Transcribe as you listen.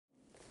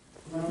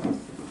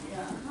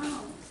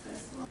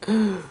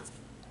I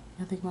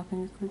think my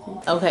finger's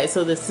clicking. Okay,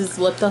 so this is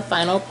what the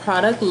final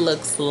product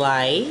looks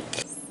like.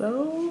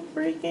 So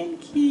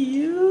freaking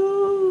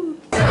cute.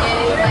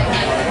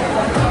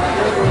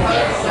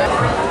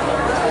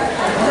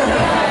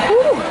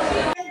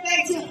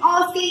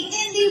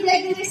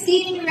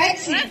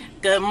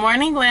 Good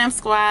morning, Glam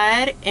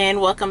Squad, and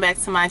welcome back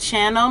to my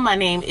channel. My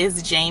name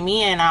is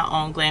Jamie, and I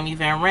own Glam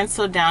Event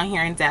Rental down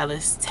here in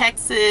Dallas,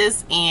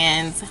 Texas,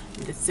 and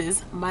this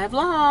is my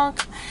vlog.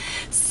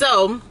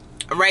 So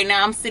right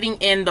now I'm sitting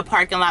in the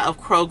parking lot of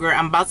Kroger.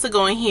 I'm about to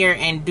go in here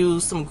and do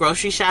some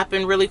grocery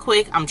shopping really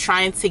quick. I'm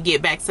trying to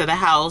get back to the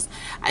house.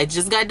 I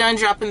just got done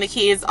dropping the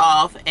kids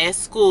off at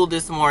school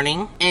this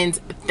morning, and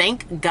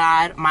thank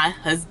God my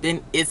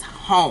husband is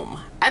home.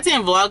 I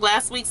didn't vlog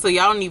last week, so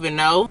y'all don't even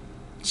know.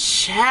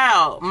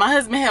 Child, my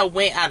husband had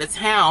went out of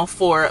town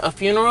for a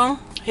funeral,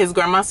 his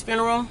grandma's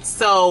funeral.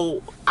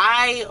 So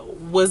I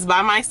was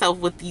by myself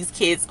with these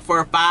kids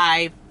for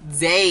 5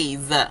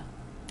 days.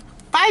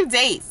 5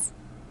 days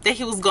that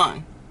he was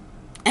gone.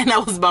 And I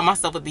was by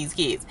myself with these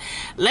kids.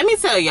 Let me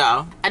tell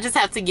y'all, I just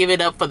have to give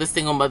it up for the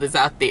single mothers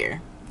out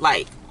there.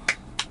 Like,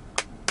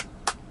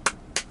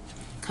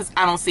 because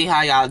I don't see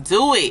how y'all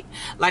do it.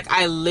 Like,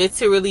 I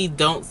literally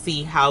don't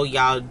see how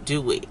y'all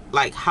do it.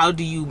 Like, how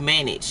do you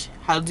manage?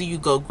 How do you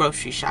go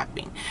grocery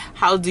shopping?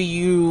 How do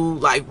you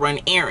like run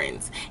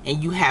errands?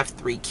 And you have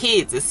 3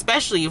 kids,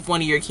 especially if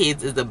one of your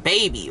kids is a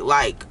baby.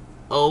 Like,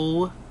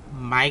 oh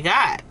my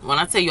God. When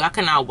I tell you I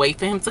cannot wait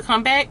for him to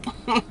come back.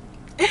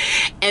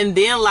 And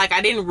then like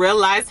I didn't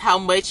realize how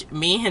much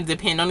me and him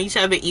depend on each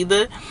other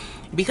either,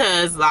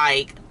 because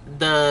like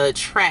the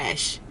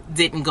trash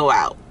didn't go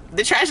out.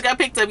 The trash got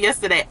picked up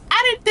yesterday.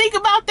 I didn't think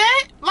about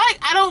that. Like,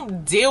 I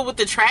don't deal with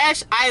the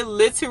trash. I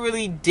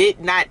literally did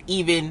not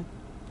even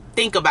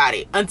think about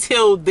it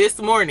until this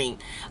morning.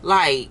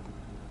 Like,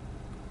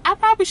 I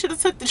probably should have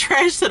took the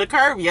trash to the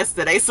curb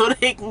yesterday so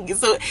they can get,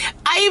 so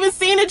I even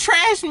seen the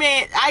trash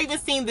man. I even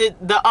seen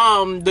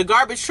the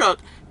garbage truck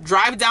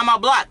drive down my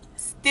block.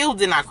 Still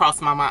did not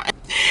cross my mind.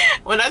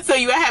 When I tell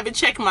you I haven't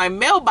checked my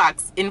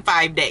mailbox in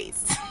 5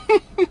 days.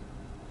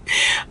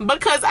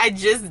 Because I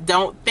just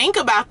don't think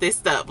about this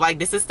stuff. Like,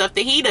 this is stuff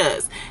that he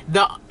does.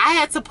 I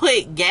had to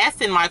put gas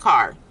in my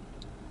car.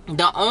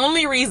 The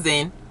only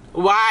reason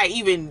why I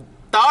even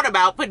thought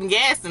about putting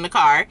gas in the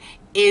car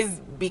is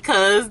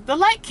because the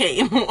light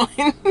came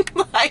on.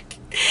 Like,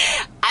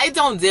 I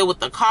don't deal with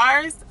the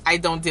cars. I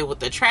don't deal with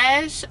the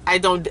trash. I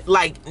don't,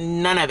 like,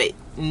 none of it.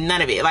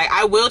 None of it. Like,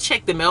 I will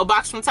check the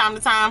mailbox from time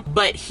to time,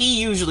 but he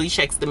usually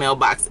checks the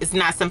mailbox. It's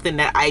not something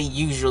that I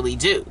usually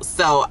do.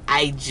 So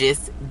I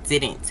just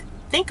didn't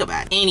think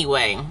about it.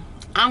 Anyway,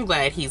 I'm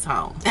glad he's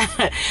home.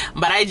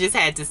 But I just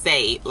had to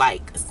say,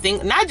 like,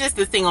 not just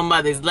the single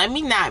mothers. Let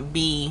me not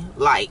be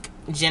like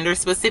gender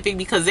specific,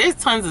 because there's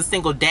tons of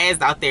single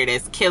dads out there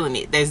that's killing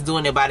it, that's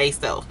doing it by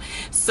themselves.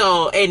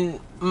 So, and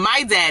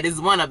my dad is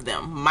one of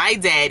them. My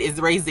dad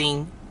is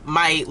raising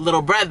my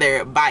little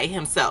brother by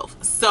himself.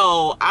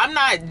 So I'm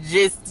not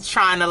just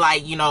trying to,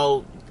 like, you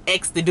know,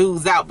 X the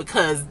dudes out,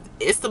 because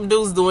it's some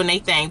dudes doing their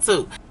thing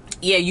too.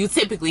 Yeah, you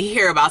typically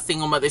hear about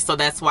single mothers, so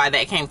that's why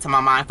that came to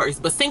my mind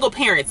first. But single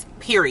parents,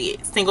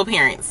 period. Single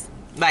parents.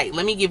 Like,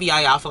 let me give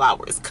y'all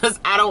flowers, because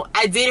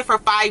I did it for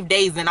 5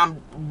 days and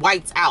I'm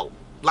wiped out.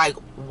 Like,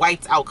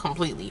 wiped out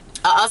completely.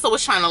 I also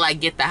was trying to like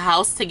get the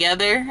house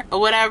together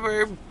or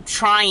whatever.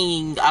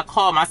 I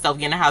called myself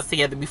getting the house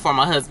together before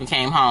my husband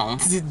came home.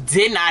 It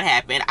did not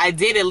happen. I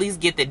did at least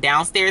get the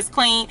downstairs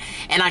clean,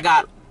 and I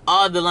got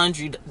all the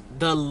laundry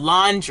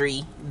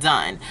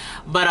done.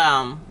 But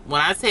when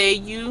I tell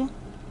you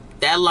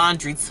that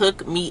laundry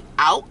took me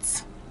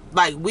out,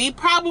 like, we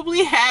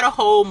probably had a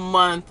whole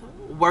month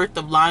worth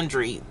of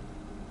laundry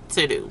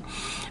to do,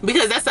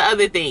 because that's the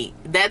other thing.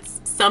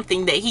 That's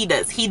something that he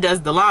does. He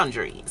does the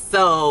laundry.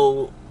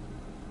 So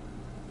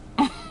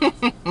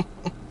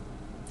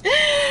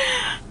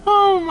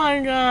oh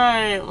my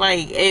God,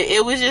 like,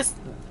 it was just,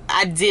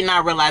 I did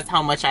not realize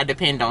how much I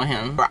depend on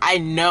him. I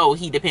know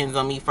he depends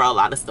on me for a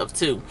lot of stuff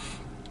too,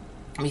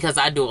 because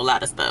I do a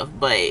lot of stuff.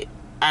 But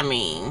I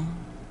mean,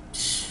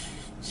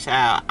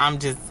 child, I'm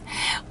just,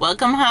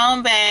 welcome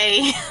home,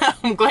 babe.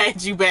 I'm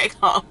glad you back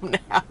home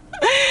now.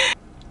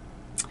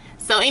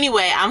 So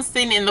anyway, I'm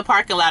sitting in the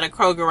parking lot of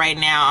Kroger right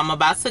now. I'm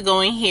about to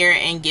go in here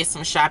and get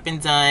some shopping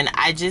done.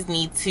 I just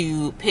need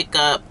to pick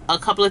up a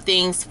couple of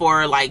things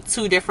for like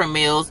 2 different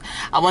meals.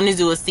 I want to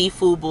do a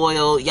seafood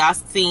boil. Y'all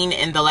seen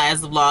in the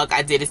last vlog,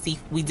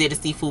 we did a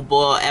seafood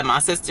boil at my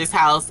sister's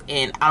house,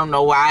 and I don't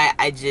know why,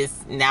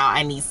 now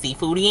I need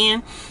seafood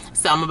again.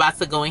 So I'm about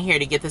to go in here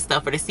to get the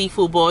stuff for the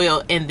seafood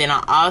boil. And then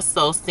I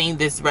also seen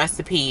this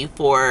recipe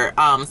for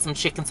some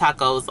chicken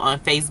tacos on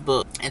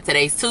Facebook. And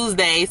today's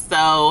Tuesday,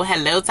 so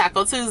hello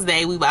Taco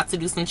Tuesday. We about to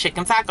do some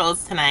chicken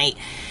tacos tonight.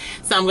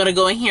 So I'm gonna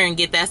go in here and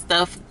get that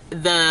stuff.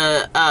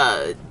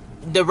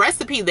 The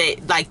recipe,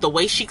 that like the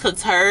way she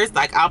cooks hers,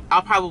 like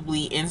I'll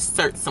probably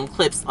insert some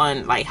clips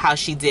on like how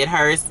she did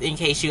hers in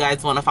case you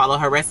guys want to follow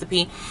her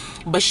recipe.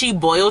 But she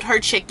boiled her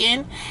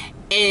chicken,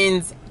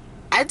 and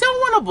I don't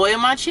want to boil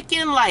my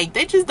chicken. Like,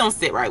 they just don't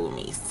sit right with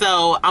me.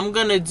 So I'm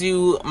gonna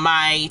do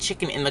my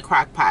chicken in the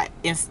crock pot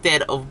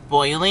instead of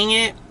boiling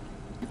it.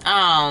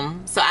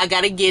 So I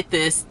gotta get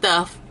this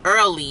stuff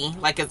early,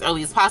 like as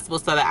early as possible,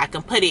 so that I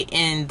can put it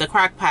in the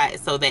crock pot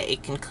so that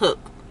it can cook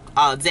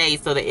all day,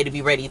 so that it'll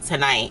be ready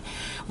tonight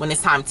when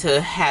it's time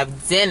to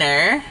have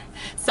dinner.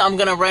 So I'm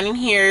gonna run in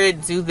here,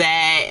 do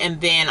that,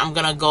 and then I'm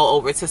gonna go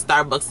over to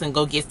Starbucks and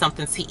go get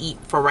something to eat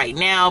for right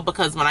now,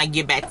 because when I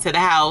get back to the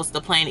house,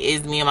 the plan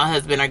is me and my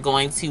husband are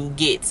going to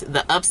get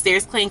the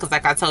upstairs clean, because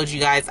like I told you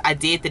guys, I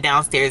did the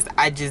downstairs,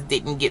 I just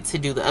didn't get to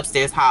do the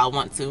upstairs how I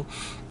want to.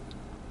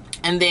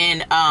 And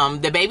then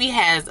the baby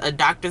has a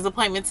doctor's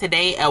appointment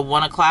today at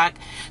 1 o'clock.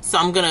 So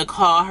I'm going to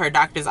call her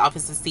doctor's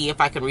office to see if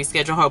I can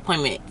reschedule her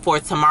appointment for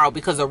tomorrow.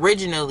 Because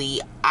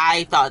originally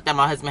I thought that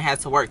my husband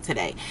had to work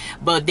today.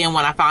 But then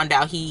when I found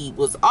out he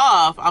was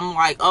off, I'm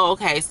like, oh,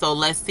 okay. So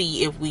let's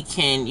see if we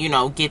can, you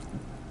know, get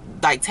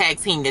like tag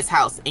team this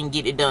house and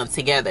get it done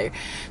together.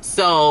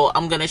 So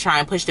I'm gonna try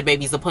and push the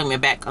baby's appointment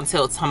back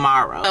until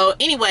tomorrow. So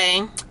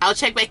anyway, I'll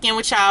check back in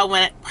with y'all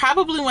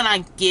probably when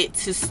I get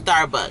to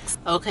Starbucks.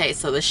 Okay,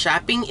 so the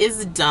shopping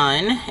is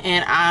done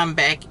and I'm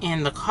back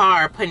in the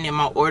car putting in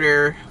my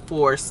order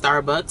for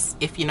Starbucks.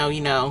 If you know,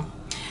 you know.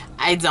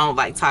 I don't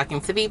like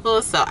talking to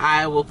people, so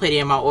I will put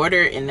in my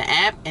order in the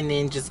app and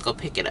then just go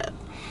pick it up.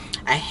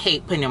 I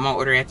hate putting in my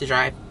order at the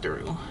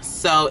drive-thru.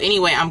 So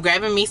anyway, I'm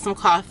grabbing me some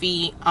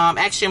coffee.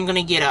 Actually, I'm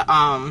gonna get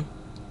a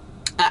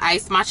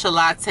iced matcha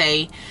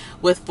latte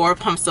with 4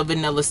 pumps of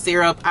vanilla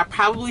syrup. I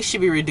probably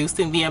should be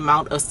reducing the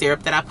amount of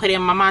syrup that I put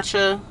in my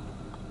matcha,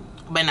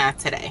 but not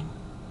today.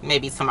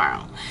 Maybe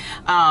tomorrow.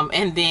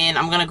 And then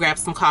I'm gonna grab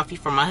some coffee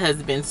for my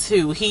husband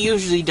too. He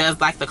usually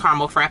does like the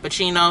caramel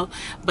frappuccino,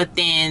 but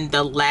then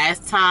the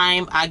last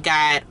time I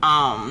got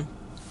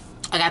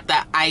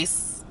the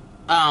ice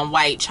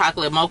white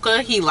chocolate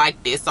mocha, he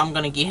liked this, so I'm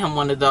gonna get him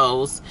one of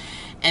those.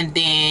 And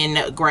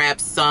then grab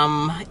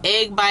some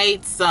egg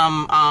bites,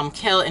 some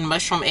kale and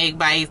mushroom egg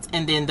bites,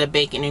 and then the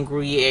bacon and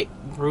Gruyere,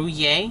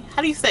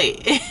 how do you say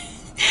it?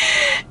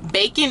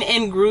 Bacon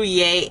and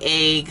Gruyere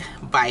egg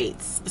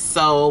bites.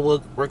 So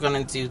we're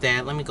gonna do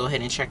that. Let me go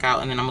ahead and check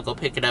out, and then I'm gonna go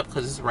pick it up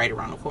because it's right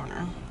around the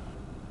corner.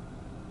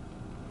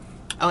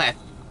 Okay,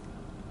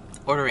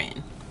 order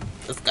in,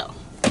 let's go.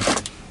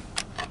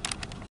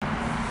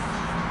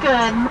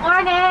 Good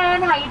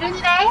morning. How you doing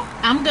today?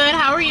 I'm good.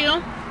 How are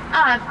you?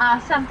 I'm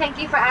awesome. Thank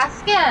you for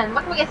asking.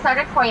 What can we get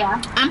started for you?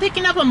 I'm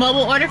picking up a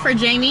mobile order for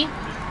Jamie.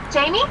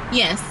 Jamie?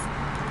 Yes.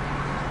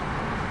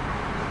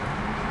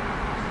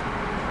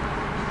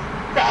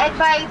 The egg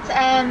bites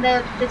and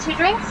the 2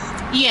 drinks?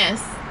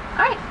 Yes.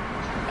 All right.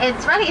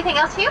 It's ready. Anything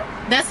else for you?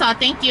 That's all.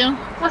 Thank you.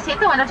 We'll see you at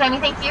the window, Jamie.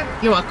 Thank you.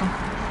 You're welcome.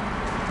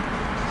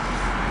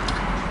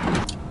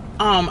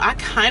 I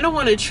kind of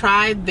want to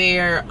try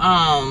their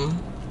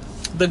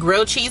the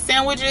grilled cheese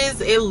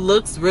sandwiches. It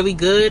looks really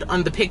good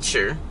on the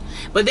picture,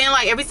 but then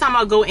like every time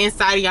I go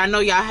inside, y'all know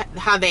y'all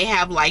how they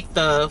have like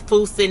the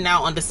food sitting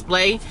out on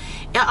display,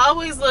 it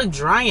always look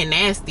dry and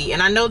nasty.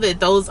 And I know that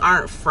those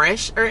aren't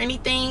fresh or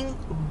anything,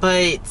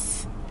 but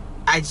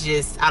I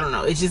don't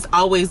know, it just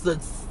always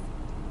looks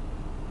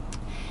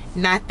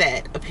not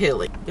that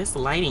appealing. This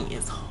lighting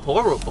is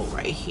horrible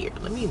right here.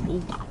 Let me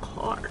move my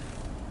car.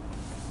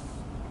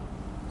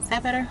 Is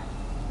that better?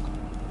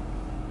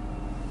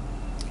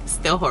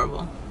 Still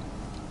horrible.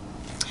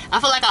 I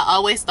feel like I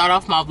always start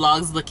off my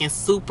vlogs looking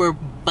super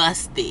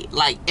busted.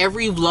 Like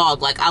every vlog,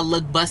 like I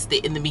look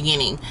busted in the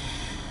beginning.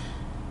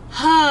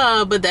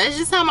 But that's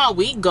just how my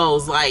week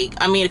goes. Like,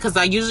 I mean, because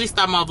I usually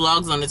start my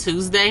vlogs on a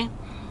Tuesday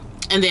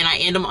and then I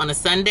end them on a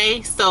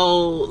Sunday.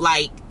 So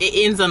like it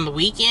ends on the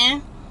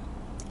weekend.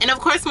 And of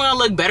course I'm gonna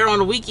look better on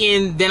the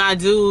weekend than I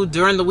do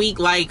during the week,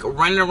 like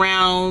running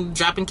around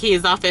dropping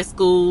kids off at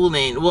school.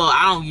 And well,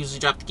 I don't usually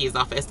drop the kids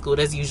off at school,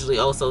 that's usually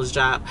Oso's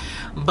job.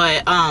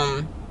 But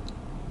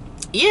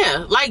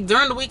yeah, like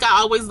during the week I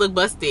always look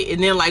busted,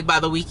 and then like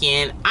by the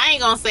weekend I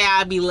ain't gonna say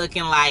I'll be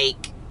looking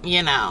like,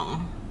 you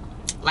know,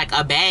 like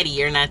a baddie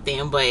or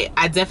nothing, but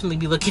I definitely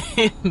be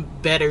looking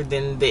better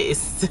than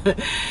this.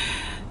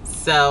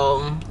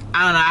 So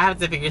I don't know, I have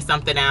to figure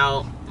something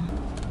out.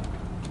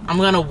 I'm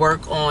gonna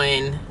work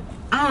on,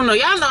 I don't know,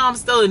 y'all know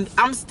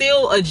I'm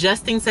still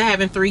adjusting to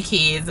having 3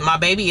 kids. My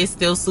baby is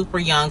still super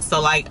young,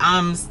 so like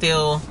I'm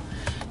still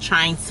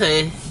trying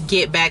to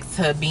get back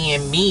to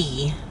being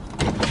me.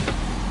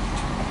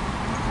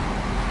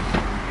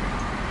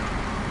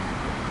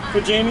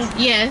 For Jamie?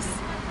 Yes.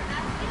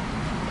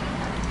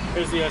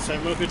 Here's the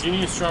acai mocha. Do you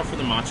need a straw for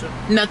the matcha?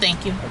 No,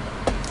 thank you.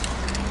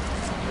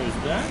 There's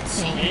that.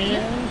 Thank and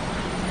you.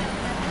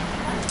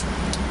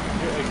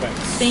 Your egg bites.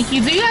 Thank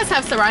you. Do you guys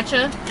have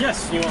sriracha?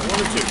 Yes. You want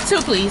 1 or 2?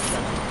 2, please.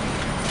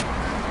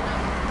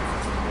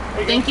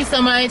 Thank you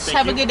so much.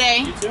 Have a good day.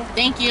 You too.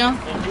 Thank you.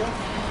 Thank you.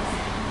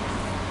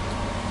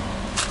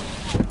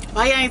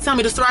 Why y'all ain't tell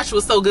me the sriracha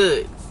was so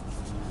good?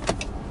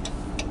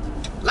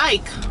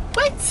 Like,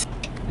 what?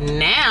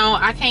 Now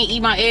I can't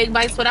eat my egg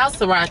bites without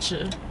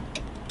sriracha.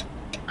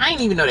 I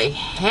didn't even know they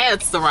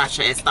had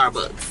sriracha at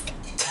Starbucks.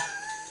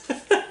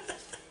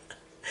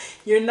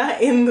 You're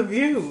not in the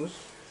view.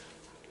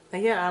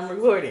 Yeah, I'm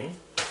recording.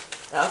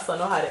 I also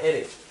know how to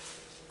edit.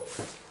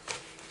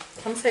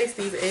 Come taste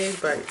these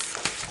egg bites.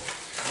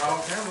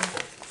 On camera.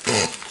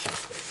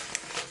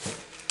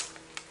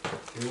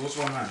 Which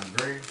one not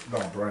gray? No,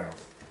 brown.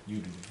 You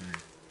do the green.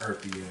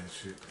 Earthy ass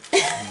shit.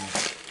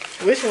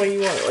 Which one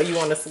you want? Or you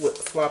want to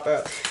swap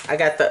out? I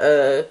got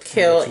the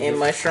kale and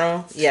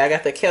mushroom. Yeah, I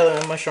got the kale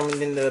and mushroom,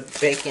 and then the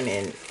bacon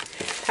and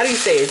how do you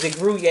say it? Is it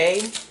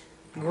Gruyere?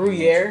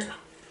 Gruyere?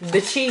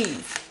 The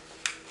cheese.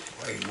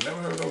 Wait,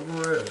 never heard of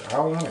Gruyere. I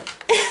don't want it.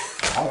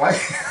 I don't like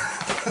it.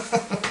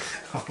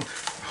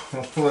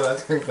 Well, I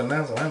can't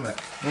pronounce it. Let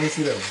me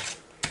see that one.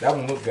 That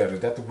one look better.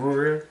 Is that the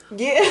Gruyere?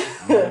 Yeah.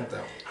 I want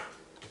that one.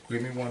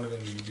 Give me one of them.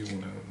 You get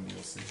one of them.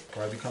 You'll see.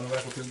 Probably coming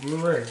back with this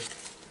Gruyere.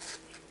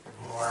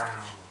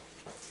 Wow.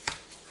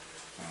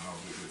 I'll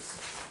do this.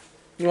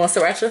 You want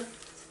sriracha?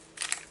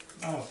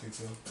 I don't think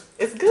so.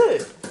 It's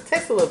good.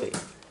 Taste a little bit.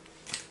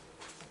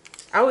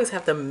 I always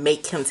have to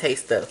make him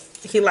taste stuff.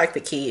 He like the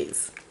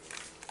kids.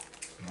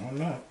 No, I'm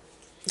not.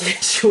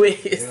 Yes, you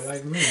is. They're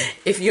like me.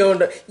 If you don't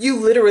know, you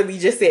literally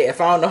just said, if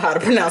I don't know how to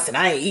pronounce it,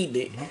 I ain't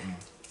eating it.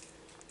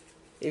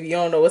 If you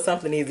don't know what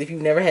something is, if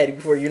you've never had it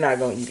before, you're not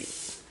going to eat it.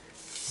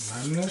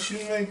 Not unless you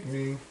make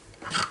me.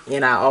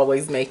 And I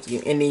always make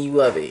you, and then you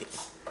love it.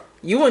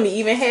 You wouldn't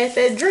even had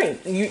that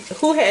drink.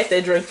 Who had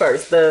that drink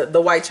first?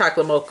 The white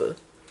chocolate mocha.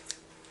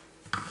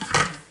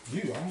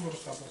 You, I don't go to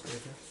Starbucks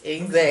like that.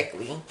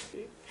 Exactly.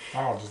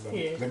 Oh, just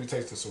let me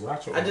taste the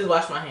sriracha. I just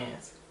washed my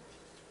hands.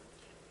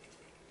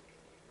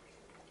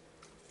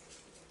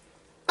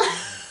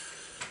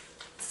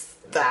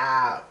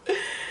 Stop.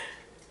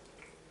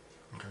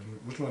 Okay,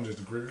 which one is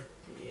the Gruyere?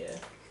 Yeah.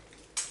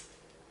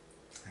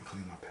 And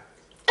clean my palate.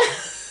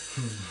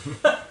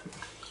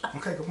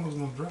 Okay, come on, it's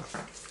gonna drop.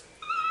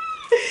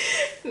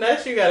 Now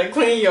you gotta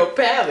clean your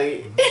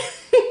palate.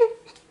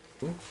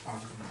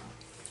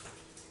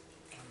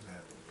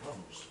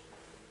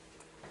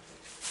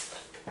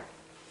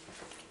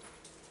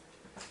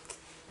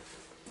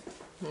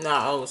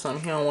 Nah, all of a sudden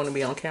he don't want to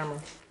be on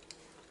camera.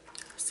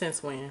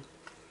 Since when?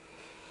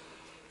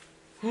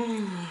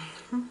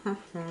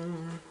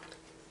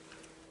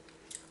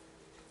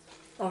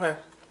 Okay.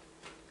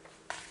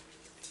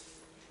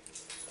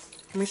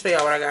 Let me show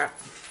y'all what I got.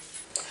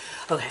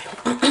 Okay.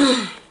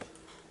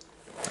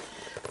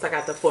 So I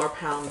got the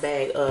 4-pound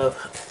bag of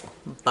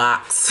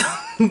box.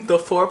 The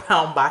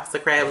 4-pound box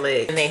of crab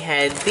legs. And they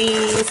had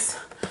these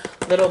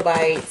little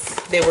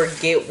bites. They were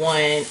get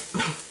one.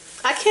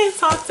 I can't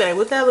talk today.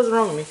 What the hell is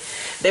wrong with me?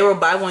 They were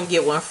buy one,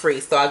 get one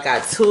free. So I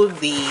got 2 of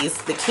these.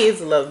 The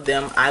kids love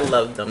them. I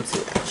love them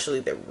too.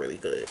 Actually, they're really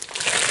good.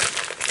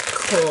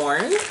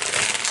 Corn.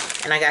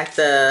 And I got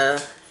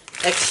the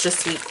extra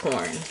sweet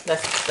corn.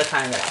 That's the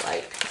kind that I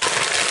like.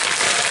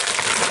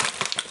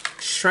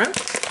 Shrimp.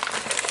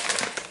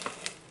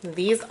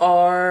 These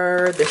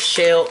are the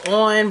shell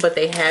on, but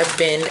they have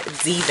been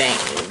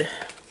deveined.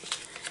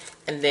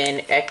 And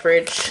then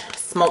Eckrich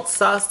smoked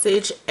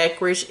sausage.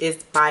 Eckrich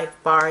is by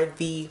far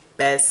the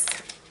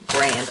best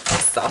brand of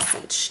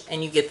sausage,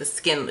 and you get the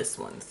skinless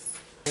ones.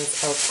 And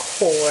of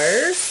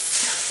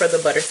course, for the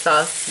butter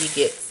sauce, you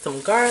get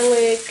some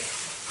garlic,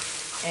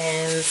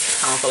 and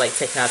I don't feel like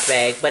taking out the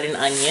bag, but an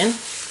onion.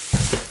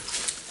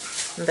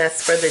 And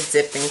that's for the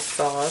dipping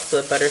sauce,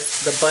 the butter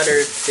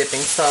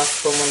dipping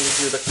sauce for when you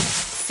do the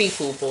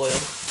seafood boil.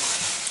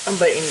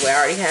 But anyway, I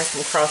already have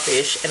some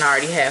crawfish, and I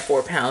already have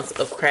 4 pounds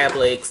of crab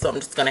legs, so I'm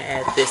just gonna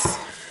add this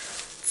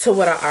to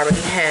what I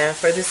already have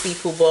for the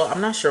seafood boil. I'm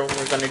not sure when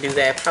we're gonna do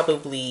that.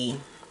 Probably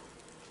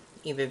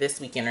either this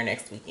weekend or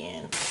next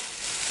weekend.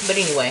 But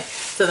anyway,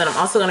 so then I'm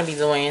also gonna be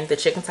doing the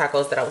chicken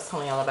tacos that I was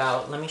telling y'all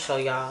about. Let me show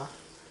y'all.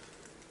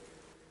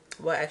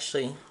 Well,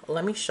 actually,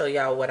 let me show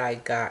y'all what I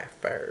got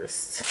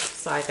first.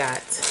 So I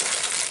got,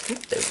 there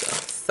we go,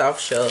 soft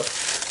shell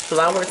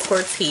flour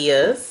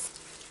tortillas,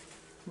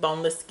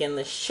 boneless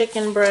skinless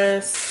chicken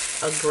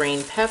breast, a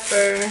green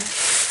pepper,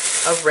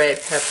 a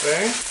red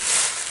pepper,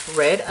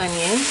 red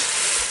onion,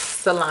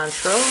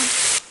 cilantro,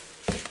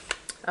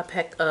 a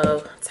peck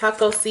of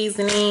taco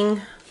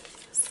seasoning,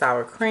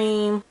 sour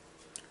cream,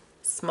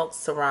 smoked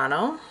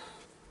serrano,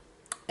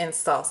 and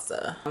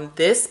salsa.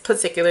 This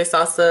particular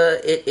salsa,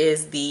 it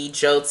is the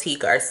Joe T.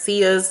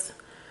 Garcia's.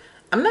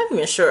 I'm not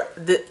even sure.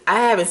 I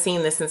haven't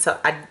seen this until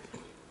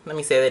let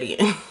me say that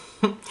again.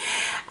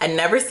 I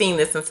never seen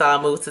this until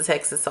I moved to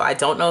Texas, so I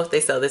don't know if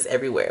they sell this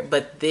everywhere.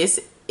 But this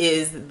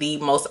is the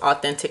most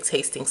authentic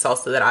tasting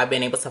salsa that I've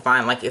been able to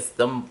find. Like, it's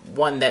the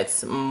one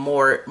that's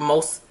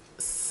most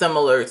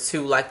similar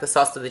to like the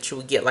salsa that you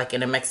would get like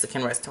in a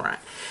Mexican restaurant.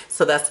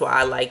 So that's why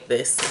I like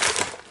this.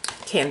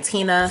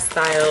 Cantina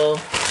style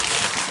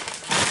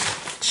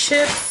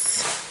chips.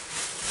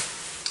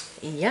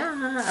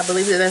 Yeah, I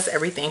believe that's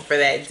everything for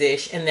that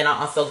dish. And then I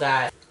also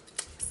got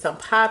some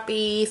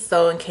Poppy.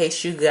 So in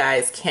case you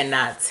guys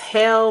cannot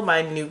tell,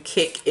 my new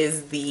kick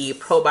is the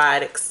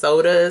probiotic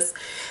sodas.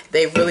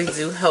 They really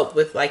do help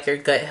with like your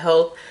gut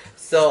health.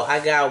 So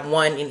I got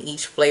one in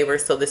each flavor.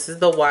 So this is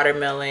the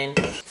watermelon.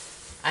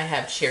 I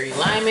have cherry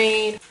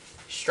limeade,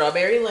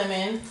 strawberry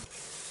lemon,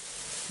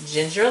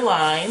 ginger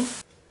lime,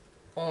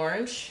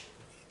 orange,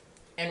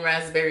 and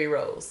raspberry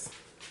rose.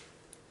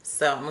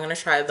 So I'm gonna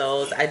try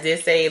those. I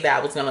did say that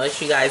I was gonna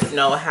let you guys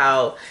know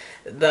how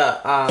the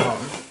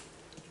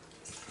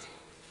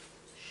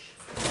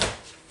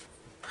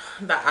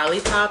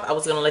Olipop, I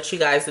was gonna let you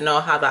guys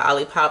know how the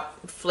Olipop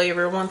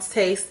flavor ones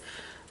taste.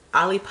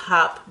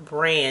 Olipop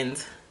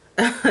brand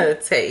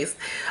taste.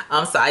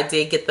 So I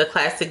did get the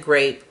classic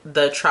grape,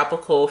 the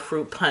tropical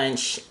fruit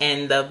punch,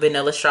 and the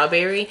vanilla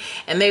strawberry,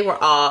 and they were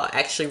all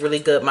actually really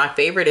good. My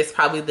favorite is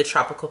probably the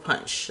tropical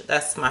punch.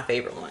 That's my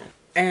favorite one.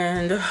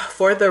 And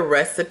for the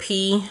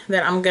recipe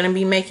that I'm gonna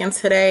be making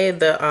today,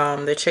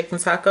 the chicken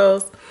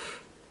tacos,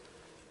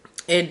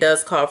 it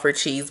does call for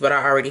cheese, but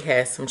I already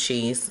had some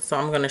cheese, so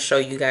I'm gonna show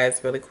you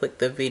guys really quick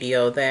the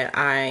video that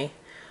I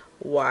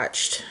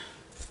watched.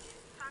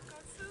 Taco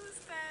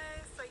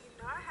Tuesday, so you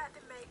know I had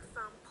to make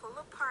some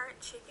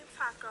pull-apart chicken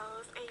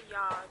tacos, and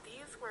y'all,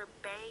 these were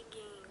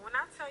banging. When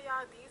I tell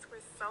y'all these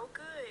were so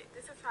good,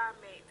 this is how I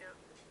made them.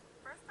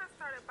 First, I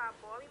started by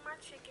boiling my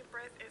chicken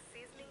breast and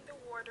seasoning the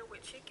water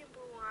with chicken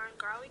bouillon,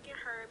 garlic and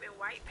herb, and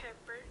white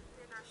pepper.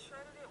 Then I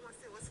shredded it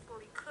once it was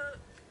fully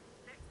cooked.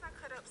 Next, I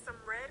cut up some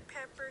red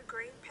pepper,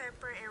 green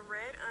pepper, and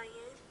red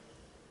onion.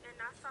 And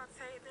I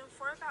sauteed them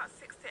for about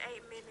 6 to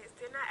 8 minutes.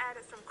 Then I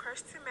added some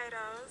crushed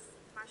tomatoes,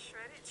 my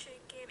shredded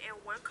chicken, and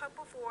 1 cup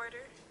of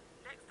water.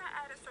 Next, I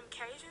added some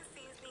Cajun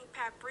seasoning,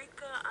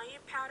 paprika,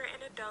 onion powder,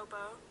 and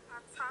adobo.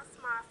 I tossed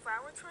my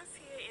flour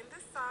tortilla in the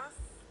sauce.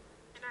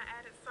 And I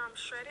added some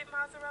shredded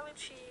mozzarella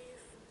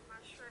cheese,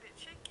 my shredded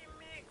chicken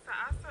mix.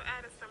 I also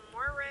added some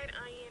more red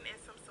onion and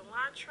some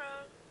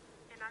cilantro.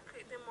 And I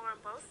cooked them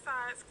on both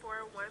sides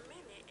for 1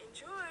 minute.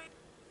 Enjoy.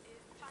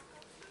 It's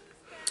Taco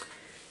Tuesday.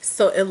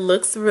 So it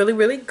looks really,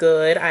 really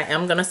good. I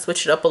am gonna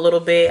switch it up a little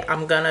bit.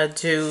 I'm gonna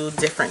do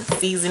different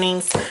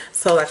seasonings.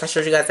 So like I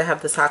showed you guys, I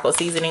have the taco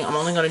seasoning. I'm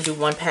only gonna do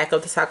 1 pack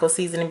of the taco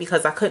seasoning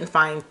because I couldn't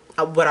find,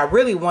 what I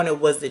really wanted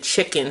was the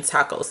chicken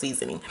taco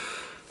seasoning,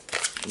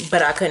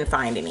 but I couldn't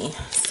find any.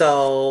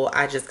 So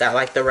I just got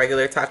like the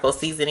regular taco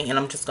seasoning, and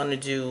I'm just gonna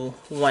do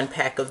 1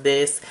 pack of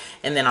this,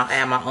 and then I'll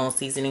add my own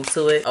seasoning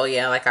to it. Oh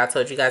yeah, like I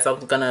told you guys,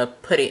 I'm gonna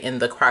put it in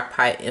the crock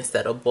pot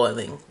instead of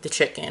boiling the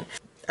chicken.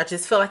 I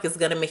just feel like it's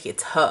gonna make it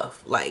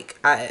tough. Like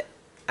I'm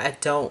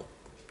gonna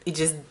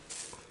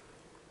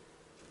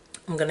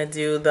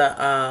do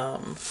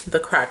the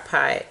crock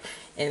pot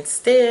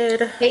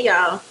instead. Hey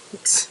y'all.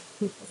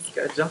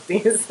 Gotta jump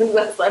in as soon as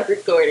I start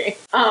recording.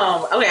 Okay,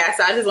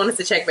 so I just wanted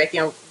to check back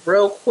in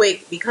real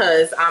quick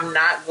because I'm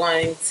not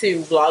going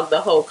to vlog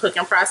the whole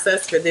cooking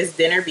process for this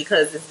dinner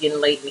because it's getting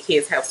late and the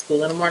kids have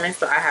school in the morning,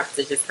 so I have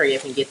to just hurry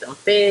up and get them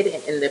fed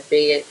and in the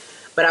bed.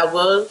 But I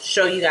will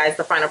show you guys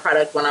the final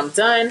product when I'm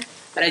done.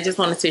 But I just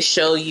wanted to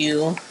show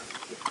you.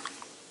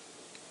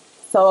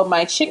 So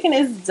my chicken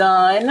is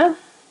done,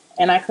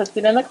 and I cooked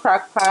it in the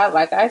crock pot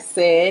like I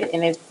said,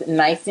 and it's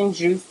nice and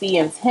juicy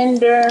and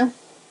tender.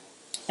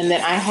 And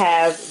then I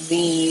have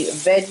the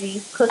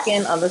veggies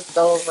cooking on the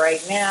stove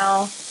right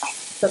now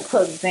to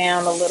cook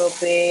down a little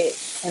bit.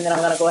 And then I'm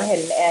going to go ahead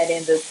and add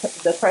in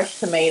the crushed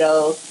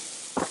tomatoes.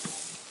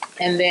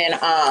 And then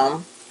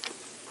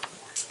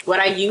what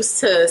I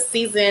used to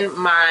season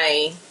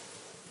my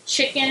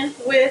chicken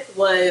with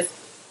was,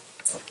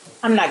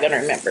 I'm not going to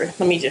remember.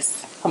 Let me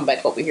just come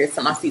back over here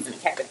to my seasoning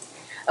cabinet.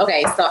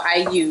 Okay, so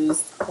I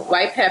used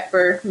white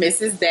pepper,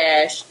 Mrs.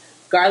 Dash,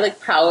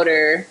 garlic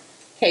powder,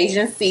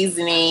 Cajun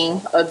seasoning,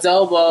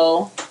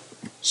 adobo,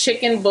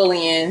 chicken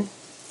bouillon.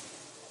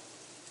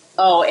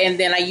 Oh, and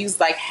then I used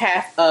like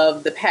half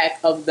of the pack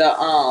of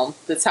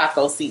the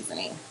taco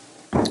seasoning.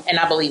 And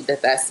I believe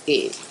that that's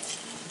it.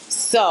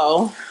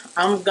 So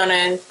I'm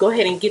gonna go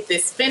ahead and get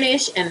this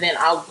finished, and then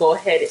I'll go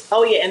ahead and,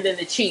 oh yeah, and then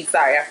the cheese.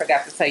 Sorry, I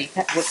forgot to tell you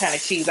what kind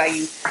of cheese I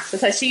use,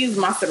 because she used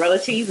mozzarella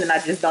cheese, and I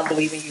just don't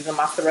believe in using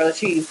mozzarella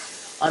cheese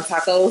on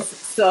tacos.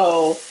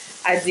 So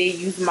I did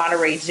use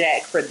Monterey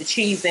Jack for the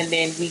cheese, and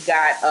then we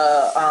got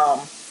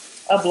a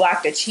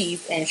block of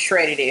cheese and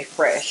shredded it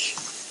fresh,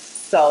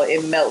 so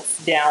it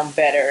melts down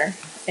better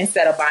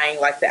instead of buying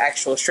like the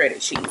actual shredded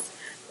cheese.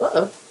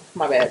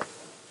 My bad.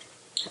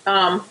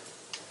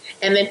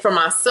 And then for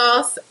my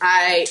sauce,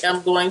 I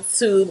am going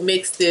to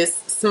mix this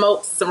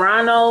smoked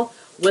serrano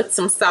with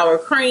some sour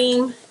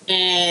cream,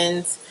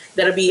 and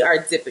that'll be our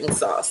dipping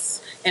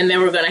sauce. And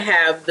then we're gonna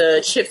have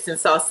the chips and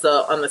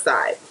salsa on the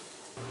side.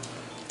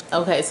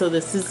 Okay, so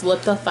this is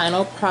what the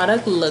final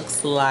product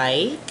looks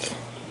like.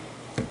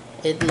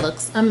 It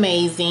looks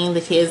amazing.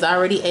 The kids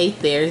already ate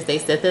theirs. They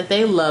said that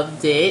they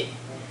loved it.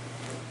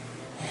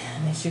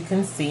 And as you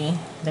can see,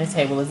 their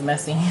table is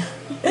messy.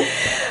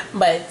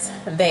 But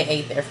they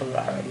ate their food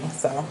already,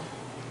 so.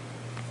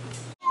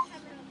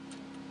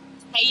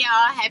 Hey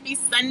y'all, happy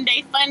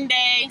Sunday fun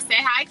day. Say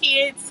hi,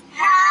 kids.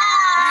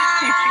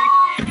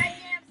 Hi!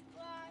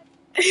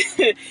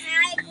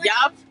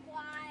 Y'all,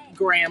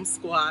 Glam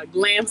Squad.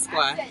 Glam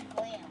Squad. It's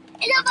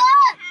a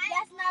bug.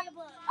 That's not a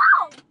bug.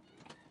 Oh!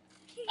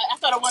 I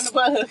thought it wasn't a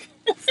bug.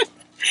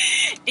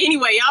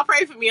 Anyway, y'all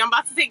pray for me. I'm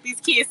about to take these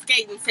kids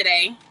skating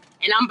today.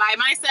 And I'm by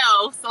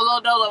myself,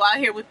 solo dolo out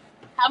here with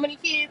how many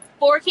kids?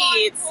 4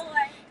 kids.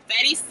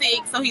 Fatty's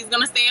 6, so he's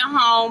gonna stay at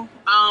home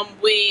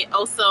with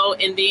Oso,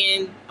 and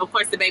then of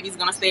course the baby's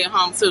gonna stay at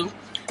home too.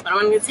 But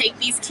I'm gonna take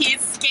these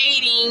kids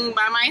skating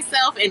by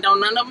myself, and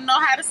none of them know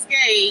how to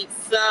skate.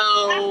 So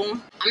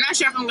I'm not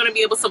sure if I'm gonna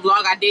be able to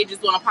vlog. I did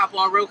just want to pop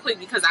on real quick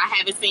because I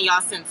haven't seen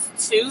y'all since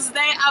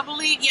Tuesday, I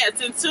believe. Yeah,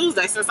 since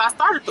Tuesday, since I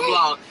started the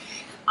vlog.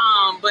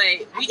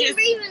 But we just.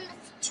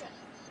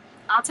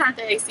 I'll turn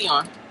the AC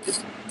on.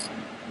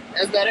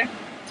 That's better.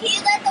 Can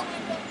you let the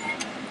window down?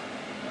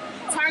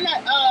 Turn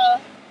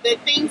the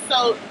thing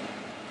so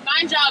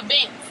find y'all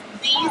vents.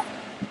 These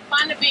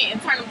find the vent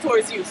and turn them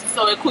towards you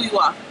so it cool you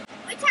off.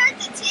 We turned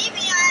the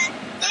TV on.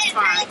 That's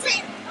fine.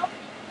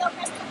 Don't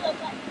press the little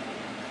button.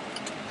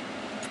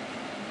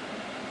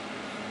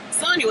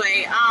 So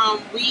anyway,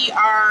 we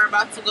are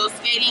about to go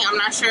skating. I'm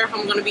not sure if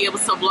I'm gonna be able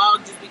to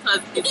vlog just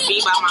because it's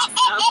me by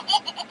myself.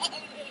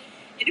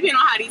 It depends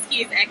on how these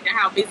kids act and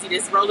how busy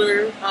this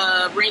roller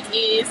rink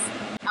is.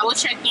 I will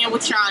check in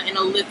with y'all in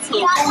a little bit.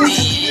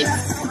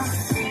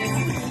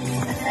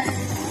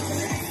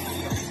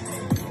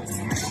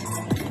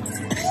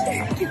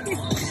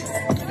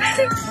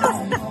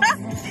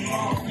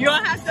 You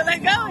don't have to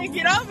let go and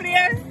get over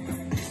there.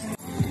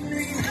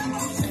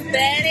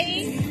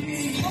 Steady.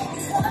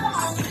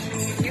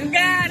 You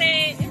got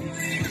it.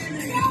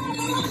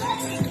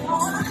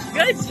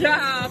 Good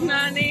job,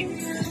 Nani.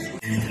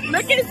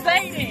 Look at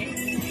Zayden.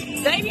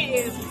 Zayden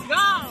is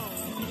gone.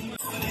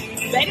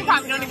 Zayden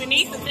probably don't even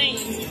need the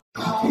thing.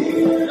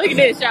 Look at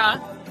this, y'all.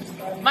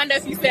 My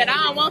nephew said, I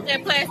don't want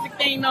that plastic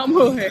thing no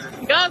more.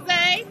 Go,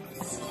 Zay.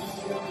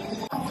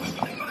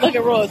 Look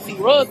at Royalty.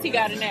 Royalty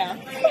got it now.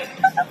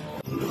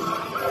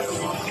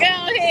 Go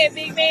ahead,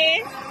 big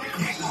man.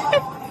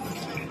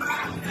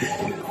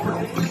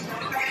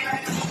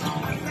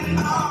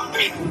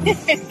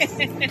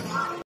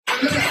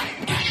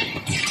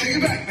 Take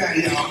it back now,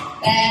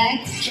 y'all.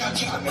 Back.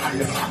 Cha-cha now,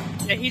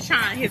 y'all. Yeah, he's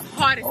trying his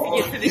hardest to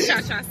get to the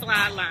cha-cha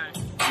slide line.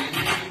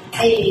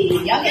 Hey,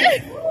 y'all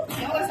get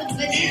y'all want some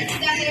good dance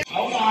down there?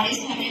 Hold on, he's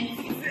coming.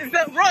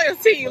 The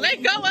Royalty,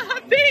 let go of her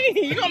thing.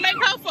 You're going to make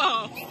her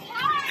fall.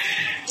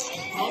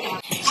 Hold on.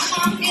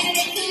 I'm getting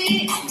into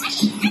it.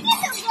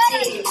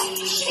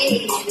 Hey,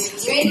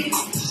 ready?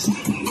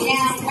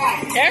 Yeah,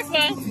 right.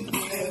 Careful.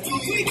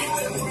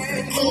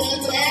 To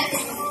the left.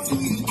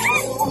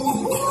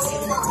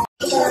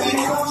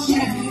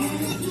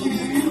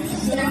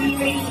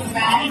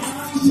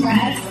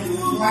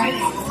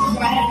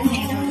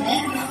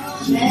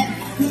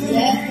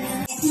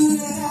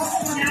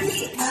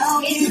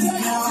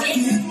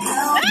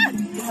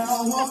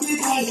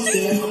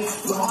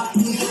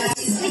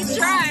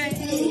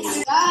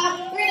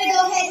 We're gonna go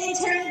ahead and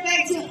turn it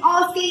back to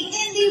all skate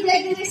in the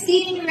regular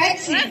skating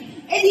direction.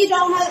 If you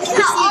don't have it,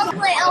 all the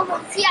way over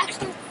so you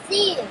actually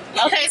see it.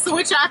 Okay, so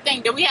what y'all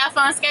think? Did we have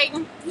fun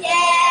skating?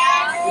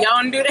 yeah. Y'all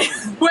want to do that?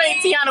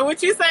 Wait, Tiana,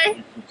 what you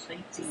say?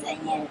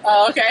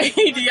 Oh, okay.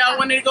 Do y'all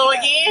want to go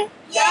again?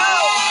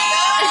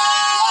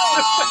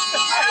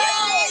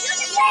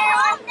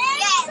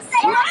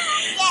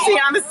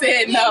 Tiana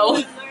said no.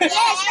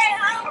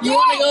 You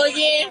want to go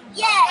again?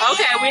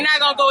 Okay, we're not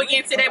going to go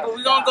again today, but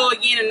we're going to go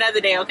again another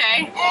day,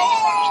 okay?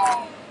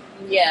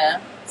 Yeah.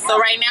 So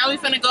right now we're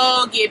finna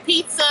go get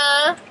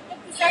pizza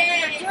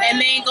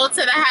and then go to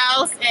the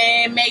house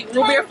and make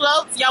root beer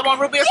floats. Y'all want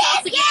root beer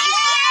floats again?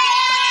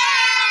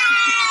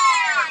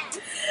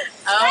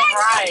 All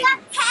right.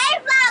 Hey,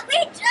 Mom, we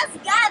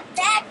just got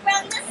back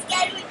from the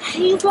skating.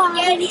 Hey,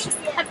 vlog, we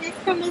just got back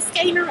from the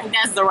skating rink.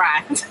 That's the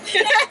ride.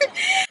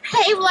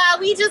 Hey, vlog,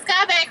 we just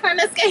got back from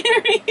the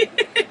skating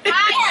rink.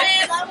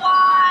 Hi, Glam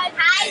Squad.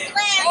 Hi,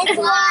 Glam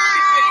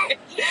Squad.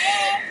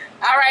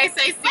 All right,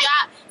 say see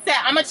y'all. Say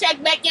I'm gonna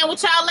check back in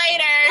with y'all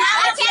later.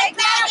 I'll check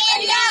back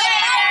in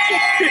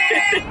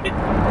later.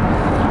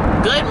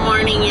 Good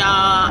morning,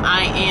 y'all.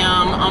 I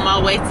am on my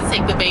way to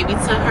take the baby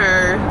to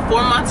her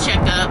 4-month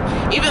checkup.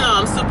 Even though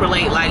I'm super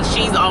late, like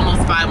she's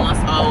almost 5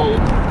 months old.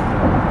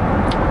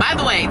 By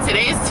the way,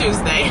 today is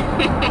Tuesday.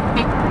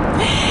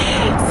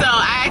 So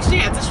I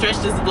actually had to stretch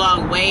this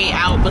vlog way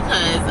out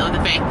because of the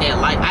fact that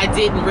like I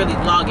didn't really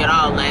vlog at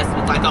all last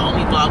week. Like I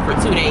only vlogged for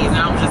 2 days, and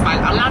I was just like,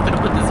 I'm not gonna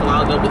put this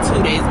vlog up with 2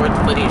 days worth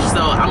of footage.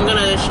 So I'm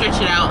gonna stretch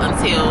it out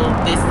until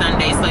this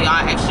Sunday. So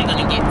y'all actually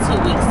gonna get 2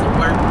 weeks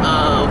worth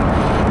of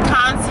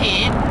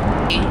content.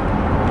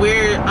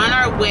 We're on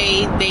our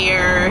way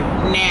there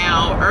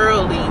now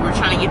early. We're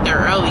trying to get there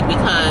early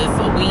because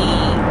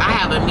I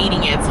have a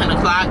meeting at 10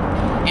 o'clock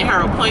and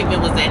her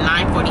appointment was at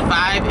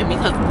 9:45, and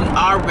because we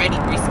already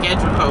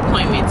rescheduled her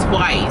appointment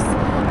twice,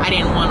 I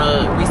didn't want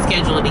to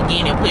reschedule it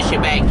again and push it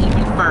back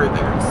even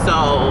further. So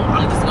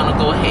I'm just gonna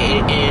go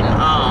ahead and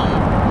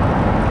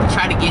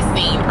try to get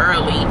seen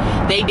early.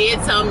 They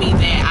did tell me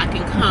that I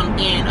can come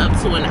in up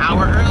to an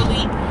hour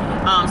early,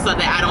 so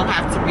that I don't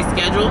have to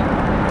reschedule.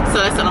 So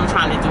that's what I'm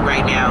trying to do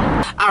right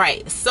now. All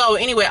right, so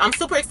anyway, I'm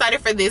super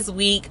excited for this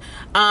week.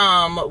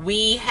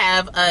 We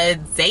have a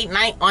date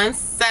night on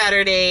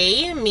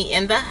Saturday, me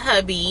and the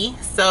hubby.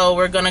 So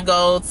we're gonna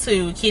go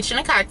to Kitchen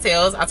and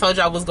Cocktails. I told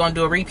you I was gonna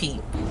do a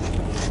repeat.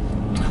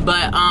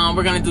 But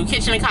we're gonna do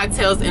kitchen and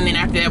cocktails, and then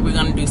after that we're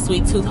gonna do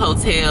Sweet Tooth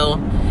Hotel.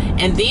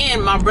 And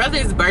then my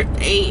brother's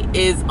birthday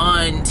is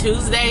on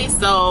Tuesday,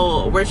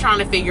 so we're trying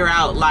to figure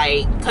out,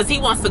 like, because he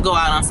wants to go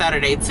out on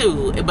Saturday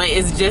too, but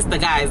it's just the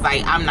guys,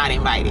 like, I'm not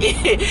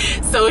invited.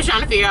 So we're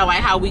trying to figure out,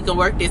 like, how we can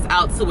work this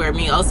out to where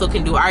me also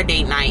can do our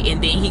date night,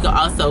 and then he can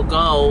also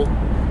go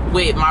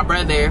with my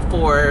brother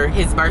for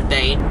his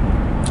birthday.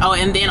 Oh,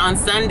 and then on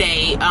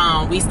Sunday,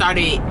 we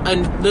started a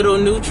little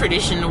new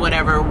tradition or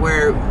whatever,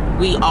 where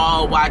we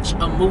all watch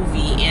a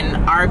movie in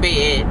our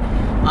bed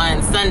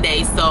on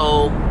Sunday.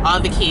 So all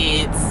the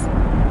kids,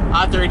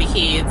 all 30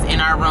 kids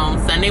in our room,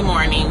 Sunday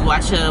morning,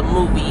 watch a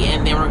movie,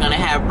 and then we're gonna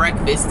have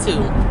breakfast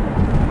too.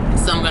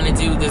 So I'm gonna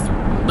do this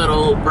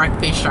little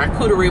breakfast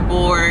charcuterie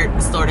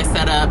board sort of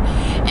setup,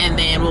 and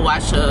then we'll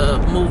watch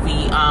a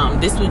movie.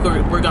 This week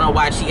we're gonna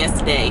watch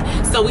Yesterday.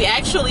 So we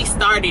actually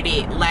started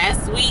it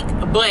last week,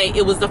 but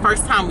it was the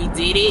first time we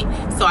did it,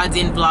 so I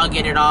didn't vlog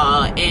it at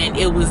all, and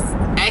it was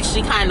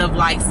actually kind of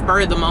like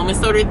spur of the moment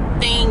sort of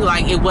thing.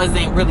 Like, it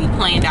wasn't really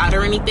planned out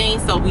or anything,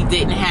 so we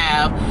didn't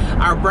have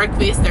our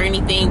breakfast or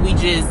anything. We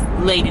just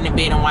laid in the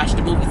bed and watched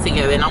the movie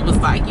together, and I was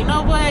like, you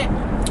know what,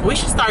 we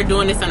should start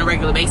doing this on a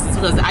regular basis,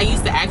 because I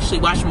used to actually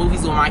watch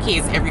movies with my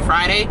kids every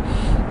Friday,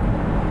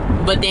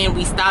 but then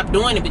we stopped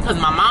doing it because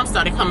my mom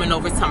started coming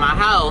over to my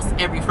house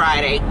every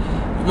Friday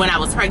when I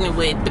was pregnant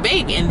with the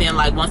baby, and then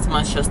like once a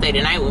month she'll stay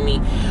the night with me.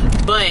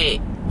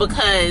 But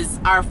because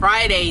our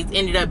Fridays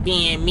ended up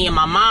being me and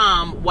my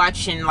mom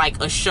watching like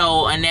a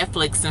show on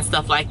Netflix and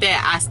stuff like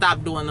that, I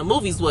stopped doing the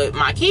movies with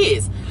my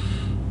kids.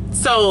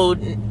 So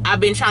I've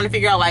been trying to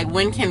figure out, like,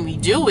 when can we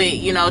do it,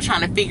 you know,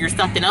 trying to figure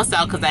something else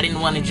out, because I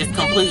didn't want to just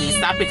completely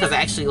stop it, because I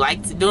actually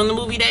liked doing the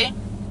movie day.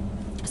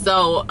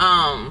 So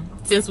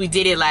since we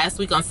did it last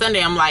week on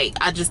Sunday, I'm like,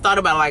 I just thought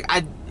about, like,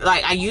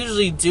 I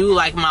usually do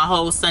like my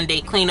whole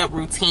Sunday cleanup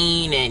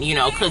routine and, you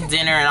know, cook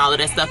dinner and all of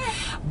that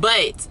stuff,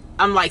 but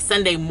I'm like,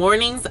 Sunday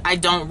mornings I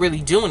don't really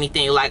do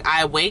anything. Like,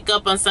 I wake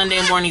up on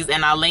Sunday mornings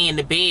and I lay in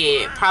the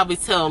bed probably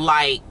till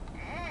like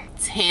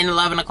 10,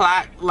 11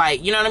 o'clock.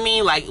 Like, you know what I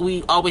mean? Like,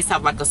 we always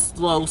have like a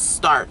slow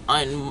start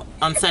on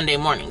Sunday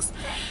mornings.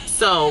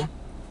 So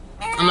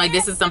I'm like,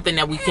 this is something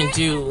that we can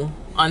do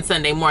on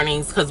Sunday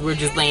mornings, because we're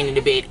just laying in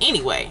the bed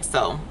anyway.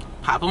 So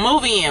pop a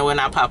movie in. Well,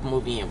 not pop a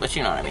movie in, but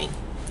you know what I mean.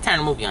 Turn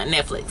a movie on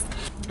Netflix.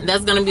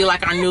 That's gonna be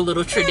like our new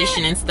little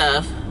tradition and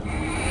stuff.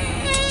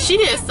 She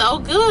did so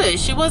good.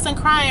 She wasn't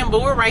crying,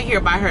 but we're right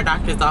here by her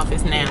doctor's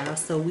office now.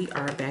 So we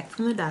are back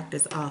from the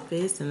doctor's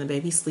office, and the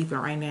baby's sleeping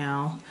right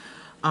now.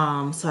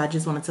 So I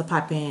just wanted to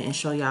pop in and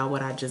show y'all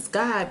what I just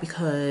got,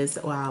 because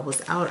while I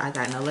was out, I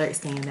got an alert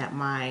saying that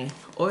my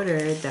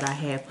order that I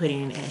had put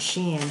in at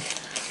Shein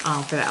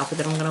for the outfit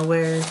that I'm gonna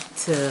wear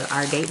to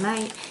our date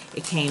night,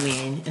 it came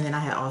in. And then I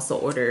had also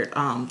ordered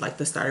like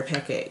the starter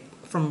packet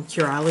from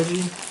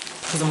Curology,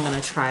 because I'm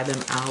gonna try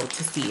them out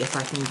to see if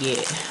I can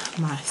get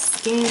my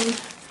skin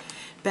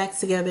back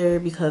together,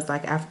 because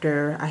like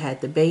after I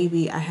had the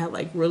baby, I had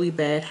like really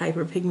bad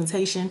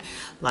hyperpigmentation.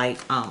 Like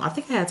I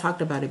think I had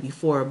talked about it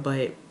before,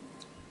 but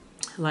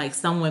like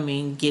some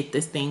women get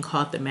this thing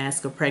called the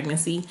mask of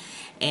pregnancy,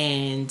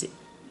 and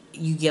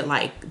you get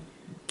like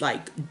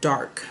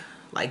dark,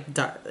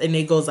 and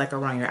it goes like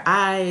around your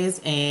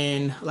eyes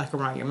and like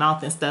around your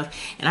mouth and stuff.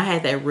 And I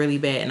had that really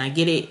bad, and I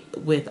get it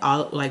with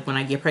all, like when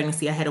I get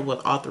pregnancy, I had it with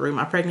all three of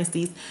my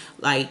pregnancies,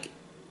 like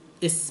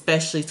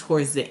especially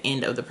towards the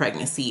end of the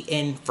pregnancy.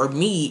 And for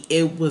me,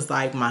 it was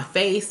like my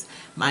face,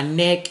 my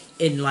neck,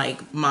 and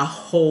like my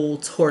whole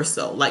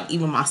torso. Like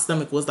even my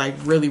stomach was like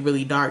really,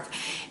 really dark.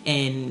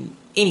 And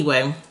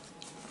anyway,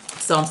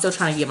 so I'm still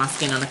trying to get my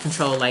skin under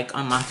control, like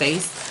on my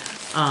face.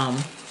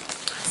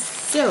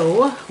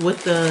 So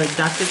with the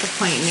doctor's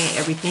appointment,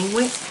 everything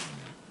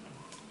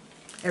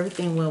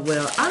went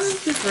well. I'm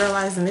just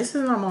realizing this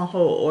is not my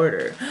whole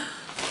order.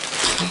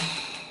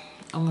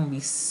 I'm gonna be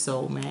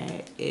so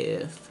mad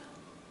if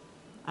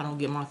I don't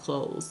get my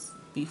clothes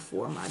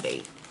before my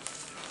date.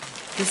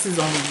 This is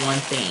only one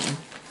thing.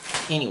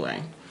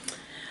 Anyway,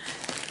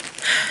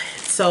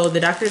 so the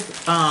doctor's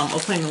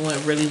appointment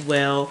went really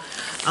well.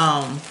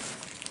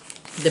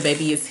 The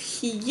baby is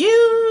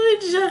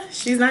huge.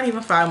 She's not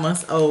even 5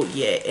 months old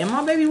yet, and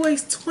my baby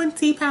weighs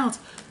 20 pounds.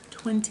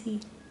 20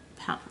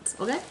 pounds,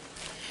 okay?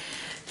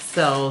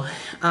 So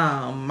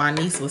my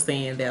niece was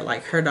saying that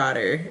like her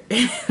daughter,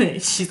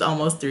 she's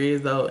almost 3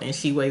 years old, and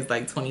she weighs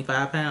like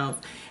 25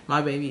 pounds.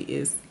 My baby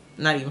is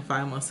not even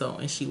 5 months old,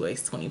 and she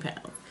weighs 20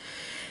 pounds.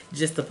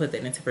 Just to put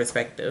that into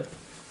perspective.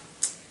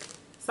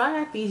 So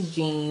I got these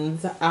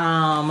jeans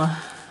from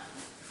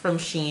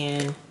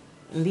Shein.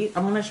 And these,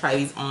 I'm gonna try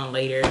these on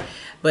later,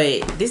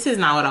 but this is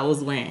not what I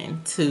was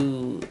wearing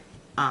to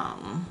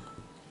on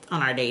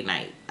our date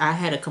night. I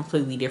had a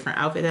completely different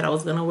outfit that I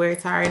was gonna wear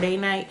to our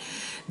date night.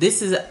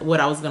 This is what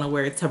I was gonna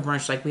wear to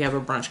brunch. Like, we have a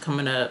brunch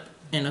coming up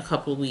in a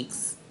couple of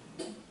weeks.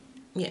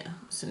 Yeah,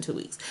 it's in 2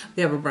 weeks.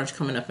 We have a brunch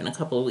coming up in a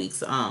couple of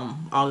weeks.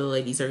 All the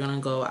ladies are gonna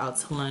go out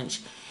to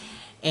lunch,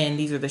 and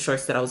these are the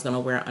shorts that I was gonna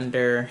wear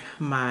under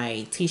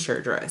my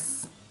t-shirt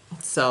dress.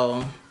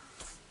 So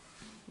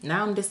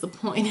now I'm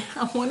disappointed.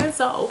 I wanted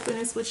to open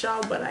this with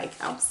y'all, but like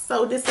I'm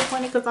so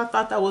disappointed because I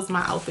thought that was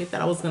my outfit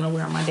that I was gonna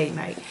wear on my date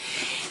night.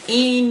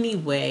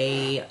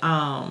 Anyway,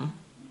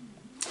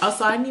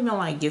 also I didn't even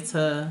like get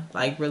to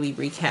like really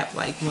recap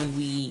like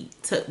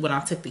when I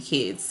took the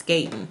kids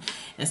skating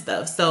and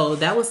stuff. So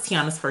that was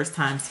Tiana's first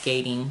time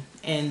skating,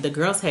 and the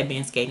girls had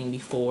been skating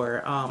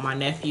before. My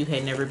nephew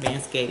had never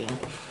been skating,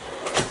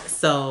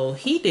 so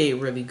he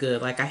did really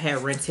good. Like I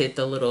had rented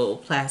the little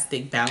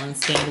plastic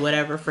balance stand,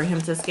 whatever, for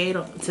him to skate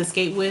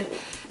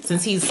with.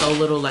 Since he's so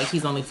little, like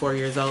he's only 4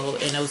 years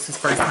old, and it was his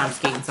first time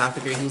skating, so I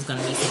figured he was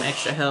gonna need some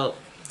extra help.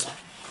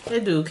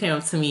 That dude came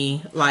up to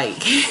me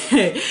like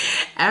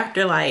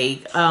after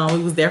like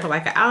we was there for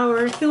like an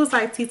hour. He was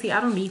like, TT, I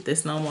don't need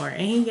this no more.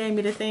 And he gave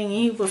me the thing, and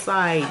he was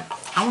like,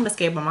 I want to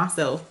skate by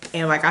myself.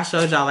 And like I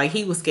showed y'all, like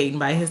he was skating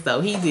by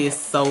himself. He did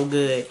so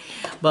good.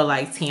 But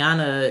like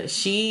Tiana,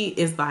 she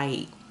is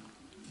like,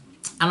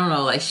 I don't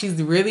know, like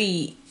she's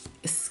really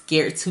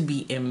scared to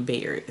be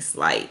embarrassed.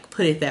 Like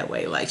put it that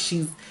way. Like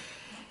she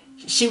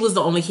was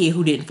the only kid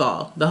who didn't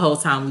fall the whole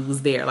time we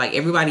was there. Like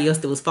everybody else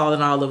that was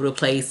falling all over the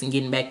place and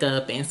getting back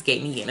up and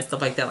skating again and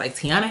stuff like that. Like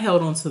Tiana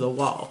held onto the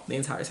wall the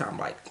entire time.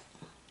 Like,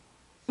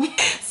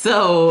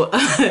 so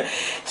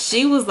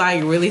she was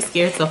like really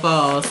scared to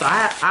fall. So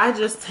I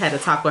just had to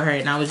talk with her,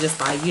 and I was just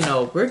like, you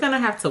know, we're gonna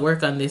have to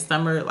work on this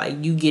summer,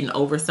 like you getting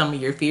over some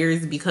of your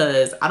fears,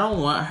 because I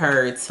don't want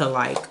her to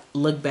like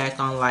look back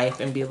on life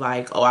and be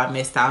like, oh, I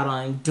missed out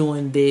on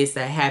doing this,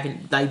 I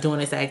haven't like doing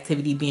this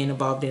activity, being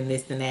involved in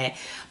this and that,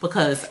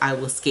 because I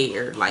was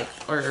scared, like,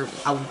 or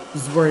I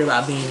was worried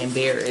about being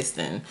embarrassed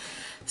and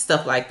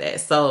stuff like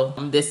that. So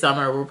this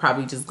summer we're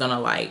probably just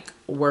gonna like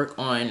work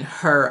on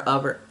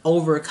her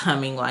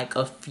overcoming like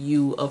a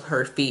few of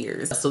her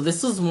fears. So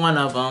this was one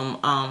of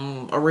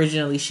them.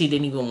 Originally she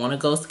didn't even want to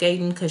go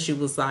skating because she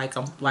was like,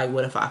 I'm like,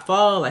 what if I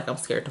fall? Like I'm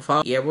scared to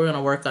fall. Yeah, we're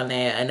gonna work on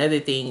that. Another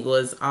thing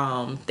was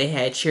they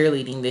had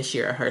cheerleading this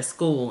year at her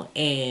school,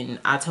 and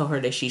I told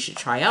her that she should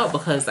try out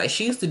because like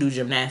she used to do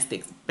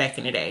gymnastics back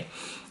in the day.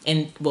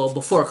 And well,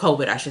 before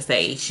COVID, I should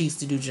say, she used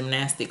to do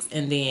gymnastics,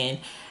 and then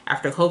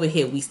after COVID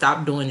hit, we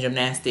stopped doing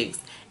gymnastics,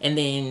 and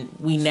then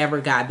we never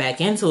got back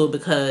into it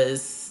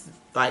because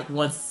like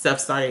once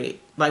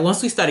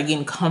we started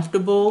getting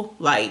comfortable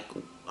like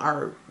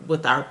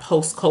with our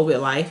post-COVID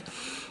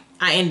life,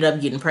 I ended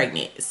up getting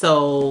pregnant.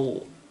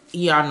 So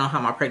y'all know how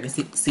my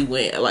pregnancy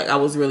went. Like I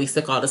was really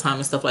sick all the time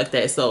and stuff like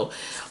that. So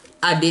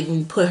I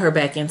didn't put her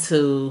back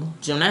into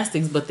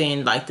gymnastics, but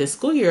then like this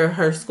school year,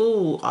 her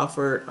school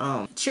offered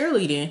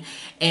cheerleading,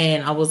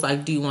 and I was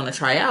like, do you want to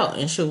try out?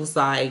 And she was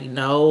like,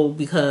 no,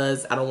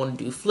 because I don't want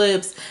to do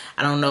flips.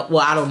 I don't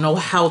know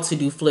how to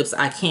do flips.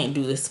 I can't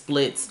do the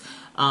splits.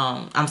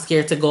 I'm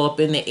scared to go up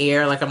in the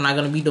air. Like I'm not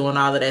going to be doing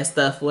all of that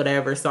stuff,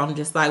 whatever. So I'm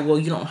just like, well,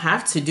 you don't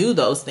have to do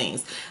those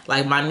things.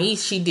 Like my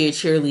niece, she did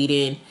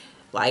cheerleading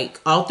like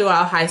all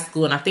throughout high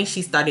school, and I think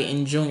she started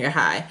in junior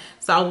high.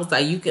 So I was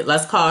like,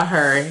 let's call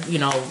her, you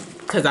know,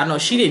 because I know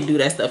she didn't do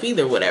that stuff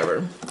either,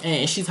 whatever.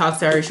 And she talked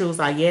to her, she was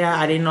like, yeah,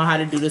 I didn't know how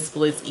to do the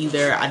splits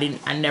either. I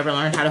never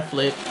learned how to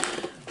flip.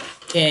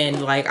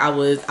 And like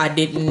I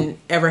didn't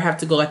ever have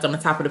to go like on the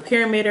top of the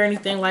pyramid or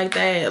anything like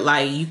that.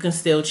 Like you can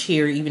still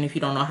cheer even if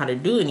you don't know how to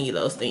do any of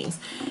those things.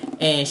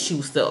 And she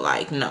was still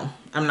like, no,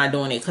 I'm not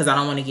doing it because I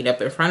don't want to get up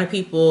in front of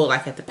people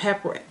like at the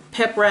pep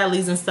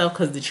rallies and stuff,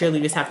 because the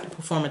cheerleaders have to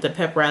perform at the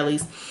pep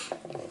rallies.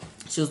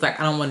 She was like,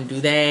 I don't want to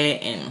do that.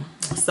 And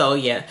so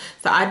yeah,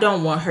 so I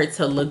don't want her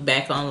to look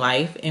back on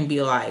life and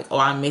be like, oh,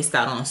 I missed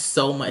out on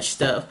so much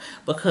stuff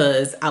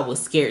because I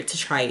was scared to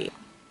try it.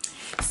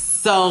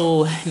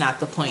 So not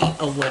the point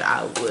of what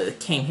I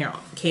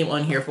came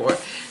on here for.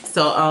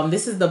 So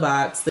this is the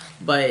box,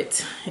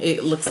 but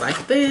it looks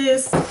like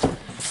this.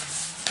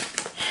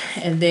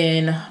 And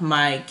then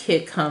my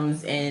kit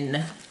comes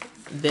in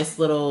this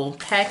little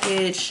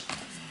package.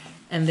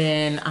 And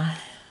then I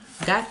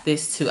got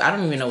this too. I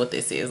don't even know what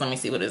this is. Let me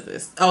see, what is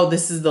this? Oh,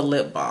 this is the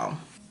lip balm.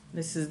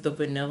 This is the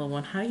vanilla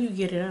one. How do you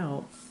get it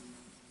out?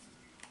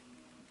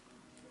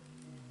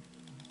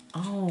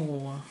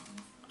 Oh,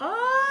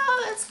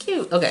 that's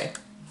cute. Okay,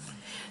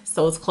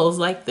 so it's closed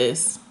like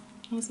this.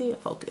 Can you see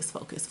it? Focus.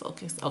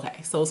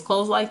 Okay, so it's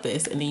closed like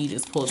this, and then you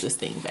just pull this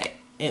thing back,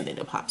 and then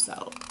it pops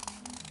out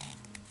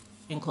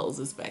and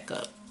closes back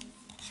up.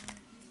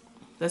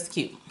 That's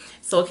cute.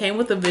 So it came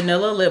with a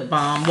vanilla lip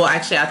balm. Well,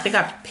 actually, I think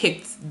I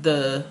picked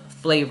the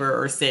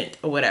flavor or scent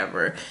or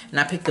whatever, and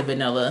I picked the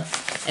vanilla.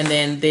 And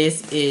then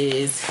this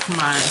is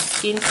my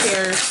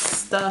skincare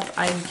stuff,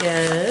 I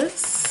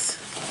guess.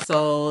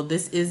 So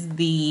this is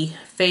the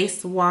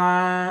face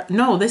wash.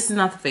 No, this is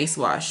not the face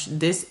wash.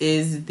 This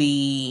is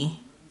the,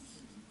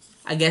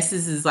 I guess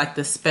this is like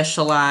the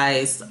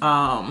specialized,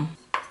 how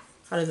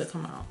does it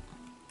come out?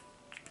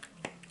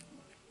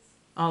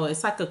 Oh,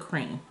 it's like a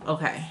cream.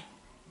 Okay.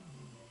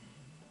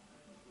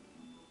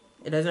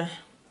 It doesn't,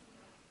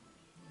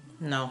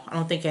 no, I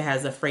don't think it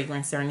has a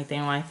fragrance or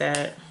anything like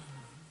that.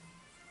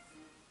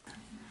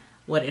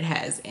 What it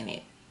has in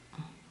it.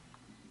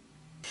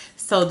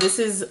 So this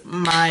is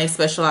my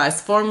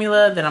specialized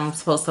formula that I'm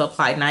supposed to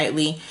apply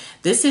nightly.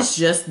 This is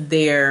just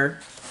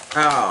their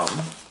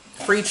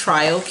free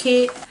trial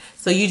kit.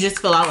 So you just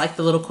fill out like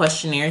the little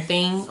questionnaire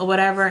thing or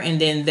whatever,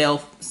 and then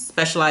they'll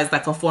specialize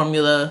like a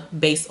formula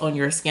based on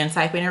your skin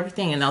type and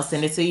everything, and they'll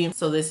send it to you.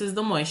 So this is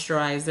the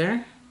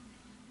moisturizer,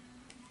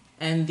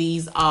 and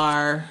these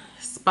are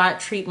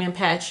spot treatment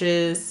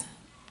patches,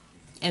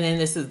 and then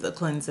this is the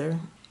cleanser.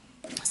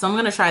 So I'm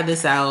gonna try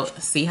this out,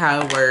 see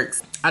how it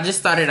works. I just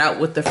started out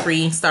with the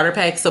free starter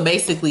pack. So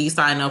basically you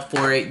sign up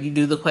for it, you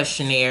do the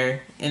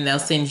questionnaire, and they'll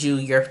send you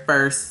your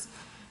first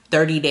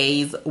 30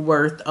 days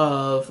worth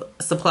of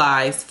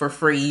supplies for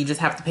free. You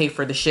just have to pay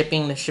for the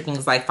shipping. The shipping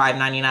is like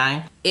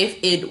 $5.99. If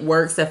it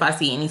works, if I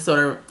see any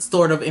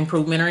sort of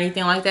improvement or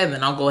anything like that,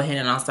 then I'll go ahead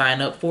and I'll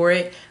sign up for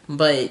it.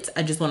 But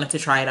I just wanted to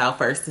try it out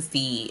first to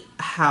see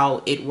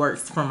how it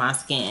works for my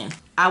skin.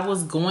 I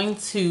was going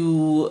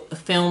to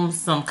film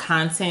some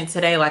content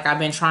today. Like, I've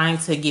been trying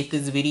to get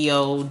this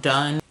video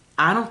done.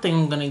 I don't think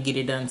I'm gonna get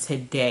it done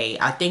today.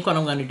 I think what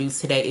I'm gonna do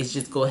today is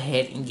just go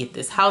ahead and get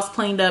this house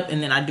cleaned up,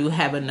 and then I do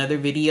have another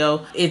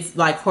video. It's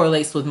like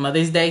correlates with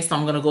Mother's Day, so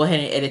I'm gonna go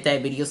ahead and edit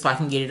that video so I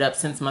can get it up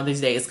since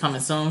Mother's Day is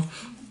coming soon.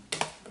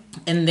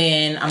 And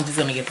then I'm just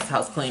gonna get this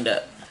house cleaned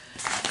up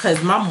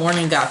because my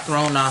morning got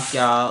thrown off,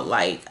 y'all.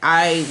 Like,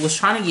 I was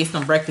trying to get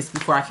some breakfast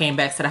before I came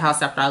back to the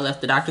house after I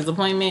left the doctor's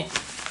appointment.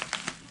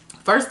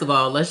 First of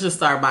all, let's just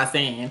start by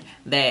saying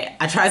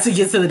that I tried to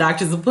get to the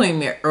doctor's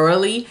appointment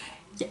early.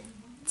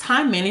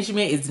 Time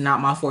management is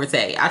not my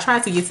forte. I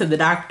tried to get to the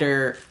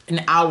doctor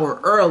an hour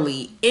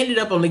early, ended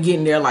up only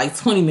getting there like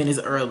 20 minutes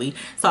early.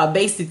 So I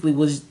basically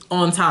was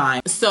on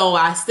time. So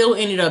I still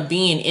ended up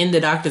being in the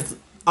doctor's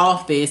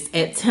office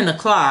at 10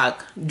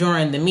 o'clock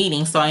during the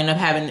meeting. So I ended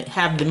up having to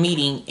have the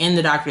meeting in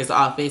the doctor's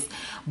office.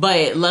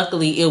 But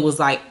luckily it was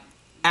like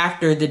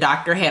after the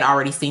doctor had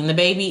already seen the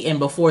baby and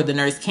before the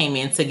nurse came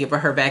in to give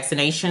her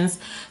vaccinations.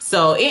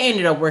 So it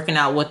ended up working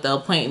out with the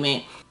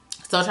appointment.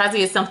 So I tried to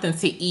get something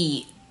to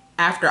eat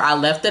after I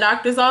left the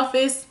doctor's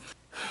office.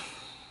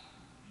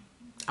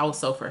 I was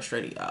so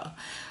frustrated, y'all.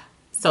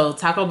 So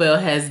Taco Bell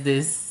has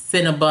this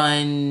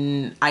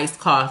Cinnabon iced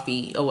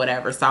coffee or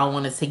whatever. So I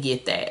wanted to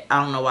get that.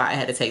 I don't know why I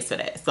had a taste for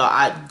that. So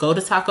I go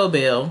to Taco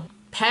Bell,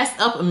 passed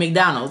up a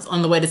McDonald's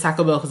on the way to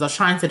Taco Bell because I was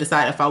trying to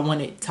decide if I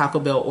wanted Taco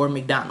Bell or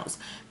McDonald's.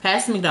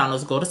 Past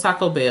McDonald's, go to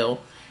Taco Bell.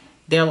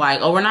 They're like,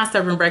 oh, we're not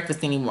serving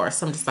breakfast anymore.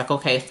 So I'm just like,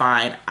 okay,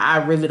 fine. I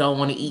really don't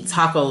want to eat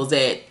tacos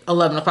at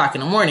 11 o'clock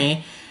in the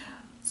morning.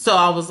 So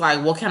I was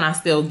like, well, can I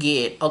still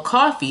get a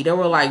coffee? They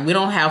were like, we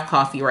don't have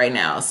coffee right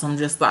now. So I'm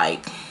just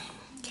like,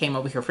 came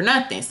over here for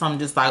nothing. So I'm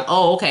just like,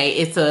 oh, okay,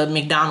 it's a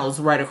McDonald's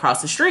right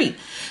across the street.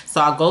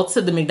 So I go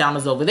to the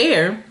McDonald's over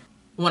there.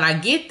 When I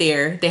get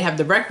there, they have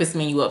the breakfast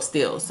menu up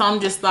still. So I'm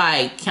just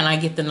like, can I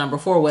get the number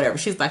 4 or whatever?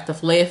 She's like, the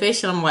filet of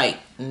fish. And I'm like,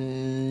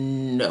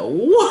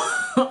 no.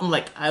 I'm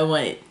like, I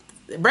want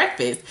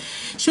breakfast.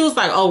 She was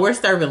like, oh, we're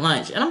serving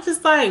lunch. And I'm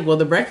just like, well,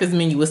 the breakfast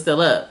menu is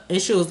still up.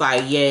 And she was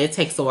like, yeah, it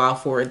takes a while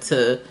for it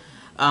to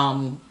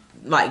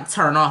like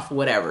turn off or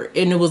whatever.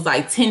 And it was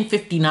like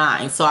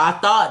 10:59. So I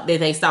thought that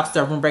they stopped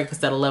serving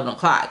breakfast at 11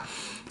 o'clock.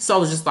 So I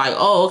was just like,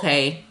 oh,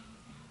 okay.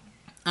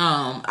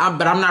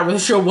 But I'm not really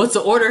sure what to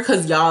order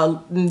because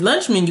y'all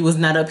lunch menu was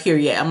not up here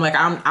yet. I'm like,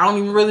 I don't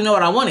even really know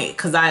what I wanted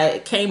because I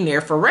came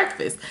there for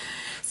breakfast.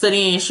 So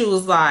then she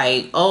was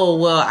like, oh,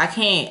 well, I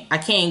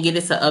can't get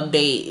it to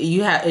update.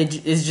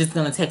 It's just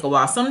going to take a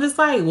while. So I'm just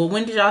like, well,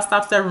 when did y'all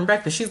stop serving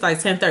breakfast? She's like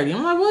 10:30.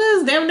 I'm like, well,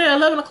 it's damn near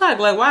 11 o'clock.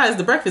 Like, why is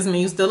the breakfast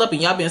menu still up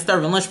and y'all been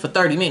serving lunch for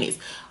 30 minutes?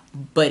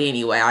 But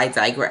anyway, I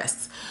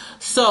digress.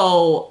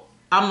 So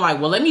I'm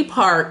like, well, let me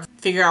park,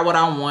 figure out what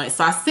I want.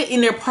 So I sit in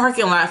their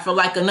parking lot for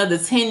like another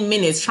 10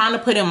 minutes trying to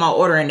put in my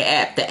order in the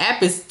app. The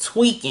app is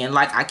tweaking.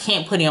 Like, I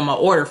can't put in my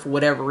order for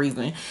whatever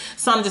reason.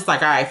 So I'm just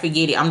like, all right,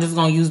 forget it. I'm just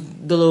going to use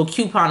the little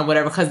coupon or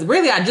whatever. Because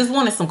really, I just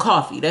wanted some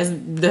coffee.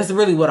 That's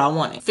really what I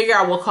wanted. Figure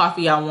out what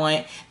coffee I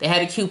want. They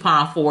had a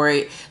coupon for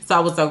it. So I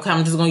was like, okay,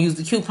 I'm just going to use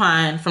the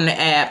coupon from the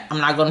app. I'm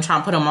not going to try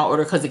and put in my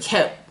order because it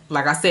kept,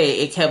 like I said,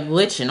 it kept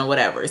glitching or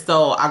whatever.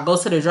 So I go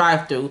to the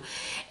drive-thru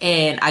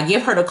and I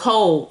give her the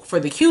code for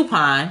the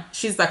coupon.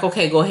 She's like,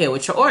 okay, go ahead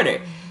with your order.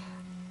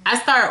 I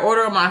start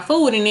ordering my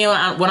food, and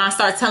then when I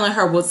start telling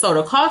her what sort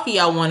of coffee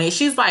I wanted,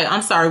 she's like,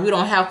 I'm sorry, we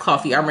don't have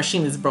coffee. Our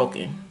machine is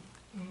broken.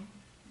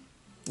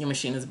 Your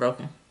machine is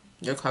broken?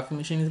 Your coffee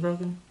machine is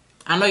broken?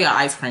 I know y'all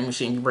ice cream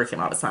machine be breaking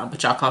all the time,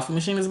 but y'all coffee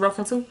machine is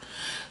broken too?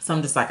 So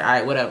I'm just like, all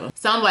right, whatever.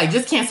 So I'm like,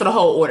 just cancel the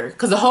whole order.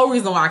 Because the whole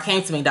reason why I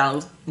came to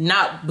McDonald's,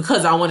 not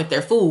because I wanted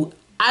their food,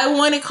 I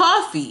wanted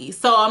coffee.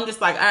 So I'm just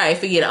like, all right,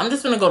 forget it. I'm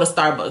just gonna go to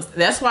Starbucks.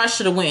 That's why I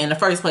should have went in the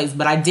first place,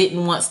 but I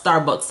didn't want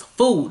Starbucks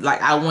food.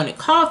 Like, I wanted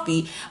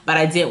coffee, but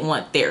I didn't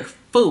want their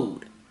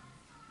food.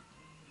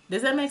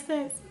 Does that make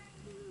sense?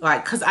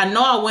 Like, cause I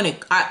know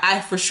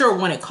I for sure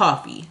wanted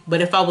coffee,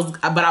 but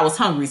I was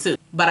hungry too.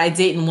 But I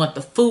didn't want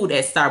the food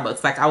at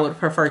Starbucks. Like, I would have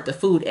preferred the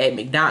food at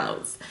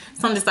McDonald's.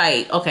 So I'm just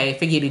like, okay,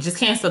 forget it. Just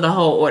cancel the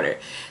whole order.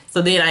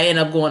 So then I end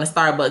up going to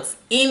Starbucks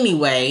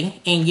anyway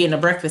and getting a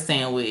breakfast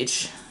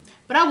sandwich.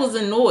 But I was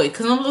annoyed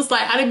because I'm just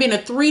like, I done been to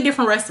 3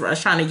 different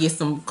restaurants trying to get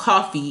some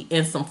coffee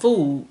and some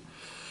food.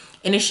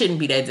 And it shouldn't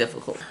be that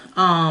difficult.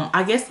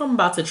 I guess I'm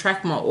about to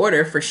track my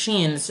order for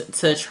Shein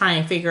to try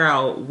and figure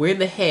out where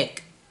the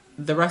heck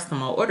the rest of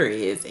my order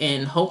is.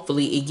 And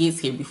hopefully it gets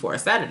here before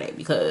Saturday,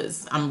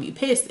 because I'm gonna be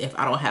pissed if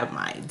I don't have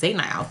my date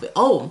night outfit.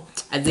 Oh,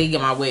 I did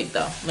get my wig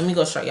though. Let me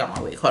go show y'all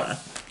my wig. Hold on.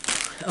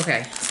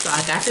 Okay, so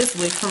I got this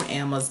wig from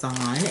Amazon,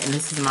 and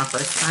this is my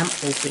first time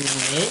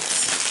opening it.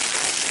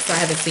 So I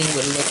haven't seen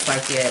what it looks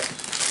like yet.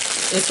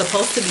 It's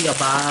supposed to be a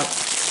bob.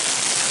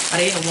 I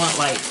didn't want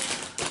like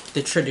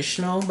the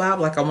traditional bob.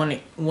 Like I wanted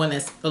one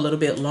that's a little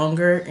bit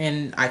longer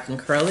and I can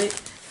curl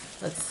it.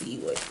 Let's see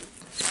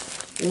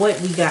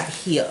what we got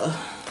here.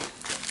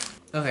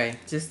 Okay,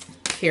 just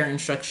hair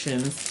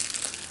instructions,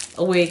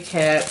 a wig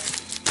cap,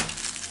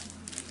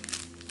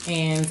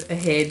 and a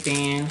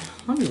headband.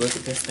 Let me look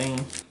at this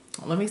thing.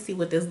 Let me see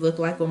what this look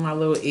like with my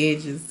little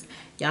edges.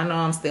 Y'all know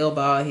I'm still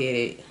bald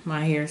headed.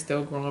 My hair is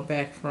still growing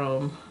back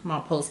from my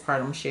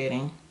postpartum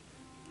shedding.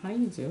 How do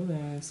you do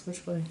this?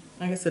 Which way?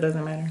 I guess it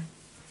doesn't matter.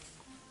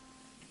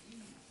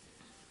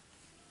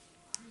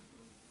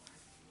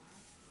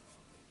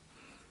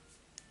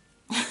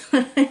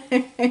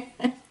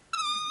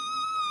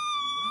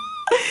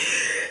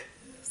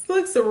 This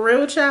looks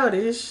real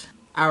childish.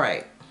 All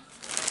right.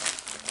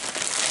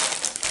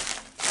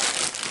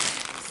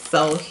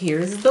 So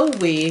here's the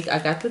wig. I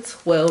got the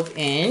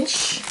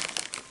 12-inch.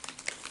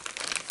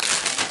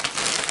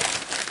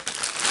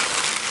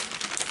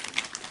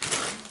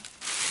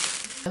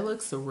 It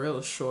looks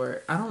real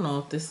short. I don't know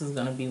if this is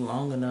gonna be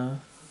long enough.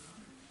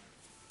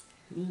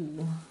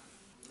 Ooh.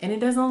 And it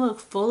doesn't look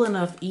full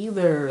enough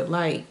either.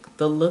 Like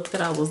the look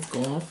that I was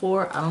going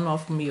for, I don't know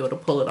if I'm gonna be able to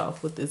pull it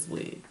off with this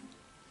wig.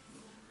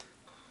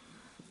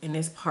 And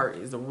this part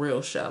is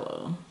real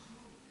shallow.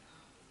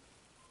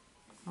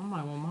 I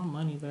might want my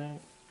money back.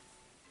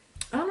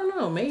 I don't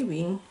know,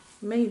 maybe,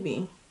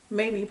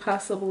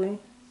 possibly.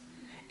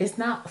 It's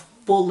not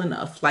full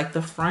enough. Like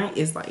the front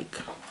is like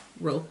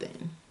real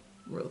thin.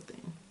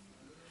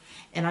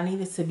 And I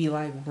need it to be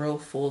like real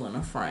full in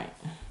the front.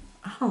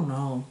 I don't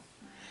know.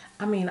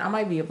 I mean, I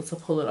might be able to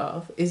pull it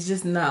off. It's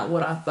just not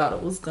what I thought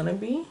it was gonna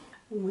be.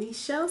 We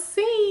shall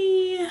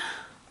see. Let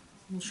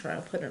me try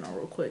to put it on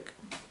real quick.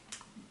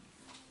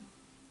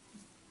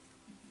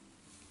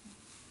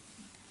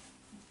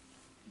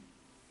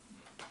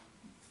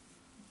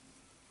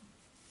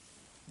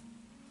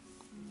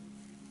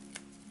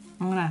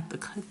 I'm gonna have to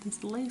cut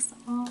this lace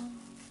off.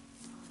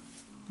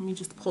 Let me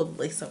just pull the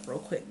lace up real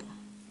quick.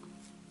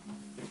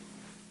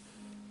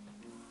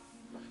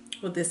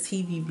 With this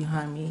TV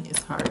behind me,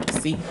 it's hard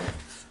to see.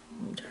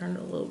 Let me turn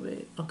it a little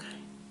bit. Okay.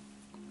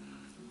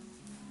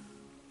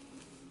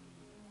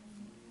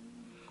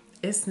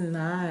 It's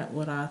not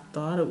what I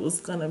thought it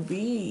was gonna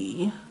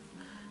be.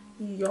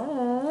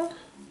 Y'all.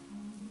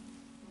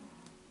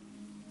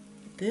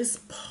 This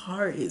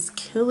part is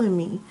killing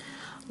me.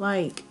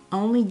 Like, I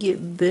only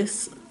get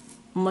this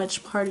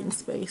much parting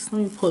space.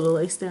 Let me pull the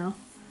lace down.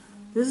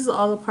 This is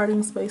all the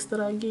parting space that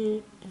I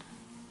get.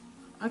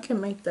 I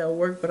can make that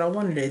work, but I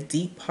wanted a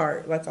deep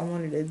part. Like I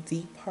wanted a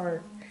deep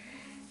part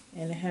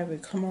and have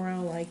it come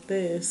around like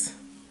this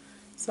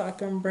so I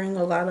can bring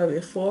a lot of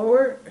it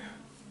forward.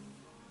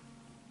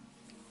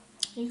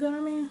 You get what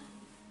I mean?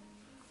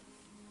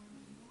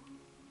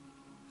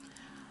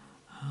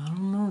 I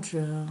don't know,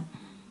 child.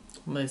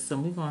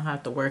 Listen, we're gonna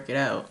have to work it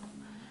out.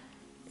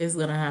 It's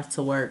gonna have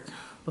to work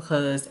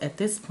because at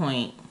this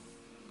point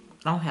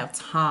I don't have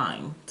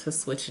time to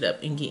switch it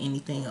up and get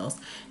anything else.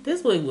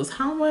 This wig was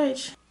how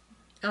much?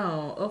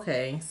 Oh,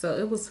 okay. So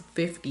it was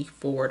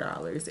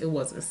 $54. It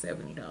wasn't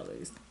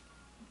 $70.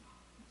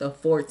 The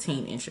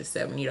 14-inch is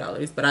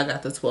 $70, but I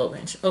got the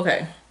 12-inch.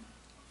 Okay.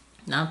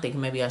 Now I'm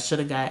thinking maybe I should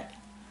have got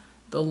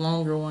the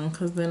longer one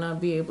because then I'll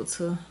be able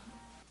to.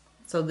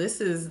 So this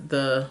is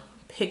the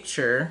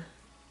picture.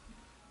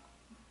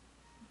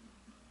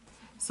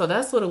 So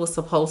that's what it was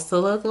supposed to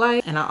look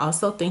like. And I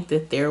also think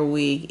that their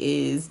wig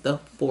is the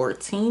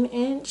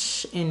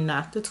 14-inch and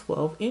not the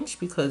 12-inch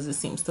because it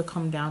seems to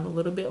come down a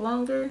little bit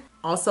longer.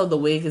 Also, the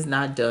wig is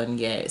not done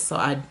yet, so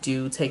I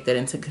do take that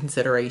into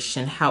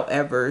consideration.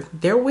 However,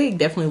 their wig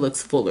definitely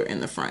looks fuller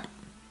in the front.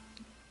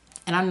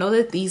 And I know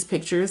that these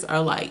pictures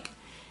are like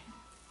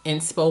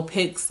inspo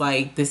pics.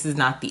 Like, this is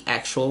not the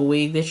actual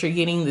wig that you're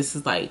getting. This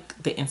is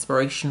like the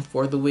inspiration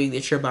for the wig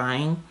that you're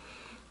buying.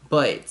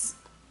 But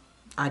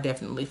I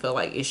definitely feel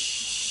like it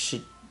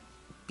should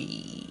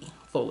be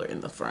fuller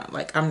in the front.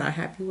 Like, I'm not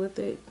happy with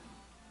it.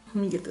 Let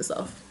me get this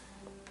off.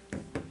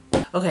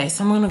 Okay,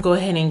 so I'm gonna go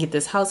ahead and get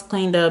this house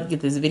cleaned up, get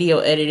this video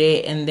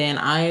edited, and then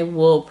I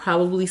will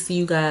probably see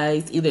you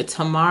guys either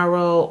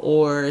tomorrow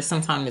or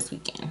sometime this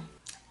weekend.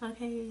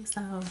 Okay,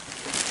 so I'm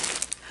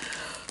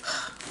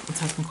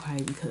talking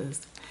quiet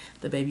because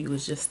the baby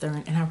was just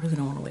stirring and I really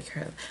don't want to wake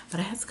her up. But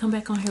I have to come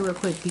back on here real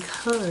quick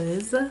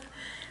because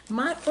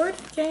my order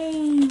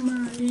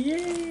came.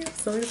 Yeah,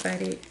 so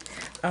excited.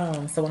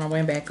 So when I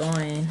went back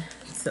on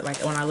to, like,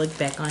 when I looked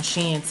back on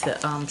Shein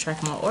to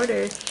track my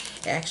order,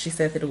 it actually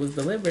said that it was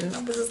delivered, and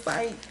I was just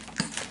like,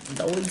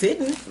 no, it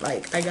didn't.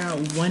 Like, I got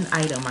one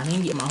item. I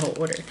didn't get my whole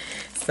order.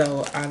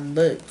 So I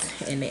looked,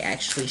 and they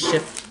actually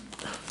shipped.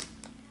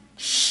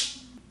 Shh.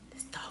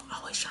 This dog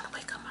always trying to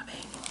wake up my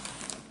baby.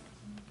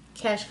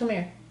 Cash, come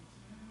here.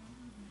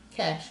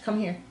 Cash, come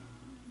here.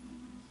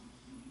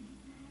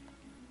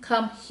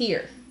 Come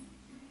here.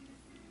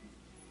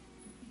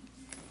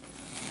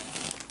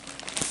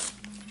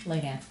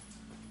 Lay down.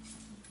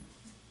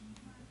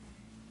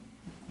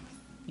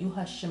 You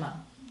hush your mouth.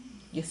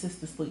 Your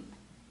sister's asleep.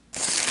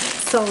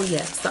 So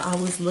yeah, so I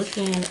was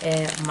looking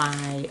at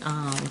my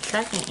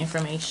tracking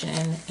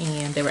information,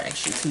 and there were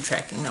actually 2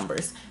 tracking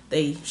numbers.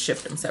 They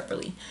shipped them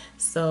separately.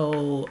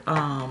 So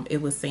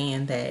it was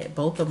saying that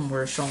both of them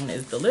were shown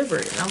as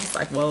delivered, and I was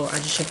like, well, I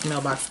just checked the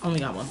mailbox, only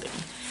got one thing.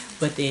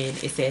 But then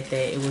it said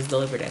that it was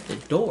delivered at the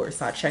door.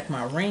 So I checked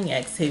my ring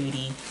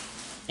activity,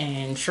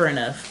 and sure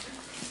enough,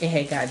 it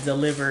had got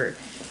delivered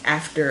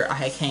after I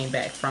had came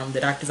back from the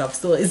doctor's office.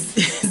 So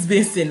it's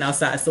been sitting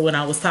outside. So when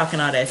I was talking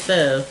all that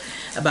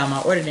stuff about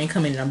my order didn't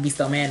come in and I'd be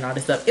so mad and all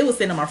this stuff, it was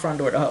sitting on my front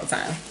door the whole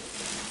time.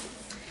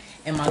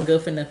 And my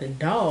good for nothing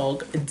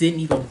dog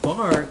didn't even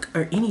bark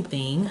or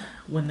anything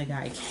when the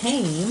guy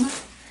came,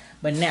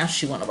 but now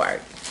she want to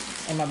bark,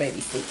 and my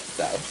baby sleep.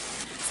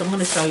 So I'm going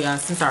to show y'all,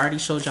 since I already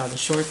showed y'all the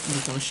shorts, I'm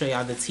just going to show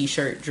y'all the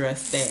t-shirt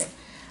dress that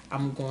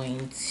I'm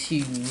going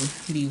to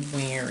be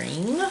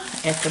wearing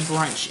at the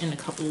brunch in a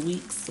couple of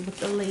weeks with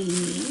the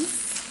ladies.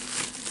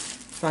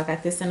 So I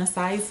got this in a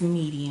size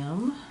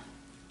medium.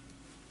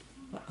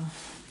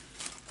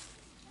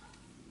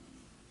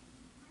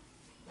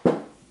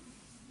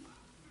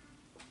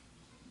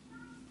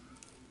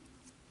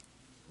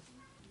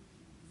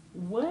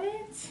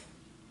 What?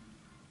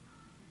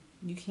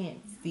 You can't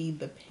see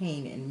the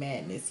pain and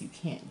madness you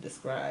can't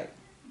describe.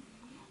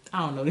 I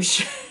don't know this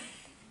shirt.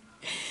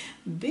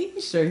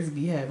 These shirts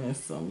be having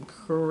some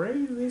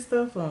crazy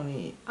stuff on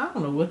it. I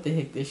don't know what the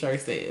heck this shirt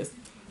says.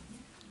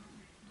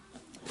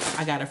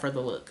 I got it for the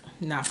look,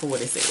 not for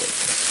what it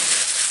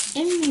says.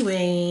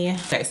 Anyway,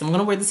 okay, so I'm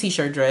gonna wear the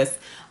t-shirt dress.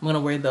 I'm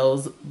gonna wear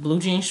those blue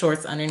jean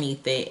shorts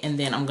underneath it, and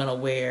then I'm gonna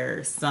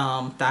wear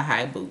some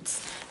thigh-high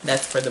boots.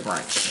 That's for the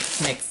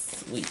brunch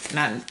next week.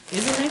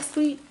 Is it next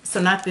week?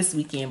 So not this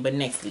weekend, but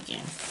next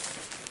weekend.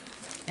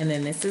 And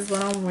then this is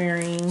what I'm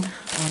wearing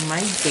on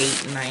my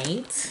date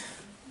night.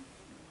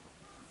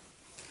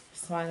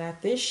 So I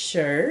got this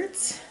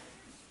shirt.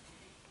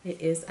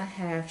 It is a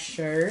half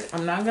shirt.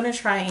 I'm not gonna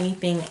try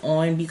anything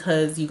on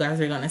because you guys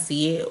are gonna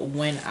see it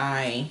when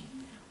I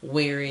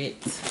wear it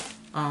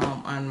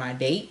on my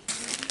date.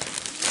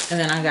 And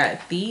then I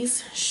got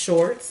these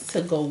shorts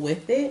to go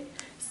with it.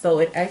 So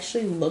it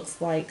actually looks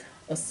like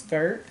a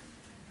skirt,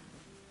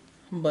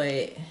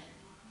 but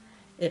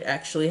it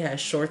actually has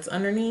shorts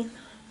underneath.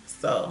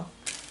 So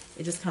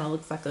it just kind of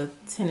looks like a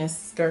tennis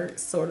skirt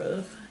sort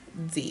of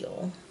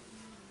deal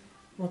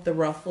with the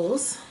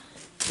ruffles.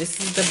 This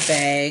is the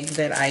bag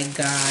that I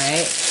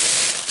got.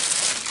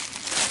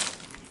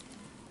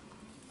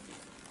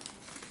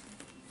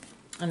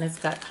 And it's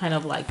got kind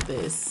of like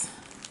this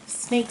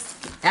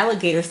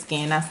alligator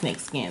skin, not snake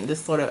skin,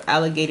 this sort of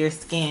alligator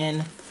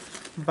skin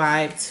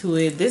vibe to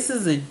it. This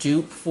is a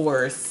dupe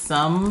for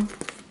some.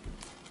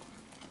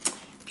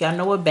 If y'all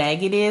know what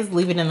bag it is,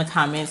 leave it in the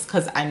comments,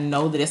 because I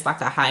know that it's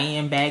like a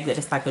high-end bag that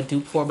it's like a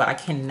dupe for, but I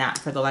cannot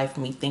for the life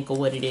of me think of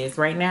what it is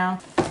right now.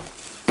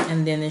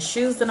 And then the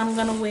shoes that I'm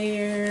gonna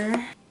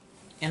wear,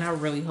 and I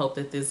really hope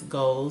that this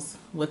goes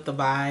with the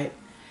vibe,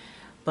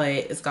 but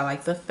it's got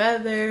like the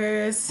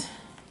feathers,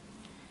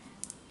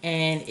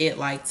 and it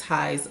like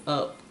ties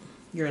up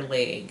your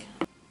leg.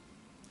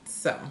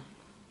 So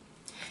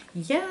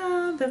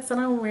yeah, that's what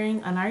I'm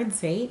wearing on our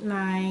date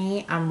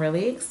night. I'm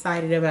really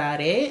excited about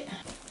it.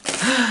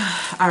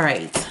 All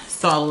right,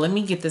 so let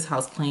me get this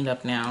house cleaned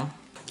up now.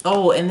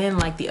 Oh, and then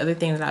like the other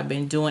thing that I've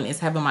been doing is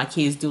having my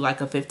kids do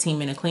like a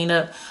 15-minute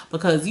cleanup,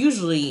 because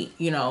usually,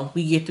 you know,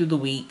 we get through the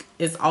week.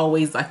 It's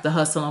always like the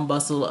hustle and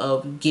bustle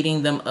of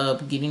getting them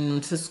up, getting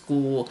them to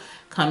school,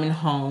 coming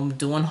home,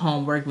 doing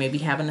homework, maybe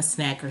having a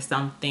snack or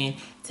something,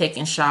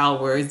 taking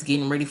showers,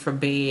 getting ready for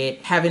bed,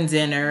 having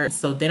dinner.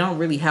 So they don't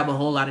really have a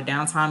whole lot of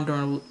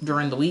downtime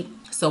during the week.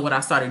 So what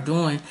I started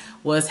doing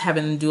was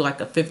having them do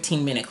like a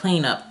 15-minute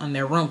cleanup on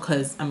their room,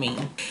 because I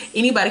mean,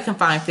 anybody can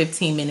find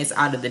 15 minutes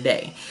out of the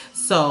day.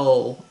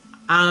 So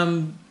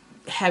I'm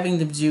having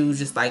them do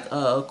just like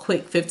a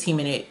quick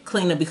 15-minute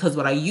cleanup, because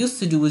what I used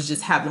to do was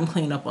just have them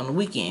clean up on the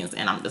weekends,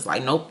 and I'm just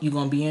like, nope, you're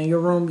gonna be in your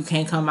room, you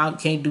can't come out, you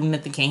can't do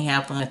nothing, can't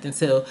have fun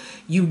until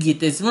you get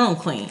this room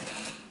clean.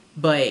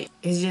 But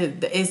it's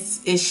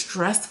just, it's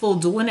stressful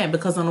doing that,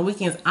 because on the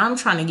weekends I'm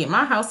trying to get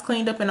my house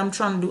cleaned up and I'm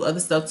trying to do other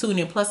stuff too. And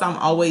then plus I'm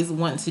always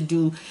wanting to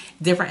do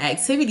different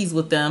activities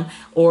with them,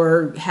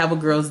 or have a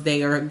girls'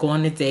 day, or go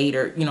on a date,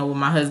 or you know, with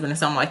my husband or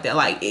something like that.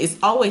 Like, it's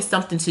always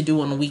something to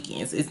do on the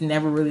weekends. It's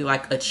never really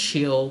like a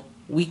chill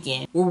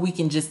weekend where we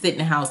can just sit in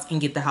the house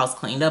and get the house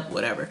cleaned up,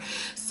 whatever.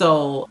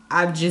 So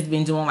I've just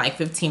been doing like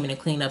 15-minute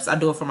cleanups. I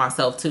do it for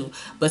myself too,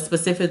 but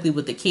specifically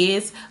with the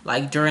kids,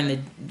 like during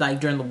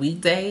the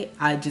weekday,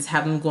 I just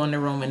have them go in the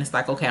room and it's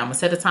like, okay, I'm gonna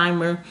set a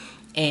timer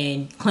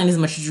and clean as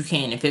much as you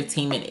can in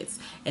 15 minutes.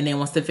 And then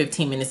once the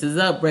 15 minutes is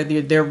up,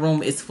 whether their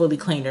room is fully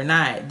cleaned or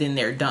not, then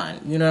they're done.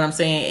 You know what I'm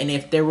saying? And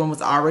if their room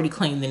was already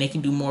clean, then they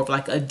can do more of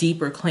like a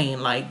deeper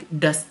clean, like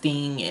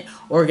dusting and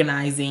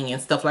organizing and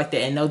stuff like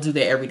that. And they'll do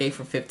that every day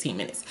for 15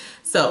 minutes.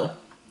 So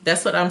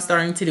that's what I'm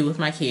starting to do with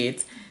my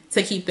kids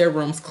to keep their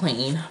rooms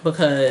clean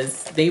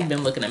because they've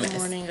been looking a mess. Good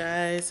morning,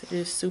 guys. It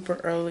is super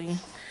early.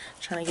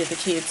 Trying to get the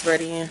kids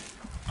ready. And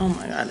oh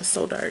my God, it's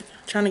so dark.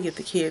 Trying to get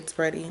the kids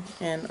ready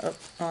and up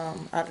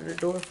out of the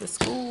door for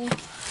school.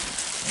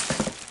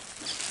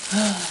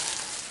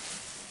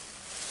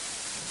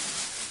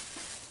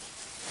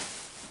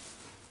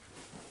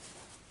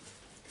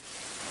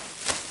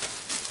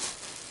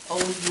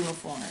 Old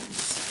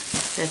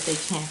uniforms that they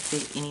can't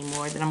fit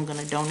anymore that I'm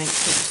gonna donate to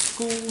the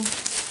school.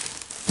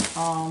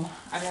 I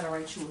gotta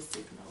write you a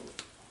sick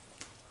note.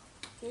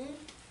 I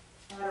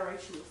gotta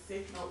write you a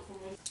sick note for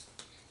me.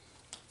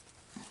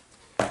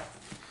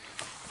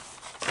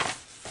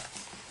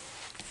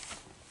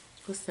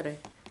 What's today?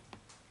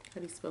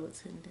 How do you spell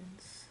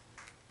attendance?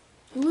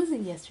 Who was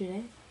it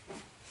yesterday?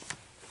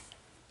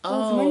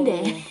 Oh, it's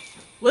Monday.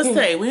 What's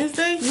today?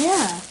 Wednesday?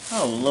 Yeah.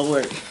 Oh,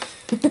 Lord.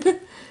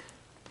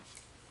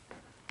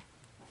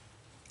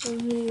 So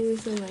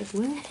like,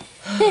 what?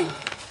 Let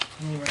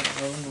me write a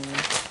whole new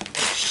one.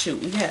 Shoot,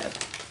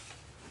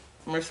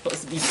 we're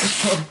supposed to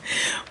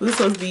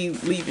be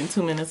leaving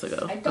 2 minutes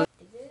ago.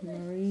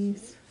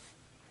 Maurice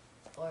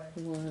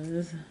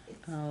was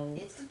out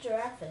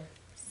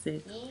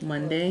sick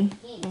Monday.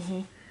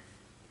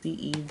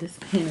 DE, this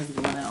pen is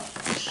going out.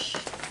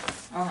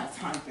 I don't have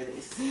time for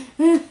this.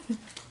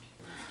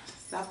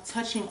 Stop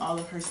touching all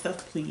of her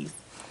stuff, please.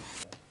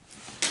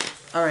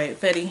 All right,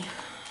 Fetty,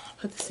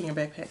 put this in your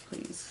backpack,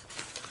 please.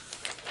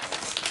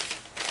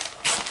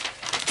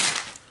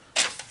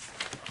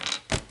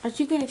 Aren't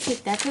you gonna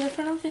take that to the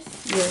front office?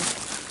 Yeah.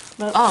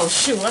 But, oh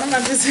shoot! What am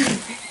I just?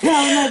 No,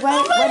 I'm like,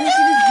 why didn't you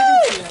just give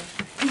it to them?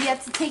 You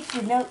have to take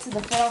your note to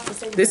the front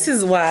office. Anyway. This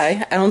is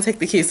why I don't take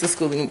the kids to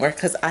school anymore,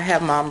 because I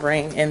have mom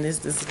brain and this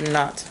does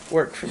not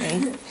work for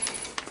me.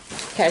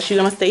 Cash, you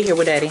gonna stay here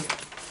with Daddy.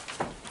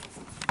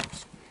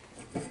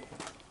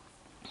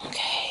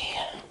 Okay.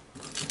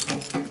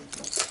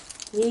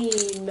 We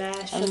need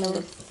mash from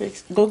the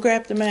Go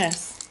grab the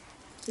mask.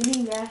 We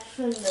need mash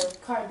from the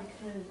car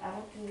because I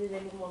don't think there's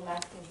any more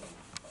masks in here.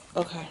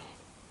 Okay.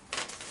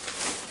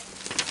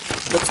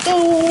 Let's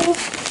go.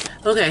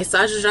 Okay, so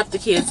I just dropped the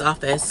kids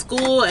off at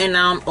school and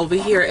now I'm over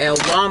here at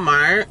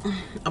Walmart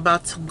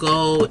about to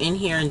go in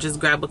here and just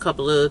grab a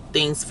couple of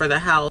things for the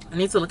house. I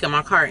need to look at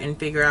my cart and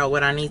figure out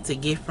what I need to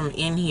get from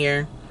in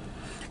here,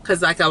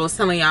 because like I was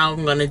telling y'all,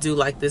 I'm gonna do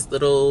like this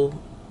little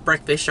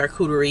breakfast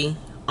charcuterie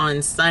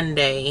on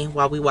Sunday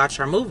while we watch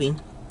our movie.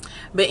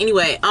 But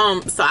anyway,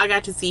 so I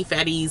got to see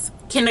Fatty's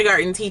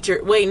kindergarten teacher.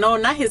 Wait, no,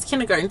 not his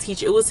kindergarten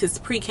teacher. It was his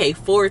pre-K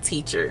 4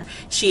 teacher.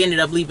 She ended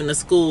up leaving the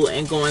school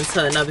and going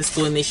to another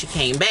school, and then she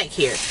came back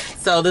here.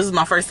 So this is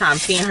my first time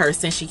seeing her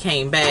since she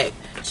came back.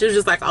 She was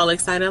just like all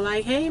excited,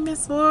 like, "Hey,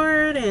 Miss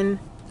Ward," and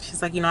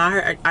she's like, "You know,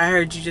 I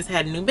heard you just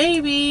had a new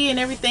baby and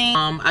everything."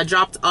 I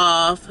dropped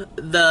off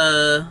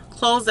the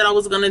clothes that I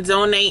was gonna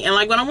donate, and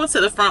like when I went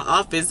to the front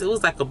office, it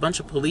was like a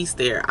bunch of police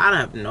there. I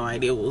have no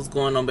idea what was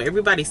going on, but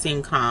everybody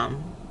seemed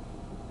calm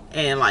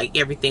and like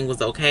everything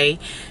was okay.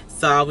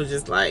 So I was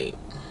just like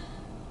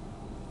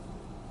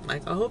I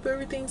hope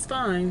everything's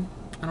fine.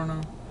 I don't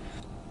know.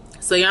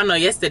 So y'all know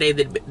yesterday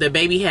the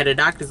baby had a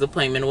doctor's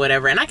appointment or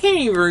whatever, and I can't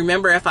even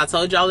remember if I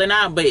told y'all or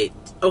not, but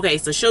okay,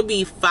 so she'll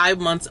be 5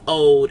 months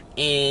old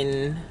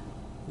in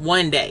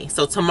one day.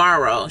 So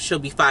tomorrow she'll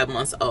be 5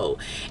 months old,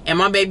 and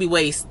my baby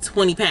weighs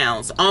 20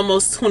 pounds,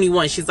 almost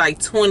 21. She's like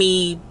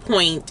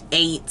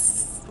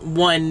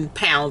 20.81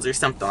 pounds or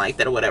something like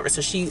that or whatever.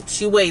 So she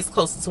weighs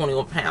close to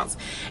 21 pounds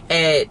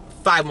at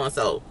 5 months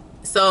old.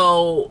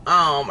 So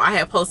I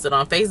had posted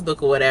on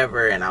Facebook or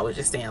whatever, and I was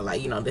just saying,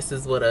 like, you know, this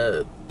is what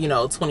a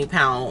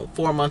 20-pound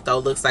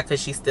 4-month-old looks like,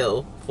 because she's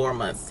still 4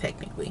 months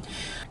technically.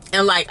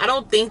 And like, I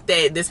don't think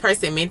that this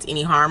person meant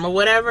any harm or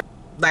whatever.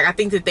 Like, I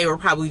think that they were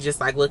probably just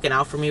like looking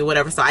out for me or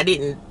whatever, so I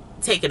didn't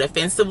take it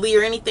offensively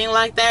or anything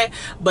like that.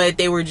 But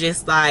they were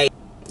just like,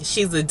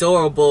 she's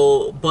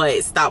adorable,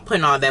 but stop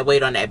putting all that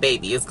weight on that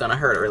baby, it's gonna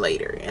hurt her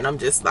later. And I'm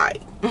just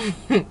like,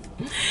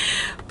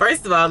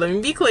 first of all, let me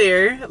be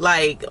clear,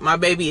 like, my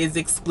baby is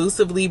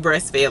exclusively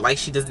breastfed. Like,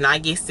 she does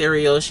not get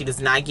cereal, she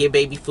does not get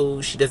baby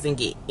food, she doesn't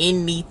get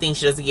anything,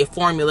 she doesn't get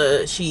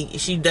formula,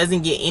 she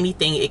doesn't get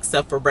anything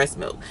except for breast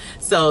milk.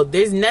 So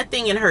there's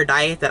nothing in her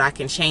diet that I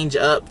can change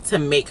up to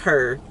make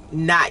her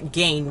not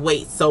gain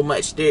weight so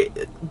much.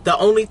 The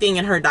only thing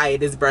in her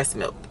diet is breast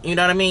milk, you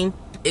know what I mean?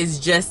 It's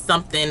just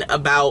something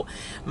about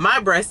my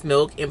breast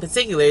milk in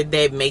particular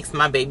that makes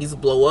my babies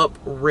blow up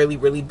really,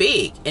 really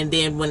big. And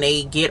then when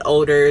they get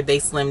older, they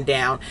slim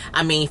down.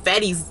 I mean,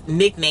 Fatty's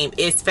nickname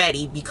is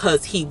Fatty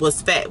because he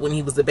was fat when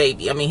he was a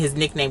baby. I mean, his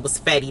nickname was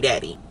Fatty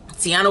Daddy.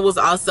 Tiana was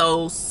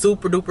also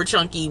super duper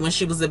chunky when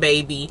she was a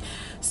baby.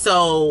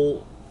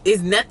 So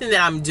it's nothing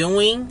that I'm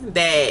doing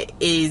that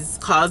is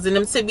causing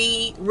them to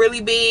be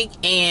really big.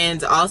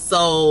 And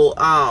also,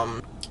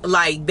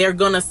 like, they're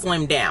gonna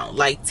slim down.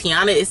 Like,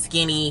 Tiana is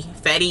skinny.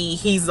 Fatty,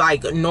 he's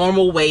like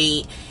normal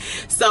weight.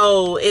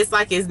 So it's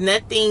like, it's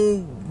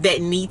nothing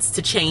that needs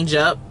to change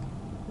up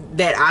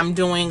that I'm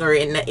doing, or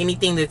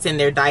anything that's in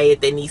their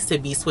diet that needs to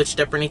be switched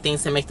up or anything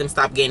to make them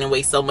stop gaining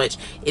weight so much.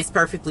 It's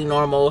perfectly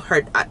normal.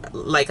 Her,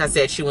 like I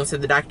said, she went to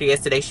the doctor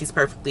yesterday. She's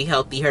perfectly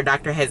healthy. Her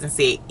doctor hasn't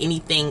said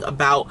anything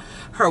about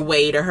her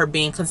weight or her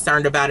being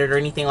concerned about it or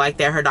anything like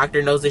that. Her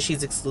doctor knows that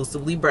she's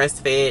exclusively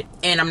breastfed,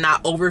 and I'm not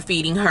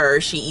overfeeding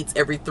her. She eats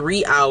every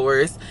 3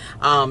 hours,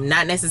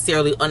 not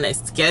necessarily on a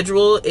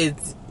schedule.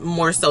 It's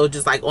more so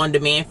just like on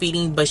demand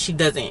feeding, but she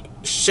doesn't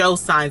show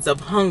signs of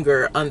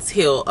hunger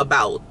until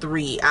about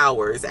 3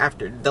 hours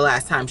after the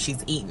last time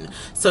she's eaten.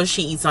 So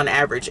she eats on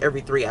average every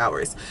 3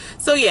 hours.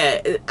 So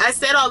yeah, I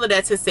said all of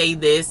that to say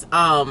this.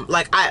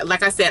 Like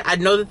I said, I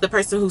know that the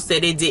person who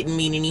said it didn't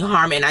mean any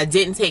harm, and I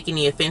didn't take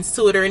any offense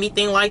to it or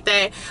anything like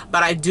that,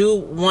 but I do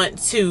want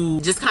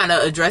to just kind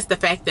of address the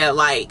fact that,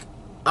 like,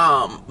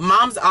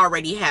 moms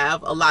already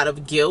have a lot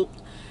of guilt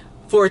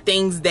for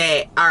things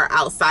that are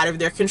outside of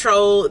their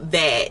control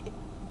that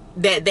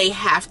they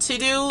have to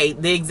do.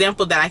 The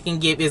example that I can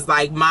give is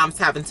like moms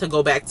having to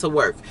go back to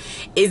work.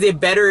 Is it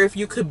better if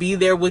you could be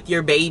there with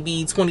your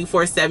baby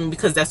 24/7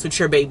 because that's what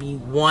your baby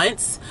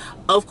wants?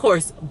 Of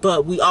course,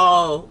 but we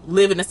all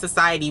live in a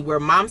society where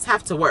moms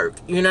have to work,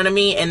 you know what I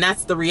mean? And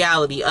that's the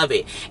reality of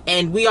it.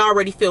 And we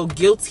already feel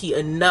guilty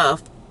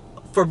enough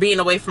for being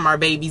away from our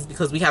babies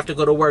because we have to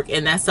go to work,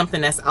 and that's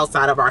something that's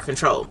outside of our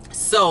control.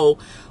 So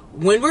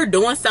when we're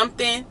doing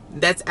something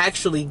that's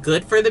actually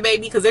good for the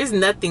baby, because there's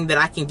nothing that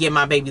I can give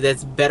my baby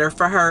that's better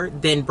for her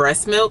than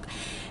breast milk,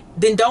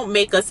 then don't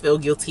make us feel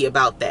guilty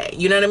about that.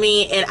 You know what I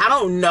mean? And I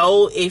don't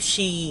know if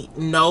she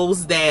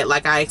knows that,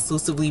 like, I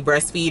exclusively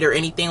breastfeed or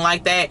anything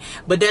like that,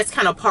 but that's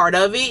kind of part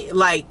of it.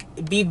 Like,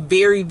 be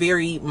very,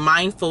 very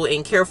mindful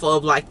and careful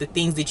of, like, the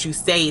things that you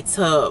say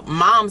to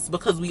moms,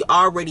 because we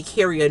already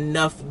carry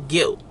enough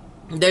guilt.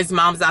 There's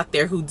moms out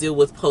there who deal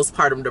with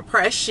postpartum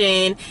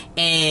depression,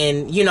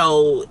 and, you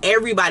know,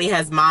 everybody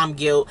has mom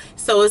guilt.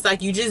 So it's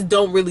like, you just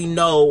don't really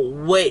know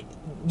what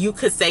you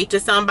could say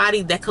to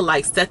somebody that could,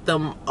 like, set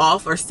them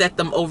off or set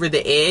them over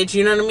the edge,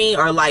 you know what I mean?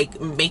 Or,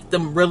 like, make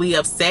them really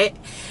upset.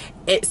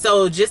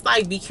 So just,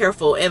 like, be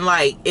careful. And,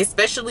 like,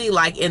 especially,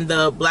 like, in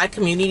the Black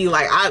community,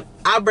 like,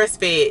 I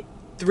breastfed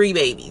 3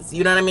 babies,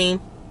 you know what I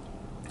mean?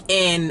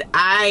 And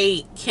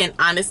I can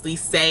honestly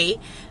say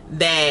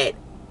that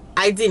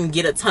I didn't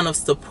get a ton of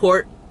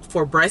support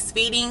for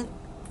breastfeeding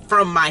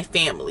from my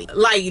family.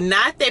 Like,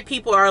 not that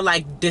people are,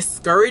 like,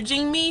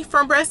 discouraging me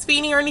from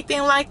breastfeeding or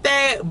anything like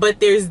that, but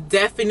there's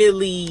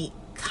definitely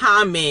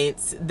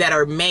comments that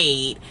are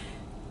made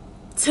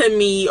to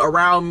me,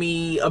 around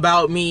me,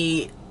 about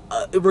me,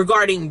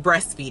 regarding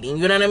breastfeeding,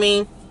 you know what I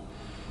mean?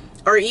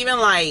 Or even,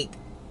 like,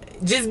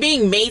 just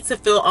being made to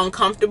feel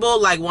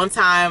uncomfortable. Like, one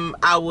time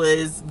I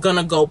was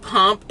gonna go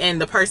pump, and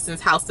the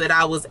person's house that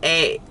I was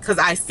at, because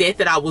I said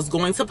that I was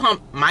going to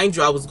pump, mind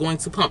you, I was going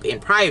to pump in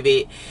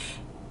private,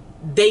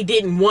 they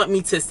didn't want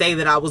me to say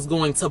that I was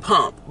going to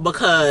pump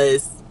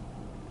because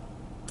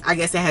I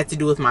guess it had to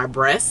do with my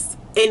breasts,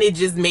 and it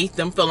just made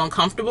them feel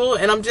uncomfortable.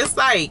 And I'm just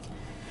like,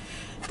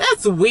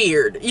 that's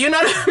weird, you know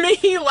what I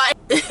mean?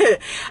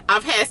 Like,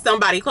 I've had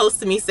somebody close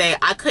to me say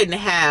I couldn't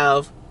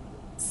have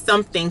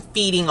something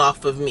feeding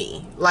off of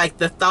me. Like,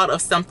 the thought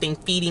of something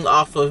feeding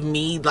off of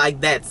me,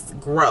 like, that's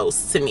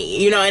gross to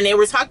me, you know? And they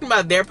were talking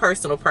about their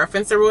personal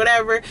preference or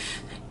whatever.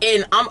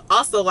 And I'm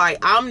also like,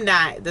 I'm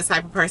not the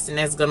type of person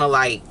that's gonna,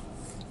 like,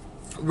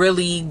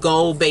 really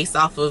go based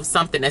off of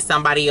something that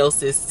somebody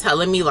else is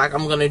telling me. Like,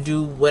 I'm gonna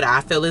do what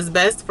I feel is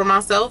best for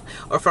myself,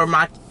 or for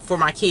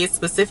my kids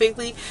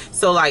specifically.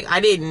 So, like, I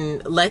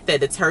didn't let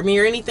that deter me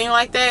or anything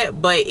like that,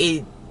 but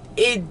it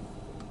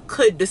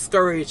could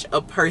discourage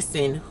a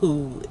person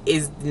who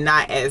is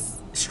not as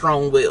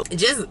strong-willed.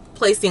 Just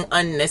placing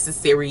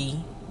unnecessary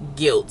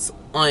guilt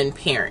on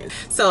parents.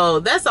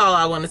 So that's all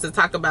I wanted to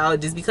talk about,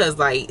 just because,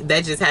 like,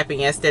 that just happened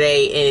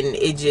yesterday, and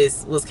it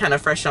just was kind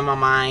of fresh on my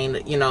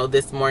mind, you know,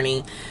 this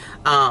morning,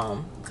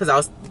 because I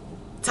was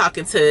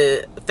talking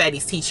to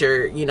Fatty's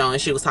teacher, you know,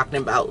 and she was talking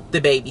about the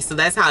baby. So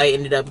that's how it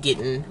ended up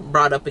getting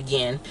brought up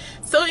again.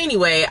 So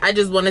anyway, I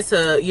just wanted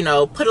to, you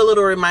know, put a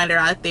little reminder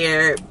out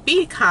there.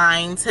 Be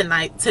kind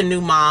tonight to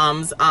new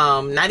moms.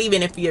 Not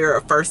even if you're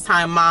a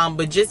first-time mom,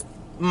 but just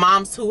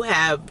moms who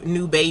have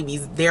new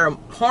babies, their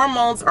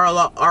hormones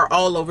are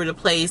all over the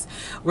place.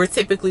 We're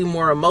typically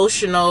more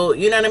emotional,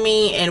 you know what I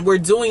mean? And we're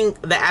doing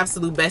the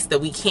absolute best that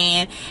we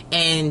can,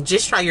 and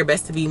just try your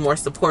best to be more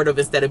supportive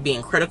instead of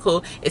being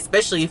critical,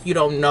 especially if you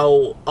don't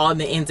know all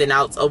the ins and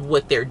outs of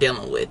what they're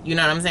dealing with, you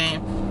know what I'm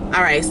saying?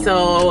 All right,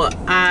 so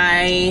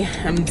I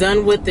am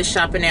done with the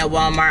shopping at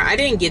Walmart. I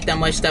didn't get that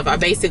much stuff. I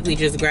basically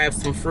just grabbed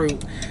some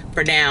fruit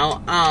for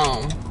now.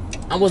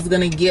 I was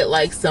gonna get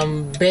like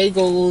some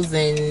bagels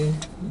and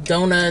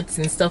donuts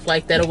and stuff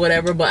like that or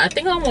whatever, but I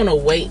think I want to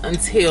wait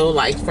until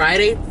like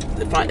Friday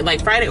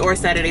or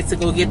Saturday to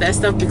go get that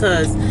stuff,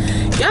 because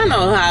y'all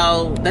know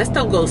how that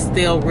stuff goes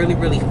stale really,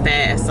 really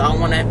fast. So I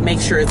want to make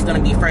sure it's gonna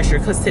be fresher,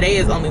 because today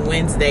is only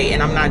Wednesday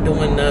and I'm not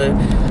doing the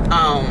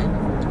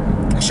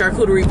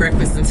charcuterie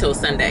breakfast until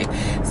Sunday.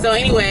 So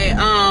anyway,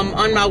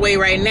 on my way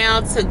right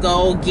now to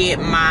go get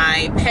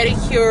my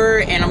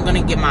pedicure, and I'm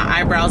gonna get my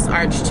eyebrows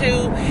arched too.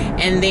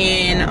 And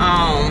then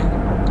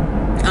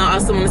I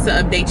also wanted to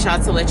update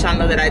y'all to let y'all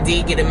know that I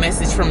did get a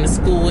message from the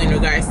school in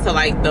regards to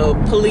like the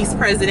police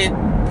presence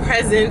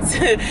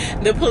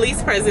the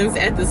police presence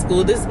at the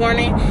school this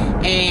morning,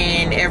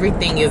 and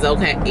everything is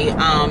okay.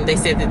 They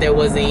said that there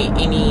wasn't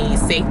any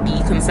safety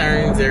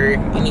concerns or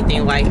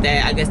anything like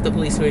that. I guess the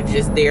police were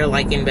just there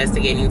like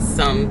investigating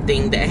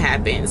something that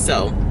happened.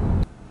 So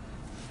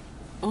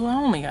oh, I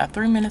only got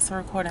 3 minutes of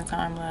recording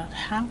time left.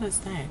 How is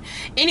that?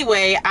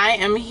 Anyway, I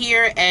am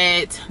here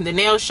at the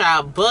nail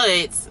shop,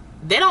 but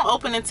they don't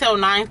open until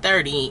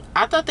 9:30.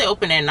 I thought they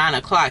opened at 9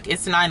 o'clock.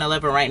 It's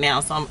 9:11 right now,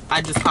 so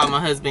I just called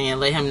my husband and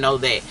let him know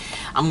that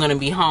I'm gonna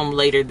be home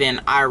later than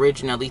I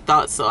originally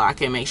thought, so I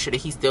can make sure that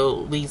he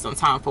still leaves on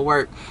time for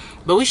work.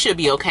 But we should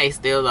be okay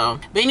still though.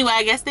 But anyway,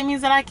 I guess that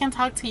means that I can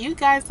talk to you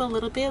guys a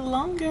little bit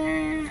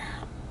longer,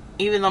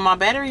 even though my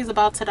battery is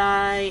about to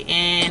die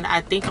and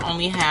I think I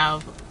only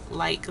have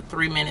like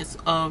 3 minutes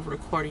of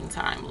recording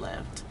time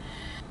left.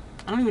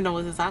 I don't even know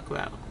what to talk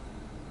about.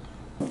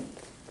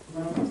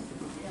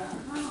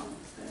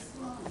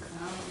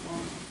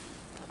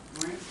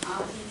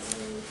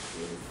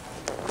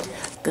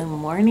 Good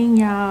morning,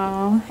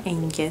 y'all,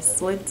 and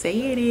guess what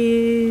day it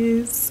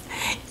is?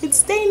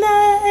 It's day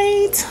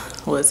night.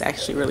 Well, it's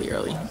actually really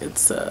early.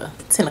 It's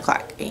 10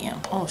 o'clock a.m.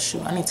 Oh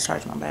shoot, I need to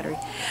charge my battery.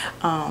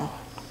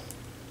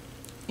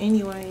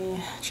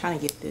 Anyway, trying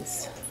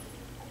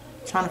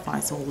to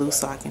find some glue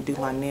so I can do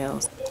my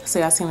nails. So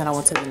y'all seen that I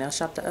went to the nail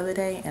shop the other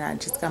day and I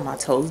just got my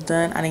toes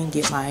done. I didn't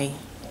get my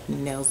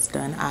nails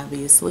done,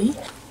 obviously.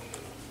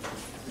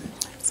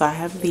 So I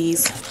have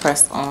these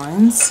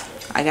press-ons.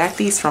 I got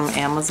these from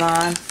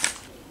Amazon.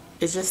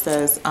 It just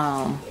says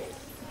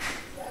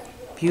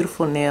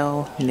beautiful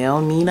nail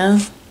Nina.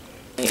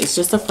 It's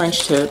just a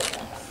French tip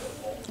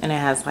and it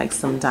has like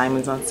some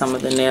diamonds on some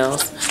of the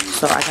nails.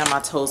 So I got my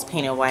toes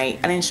painted white.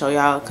 I didn't show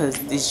y'all because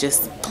it's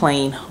just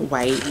plain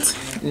white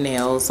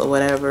nails or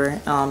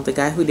whatever. The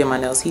guy who did my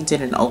nails, he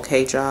did an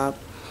okay job.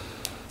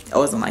 I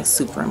wasn't like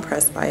super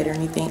impressed by it or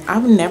anything.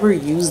 I've never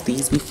used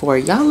these before.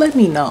 Y'all let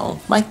me know.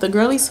 Like the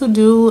girlies who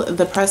do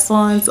the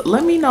press-ons,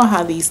 let me know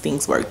how these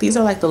things work. These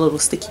are like the little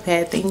sticky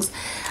pad things.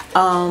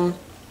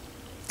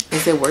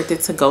 Is it worth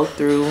it to go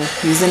through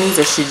using these,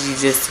 or should you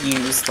just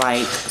use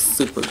like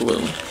super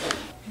glue?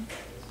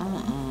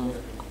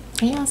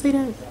 Can y'all see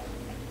that?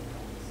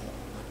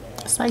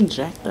 It's like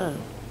jacked up.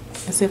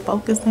 Is it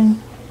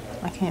focusing?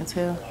 I can't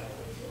tell.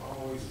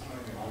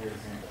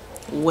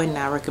 Would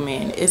not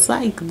recommend. It's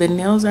like the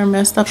nails are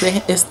messed up.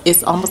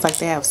 It's almost like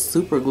they have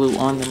super glue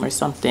on them or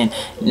something.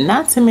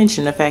 Not to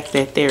mention the fact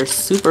that they're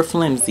super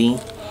flimsy.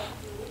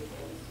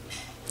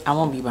 I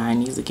won't be buying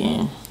these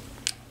again.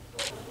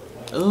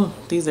 Oh,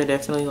 these are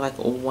definitely like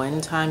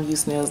one-time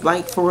use nails.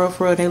 Like for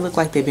real, they look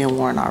like they've been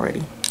worn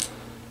already.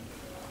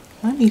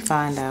 Let me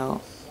find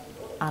out.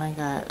 I done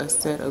got a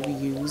set of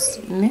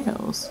used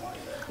nails.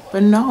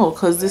 But no,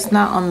 because it's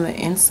not on the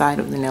inside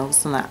of the nail,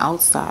 it's on the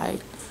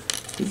outside.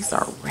 These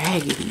are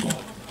raggedy.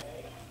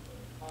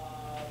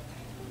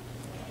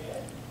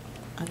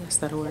 I guess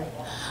that'll work.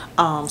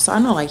 So I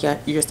know like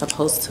you're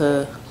supposed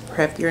to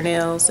prep your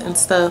nails and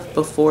stuff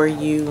before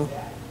you.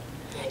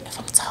 If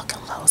I'm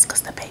talking low, it's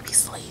because the baby's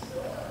asleep.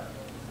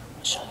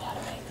 I'll show y'all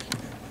the baby.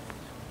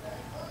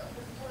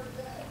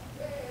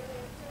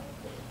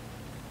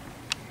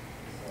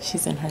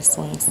 She's in her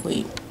swing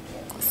sleep.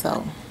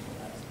 So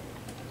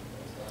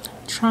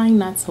trying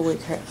not to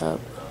wake her up.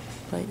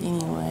 But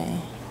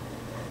anyway.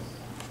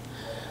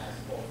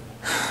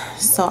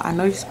 So I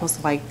know you're supposed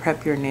to like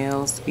prep your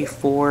nails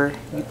before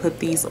you put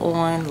these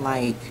on.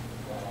 Like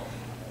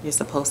you're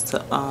supposed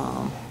to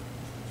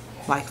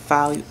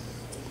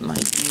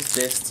use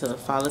this to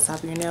file the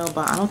top of your nail,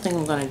 but I don't think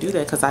I'm gonna do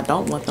that because I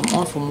don't want them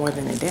on for more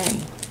than a day.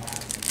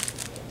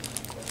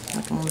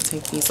 Like I'm gonna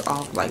take these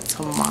off like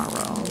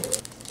tomorrow.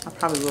 I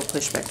probably will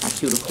push back my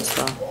cuticles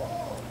though.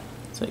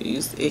 So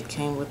it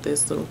came with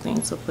this little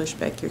thing to push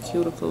back your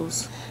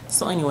cuticles.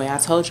 So anyway, I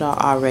told y'all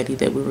already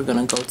that we were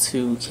gonna go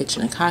to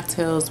Kitchen and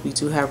Cocktails. We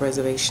do have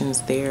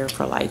reservations there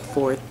for like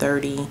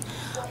 4:30.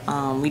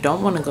 We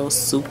don't want to go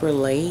super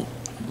late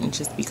and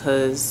just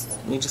because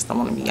we just don't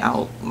want to be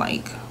out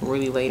like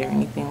really late or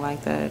anything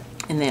like that.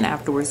 And then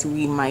afterwards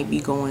we might be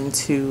going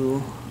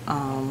to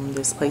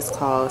this place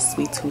called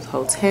Sweet Tooth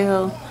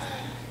Hotel,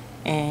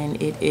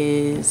 and it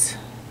is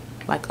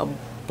like a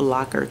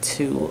block or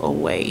two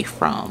away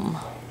from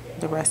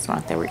the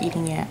restaurant that we're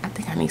eating at. I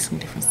think I need some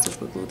different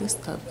super glue. This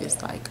stuff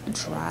is like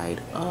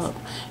dried up.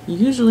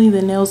 Usually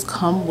the nails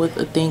come with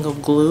a thing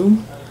of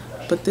glue,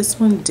 but this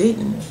one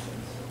didn't.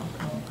 Oh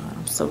my god,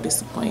 I'm so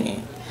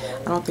disappointed.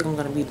 I don't think I'm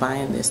gonna be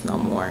buying this no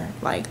more.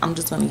 Like, I'm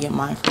just gonna get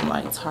mine from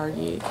like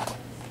Target.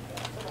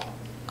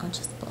 I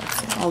just bought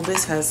some. Oh,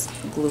 this has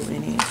glue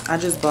in it. I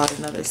just bought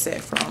another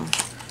set from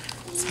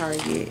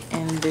Target,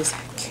 and this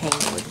came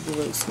with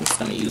glue, so I'm just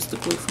gonna use the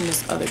glue from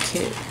this other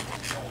kit.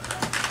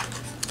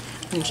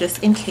 And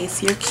just in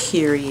case you're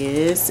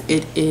curious,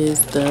 it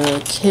is the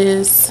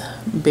Kiss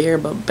Bare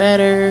But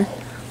Better,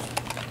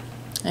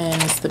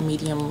 and it's the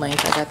medium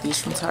length. I got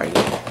these from Target.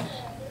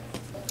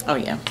 Oh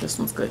yeah, this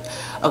one's good.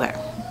 Okay,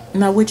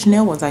 now which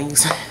nail was I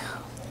using?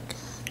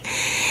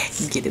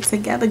 Get it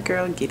together,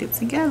 girl, get it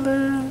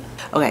together.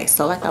 Okay,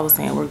 so like I was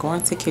saying, we're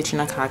going to Kitchen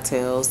and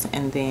Cocktails,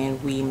 and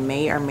then we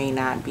may or may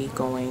not be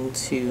going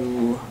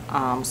to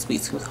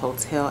Sweet Tooth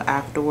Hotel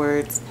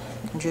afterwards.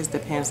 It just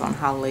depends on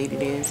how late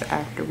it is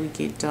after we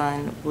get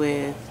done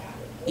with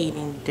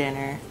eating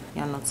dinner.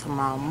 Y'all know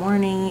tomorrow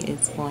morning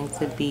is going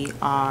to be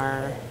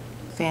our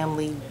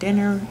family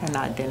dinner, or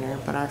not dinner,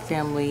 but our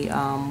family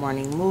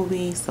morning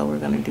movie, so we're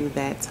gonna do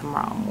that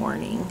tomorrow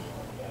morning.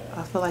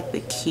 I feel like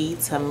the key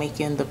to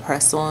making the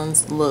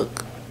press-ons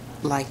look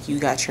like you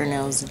got your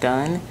nails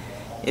done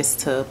is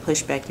to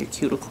push back your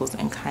cuticles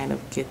and kind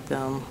of get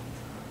them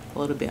a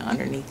little bit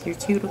underneath your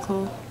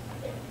cuticle,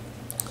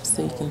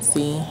 so you can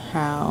see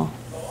how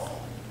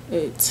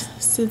it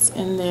sits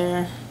in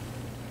there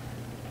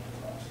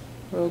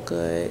real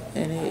good,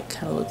 and it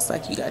kind of looks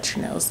like you got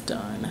your nails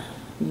done.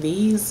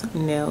 These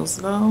nails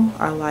though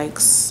are like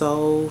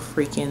so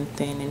freaking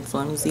thin and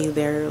flimsy.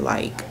 They're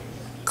like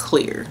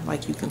clear,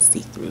 like you can see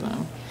through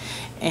them,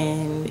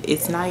 and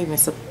it's not even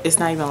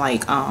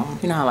like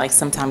you know how like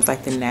sometimes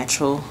like the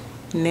natural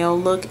nail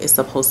look is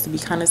supposed to be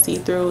kind of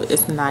see-through.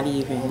 It's not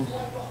even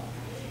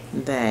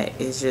that.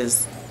 It's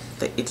just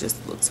that it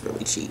just looks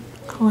really cheap.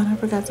 Oh, and I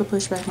forgot to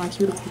push back my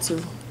cuticle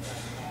too.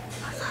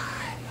 Oh my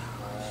god,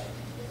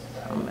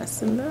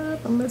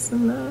 I'm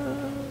messing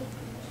up.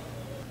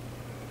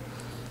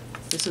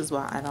 This is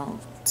why I don't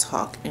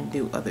talk and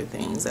do other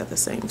things at the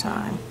same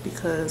time,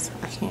 because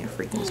I can't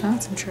freaking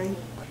concentrate.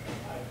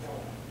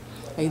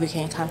 I either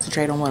can't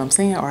concentrate on what I'm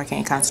saying, or I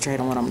can't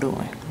concentrate on what I'm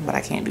doing, but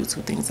I can't do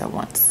two things at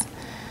once.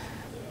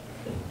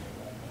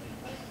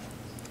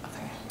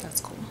 Okay,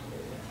 that's cool.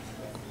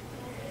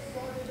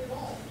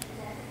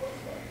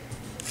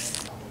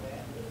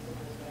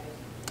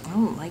 I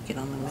don't like it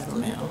on the middle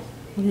nail.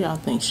 What do y'all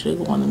think? Should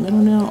it go on the middle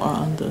nail or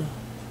on the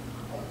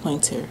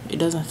pointer? It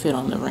doesn't fit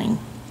on the ring,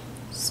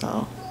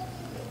 so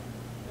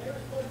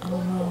I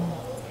don't know.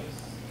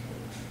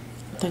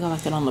 I think I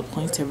like it on the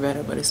pointer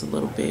better, but it's a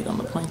little big on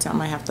the pointer. I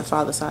might have to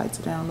file the sides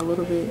down a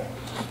little bit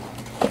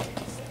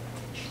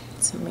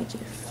to make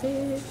it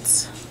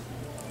fit.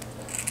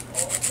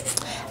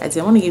 I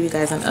did want to give you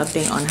guys an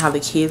update on how the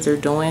kids are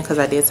doing, because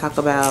I did talk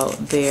about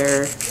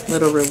their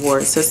little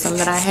reward system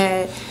that I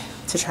had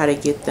to try to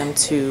get them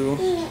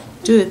to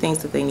do the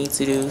things that they need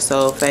to do.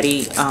 So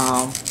Fetty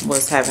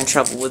was having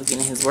trouble with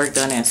getting his work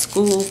done at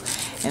school,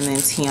 and then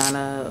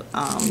Tiana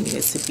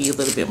needed to be a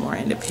little bit more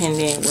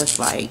independent with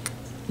like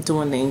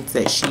doing things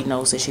that she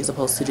knows that she's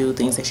supposed to do,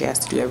 things that she has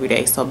to do every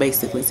day. So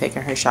basically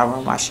taking her shower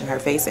and washing her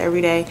face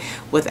every day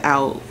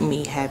without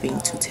me having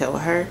to tell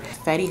her.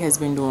 Fatty has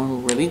been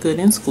doing really good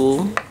in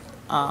school.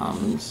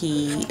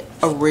 He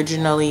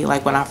originally,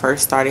 like when I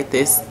first started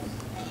this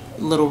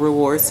little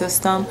reward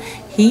system,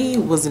 he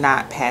was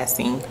not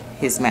passing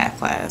his math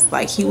class.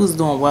 Like, he was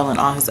doing well in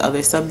all his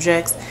other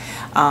subjects,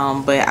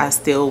 but I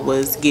still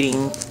was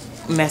getting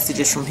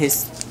messages from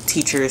his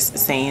teachers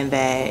saying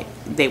that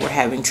they were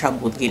having trouble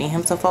with getting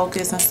him to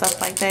focus and stuff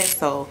like that.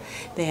 So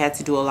they had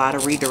to do a lot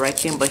of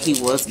redirecting, but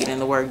he was getting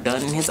the work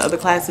done in his other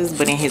classes.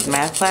 But in his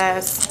math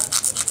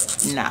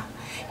class, nah,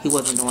 he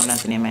wasn't doing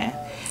nothing in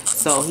math.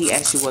 So he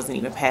actually wasn't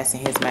even passing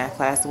his math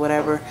class or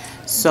whatever.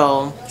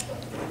 So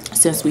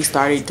since we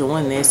started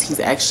doing this, he's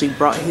actually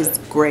brought his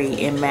grade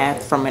in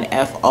math from an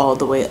F all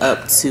the way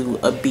up to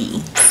a B.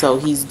 So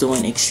he's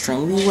doing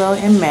extremely well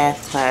in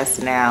math class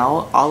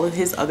now. All of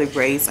his other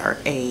grades are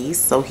A's,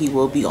 so he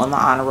will be on the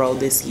honor roll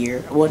this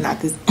year. Well, not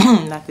this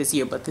not this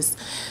year, but this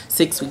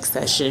 6-week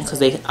session, because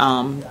they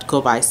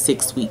go by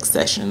 6-week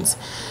sessions.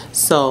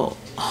 So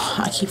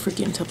I keep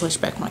forgetting to push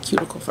back my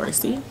cuticle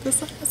first. See,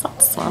 that's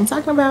what I'm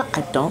talking about.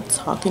 I don't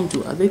talk and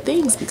do other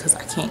things because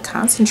I can't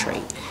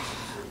concentrate.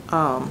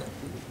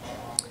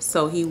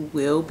 So he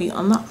will be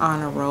on the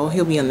honor roll.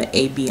 He'll be on the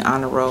AB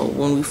honor roll.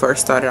 When we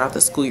first started out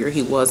the school year,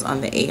 he was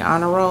on the A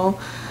honor roll,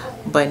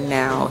 but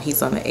now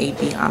he's on the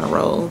AB honor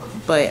roll.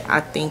 But I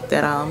think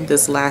that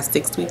this last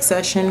 6-week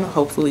session,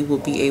 hopefully we'll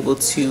be able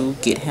to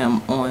get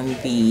him on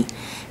the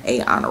A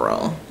honor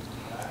roll.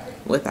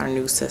 with our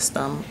new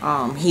system.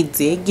 He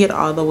did get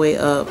all the way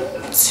up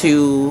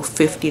to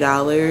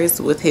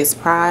 $50 with his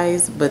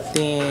prize, but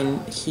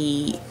then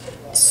he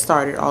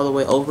started all the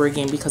way over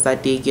again because I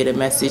did get a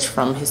message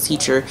from his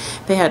teacher.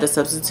 They had a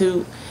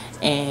substitute,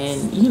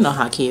 and you know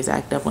how kids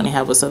act up when they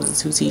have a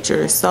substitute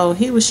teacher. So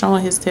he was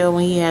showing his tail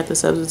when he had the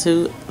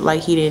substitute,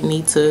 like he didn't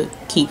need to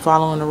keep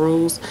following the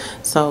rules.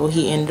 So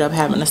he ended up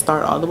having to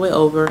start all the way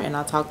over, and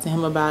I talked to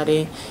him about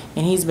it,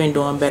 and he's been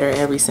doing better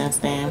ever since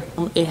then.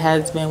 It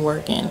has been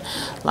working.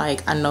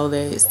 Like, I know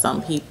that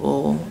some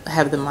people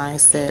have the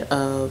mindset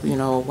of, you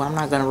know, well, I'm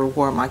not going to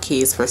reward my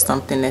kids for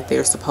something that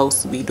they're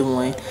supposed to be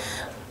doing,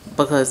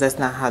 because that's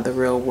not how the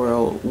real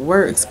world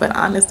works. But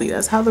honestly,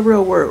 that's how the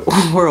real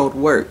world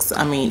works.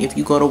 I mean, if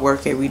you go to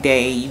work every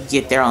day, you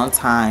get there on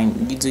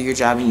time, you do your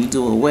job and you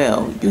do it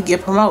well, you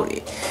get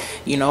promoted,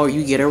 you know, or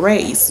you get a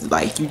raise.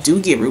 Like, you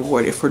do get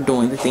rewarded for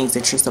doing the things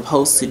that you're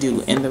supposed to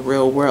do in the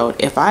real world.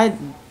 If I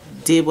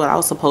did what I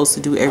was supposed to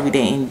do every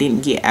day and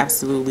didn't get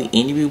absolutely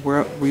any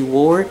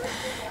reward,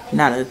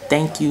 not a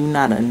thank you,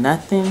 not a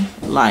nothing,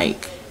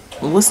 like,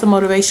 what's the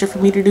motivation for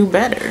me to do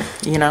better,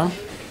 you know?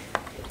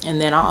 And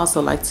then I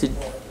also like to do,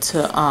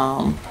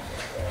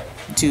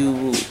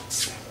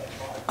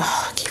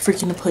 I keep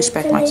freaking to push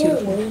back my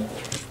cuticle.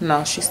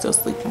 No, she's still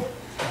sleeping.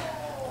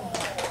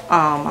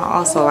 I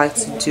also like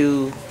to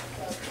do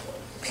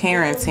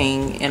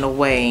parenting in a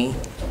way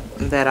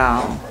that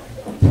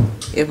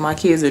if my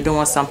kids are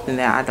doing something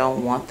that I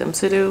don't want them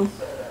to do,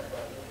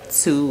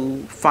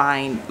 to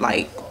find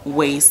like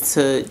ways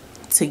to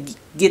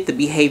get the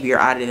behavior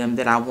out of them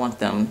that I want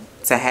them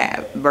to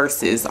have,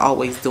 versus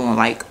always doing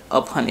like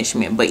a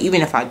punishment. But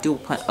even if I do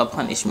a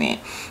punishment,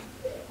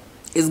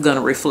 it's gonna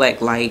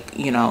reflect, like,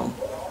 you know,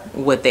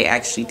 what they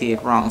actually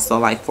did wrong. So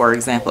like, for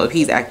example, if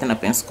he's acting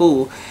up in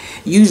school,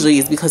 usually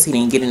it's because he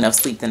didn't get enough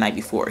sleep the night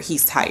before.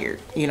 He's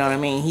tired, you know what I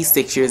mean? He's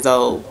 6 years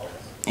old,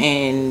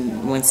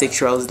 and when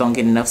 6-year-olds don't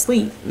get enough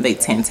sleep, they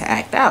tend to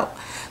act out.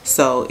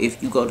 So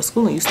if you go to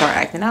school and you start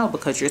acting out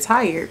because you're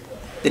tired,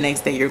 the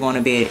next day you're going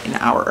to bed an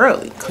hour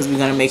early, because we're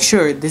going to make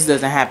sure this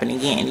doesn't happen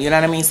again. You know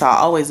what I mean? So I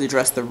always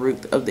address the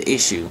root of the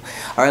issue,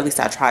 or at least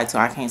I try to.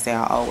 I can't say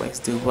I always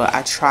do, but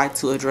I try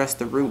to address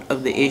the root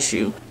of the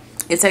issue.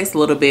 It takes a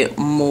little bit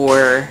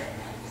more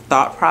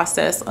thought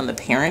process on the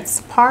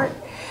parents' part,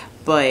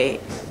 but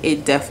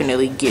it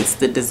definitely gets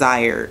the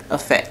desired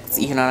effects.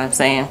 You know what I'm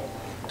saying?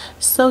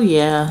 So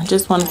yeah,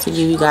 just wanted to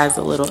give you guys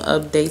a little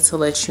update to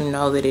let you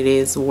know that it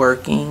is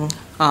working.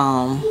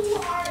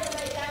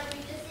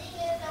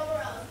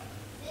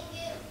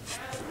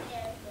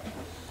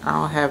 I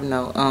don't have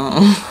no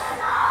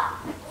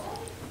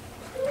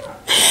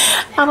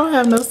I don't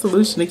have no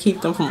solution to keep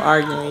them from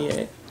arguing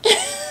yet.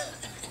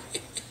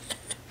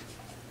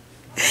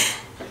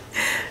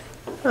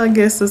 I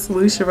guess the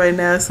solution right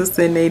now is to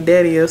send their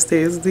daddy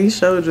upstairs. These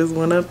show just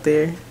went up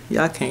there.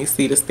 Y'all can't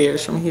see the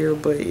stairs from here,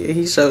 but yeah,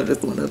 he show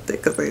just went up there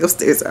because they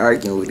upstairs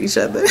arguing with each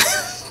other.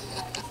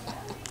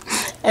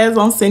 As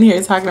I'm sitting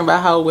here talking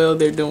about how well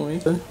they're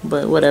doing.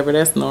 But whatever,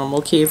 that's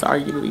normal. Kids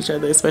argue with each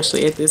other,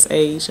 especially at this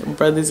age.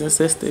 Brothers and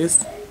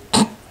sisters,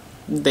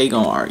 they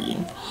gonna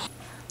argue.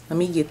 Let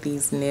me get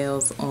these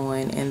nails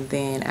on, and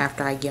then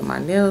after I get my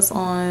nails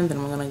on, then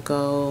I'm gonna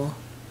go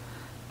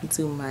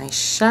do my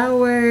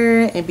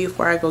shower. And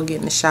before I go get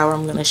in the shower,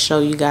 I'm gonna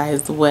show you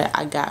guys what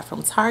I got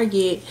from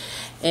Target,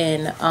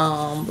 and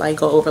like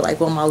go over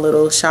like what my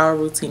little shower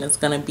routine is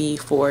gonna be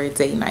for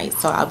date night.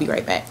 So I'll be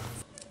right back.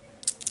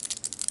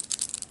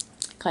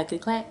 Clackety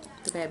clack,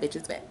 the bad bitch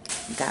is back.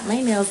 Got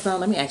my nails done.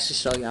 Let me actually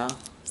show y'all.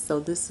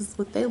 So this is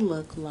what they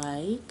look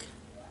like.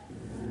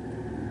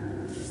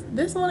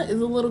 This one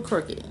is a little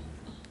crooked.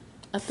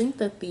 I think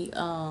that the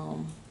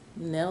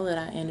nail that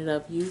I ended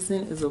up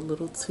using is a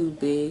little too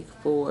big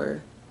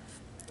for,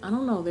 I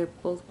don't know, they're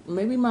both,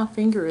 maybe my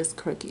finger is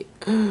crooked.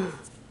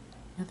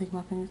 I think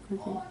my finger is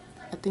crooked.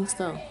 I think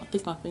so. I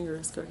think my finger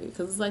is crooked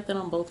because it's like that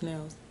on both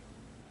nails.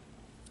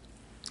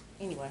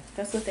 Anyway,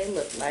 that's what they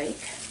look like.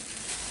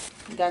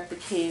 Got the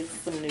kids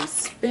some new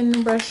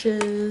spin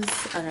brushes.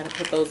 I gotta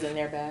put those in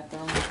their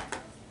bathroom.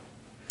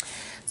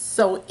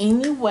 So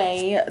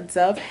anyway,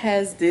 Dove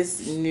has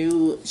this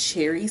new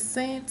cherry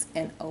scent,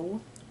 and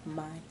oh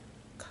my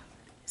god,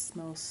 it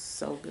smells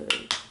so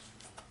good.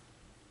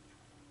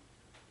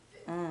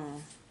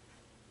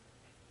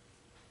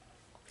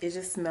 It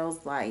just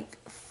smells like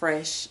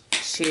fresh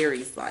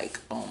cherries. Like,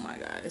 oh my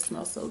god, it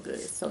smells so good.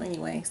 So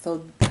anyway,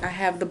 so I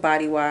have the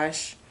body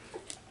wash,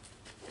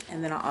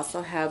 and then I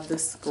also have the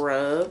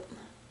scrub.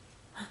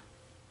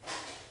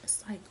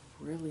 It's like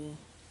really,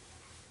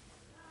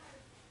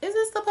 is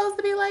it supposed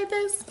to be like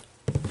this?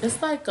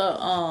 It's like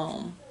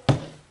a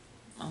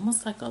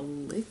almost like a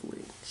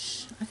liquid.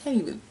 I can't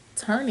even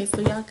turn it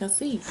so y'all can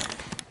see.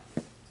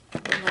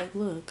 But like,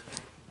 look,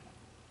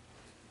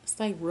 it's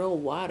like real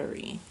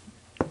watery.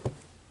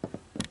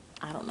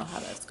 I don't know how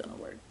that's gonna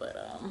work, but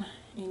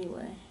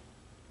anyway.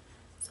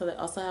 So they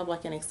also have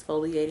like an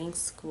exfoliating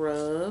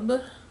scrub.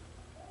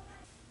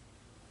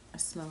 It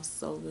smells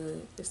so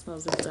good. It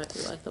smells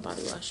exactly like the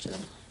body wash too.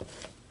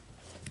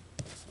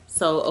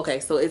 So okay,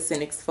 so it's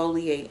an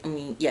exfoliate. I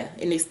mean, yeah,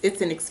 and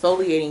it's an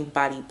exfoliating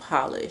body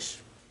polish.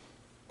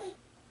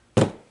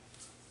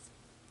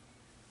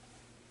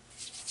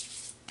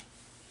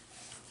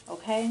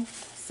 Okay,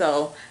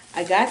 so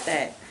I got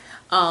that.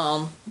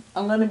 I'm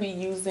gonna be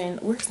using,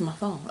 where's my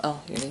phone? Oh,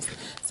 here it is.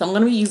 So I'm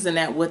gonna be using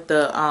that with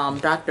the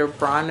Dr.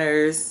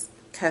 Bronner's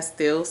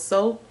Castile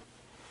soap.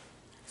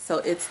 So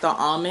it's the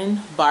almond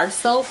bar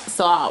soap.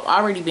 So I've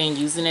already been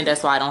using it,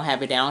 that's why I don't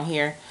have it down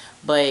here.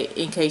 But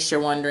in case you're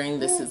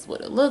wondering, this is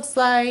what it looks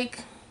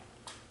like.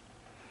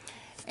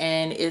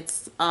 And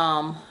it's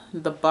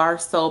the bar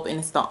soap, and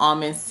it's the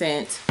almond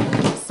scent.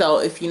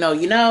 So if you know,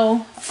 you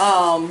know.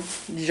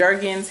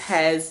 Jergens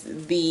has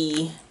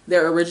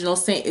their original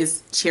scent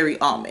is cherry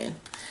almond.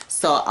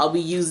 So I'll be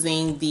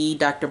using the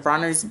Dr.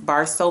 Bronner's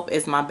bar soap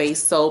as my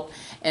base soap,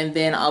 and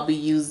then I'll be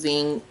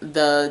using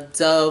the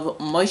Dove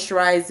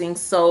moisturizing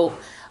soap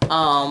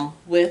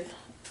with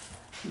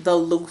the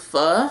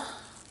loofah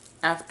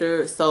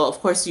after. So of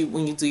course,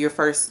 when you do your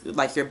first,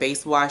 like your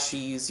base wash,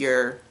 you use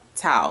your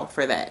towel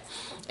for that,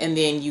 and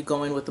then you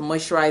go in with the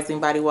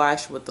moisturizing body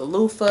wash with the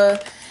loofah,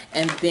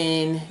 and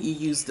then you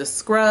use the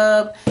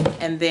scrub,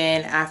 and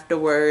then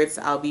afterwards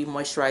I'll be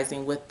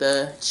moisturizing with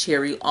the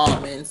cherry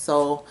almond.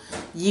 So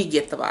you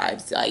get the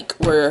vibes, like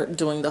we're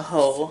doing the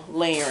whole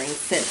layering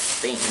scent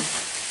thing.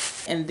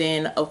 And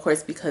then of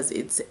course, because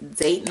it's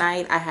date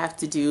night, I have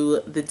to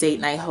do the date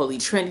night holy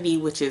trinity,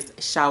 which is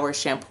shower,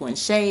 shampoo, and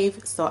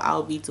shave. So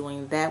I'll be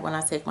doing that when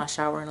I take my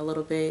shower in a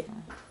little bit.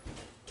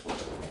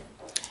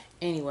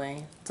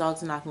 Anyway,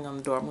 dog's knocking on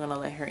the door. I'm gonna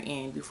let her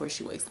in before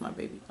she wakes my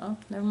baby. Oh,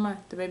 never mind,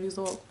 the baby's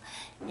woke.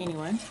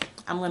 Anyway,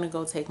 I'm gonna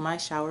go take my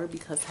shower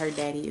because her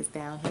daddy is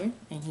down here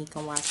and he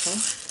can watch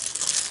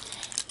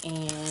her.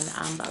 And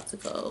I'm about to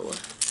go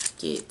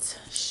get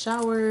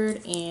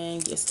showered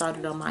and get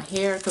started on my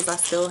hair, because I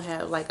still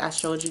have, like I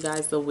showed you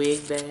guys the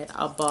wig that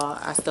I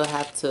bought, I still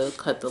have to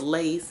cut the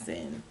lace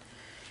and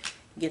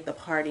get the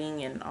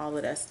parting and all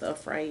of that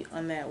stuff right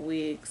on that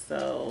wig.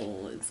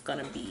 So it's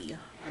gonna be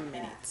a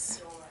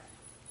minute.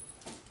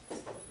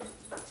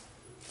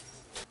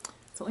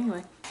 So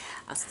anyway,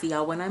 I'll see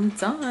y'all when I'm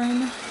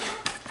done.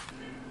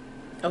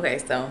 Okay,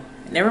 so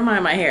never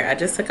mind my hair. I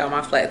just took out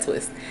my flat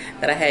twist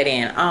that I had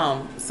in.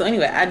 So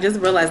anyway, I just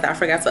realized that I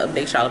forgot to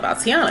update y'all about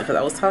Tiana, because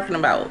I was talking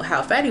about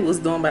how Fatty was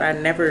doing, but I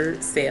never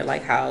said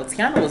like how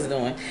Tiana was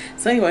doing.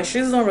 So anyway,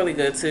 she's doing really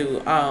good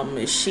too.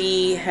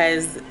 She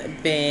has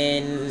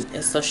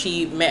been, so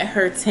she met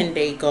her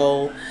 10-day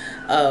goal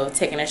of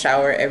taking a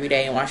shower every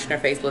day and washing her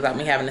face without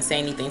me having to say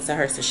anything to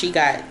her. So she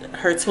got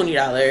her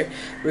 $20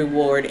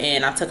 reward,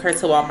 and I took her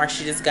to Walmart.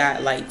 She just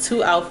got like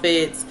 2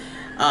 outfits,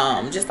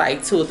 just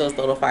like 2 of those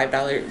little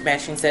 $5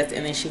 matching sets,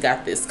 and then she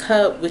got this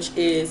cup, which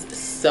is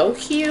so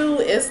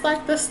cute. It's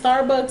like the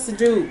Starbucks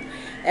dupe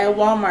at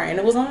Walmart, and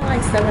it was only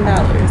like $7.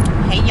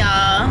 Hey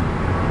y'all,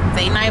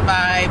 date night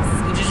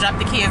vibes. We just dropped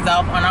the kids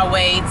off on our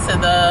way to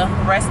the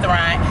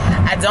restaurant.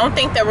 I don't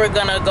think that we're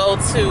gonna go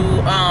to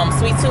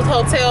Sweet Tooth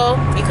Hotel,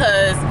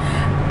 because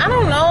I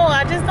don't know,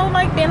 I just don't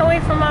like being away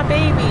from my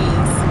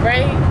babies,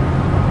 right?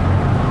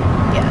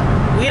 Yeah,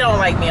 we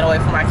don't like being away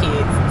from our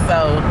kids.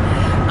 So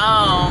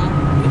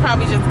we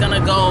probably just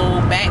gonna go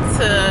back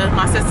to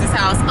my sister's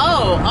house.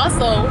 Oh,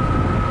 also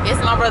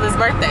it's my brother's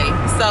birthday.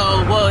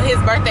 So well,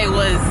 his birthday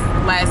was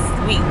last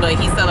week, but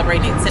he's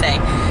celebrating it today.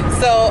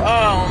 So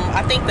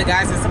I think the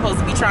guys are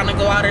supposed to be trying to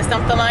go out or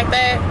something like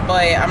that,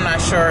 but I'm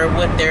not sure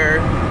what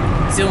they're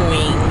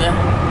doing,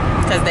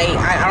 because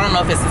I don't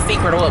know if it's a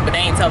secret or what, but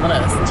they ain't telling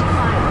us.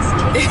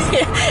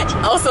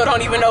 Also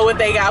don't even know what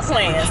they got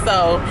planned.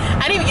 So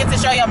I didn't even get to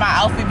show y'all my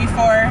outfit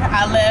before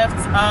I left.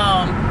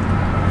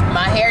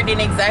 My hair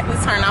didn't exactly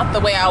turn out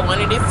the way I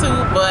wanted it to,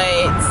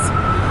 but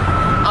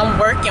I'm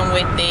working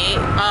with it.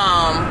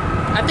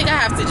 I think I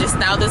have to just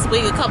style this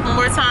wig a couple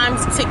more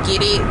times to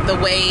get it the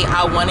way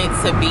I want it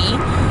to be.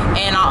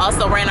 And I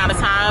also ran out of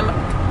time.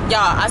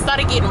 Y'all, I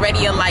started getting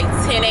ready at like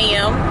 10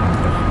 a.m.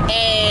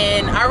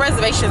 and our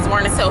reservations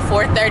weren't until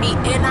 4:30,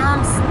 and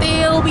I'm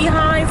still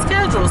behind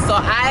schedule. So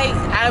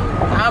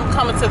I'm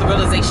coming to the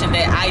realization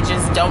that I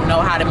just don't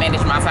know how to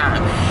manage my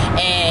time,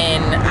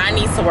 and I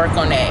need to work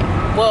on that.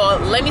 Well,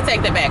 let me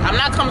take that back. I'm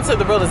not coming to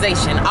the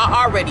realization.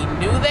 I already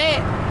knew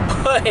that,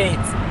 but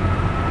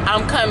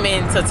I'm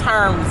coming to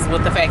terms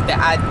with the fact that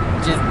I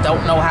just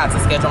don't know how to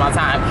schedule my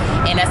time,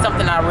 and that's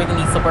something I really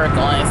need to work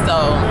on. So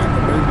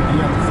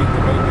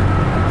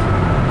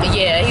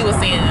yeah, he was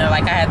saying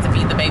like I had to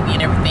feed the baby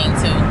and everything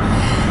too.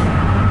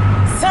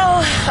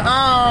 So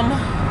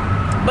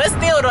but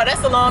still though,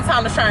 that's a long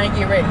time to try and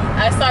get ready.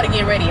 I started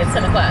getting ready at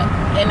 10 o'clock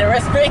and the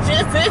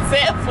reservations is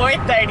at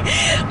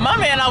 4:30. My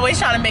man always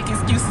trying to make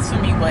excuses for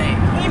me, but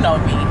you know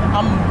me,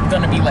 I'm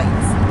gonna be late.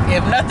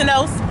 If nothing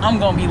else, I'm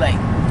gonna be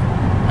late.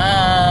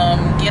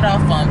 Get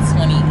off on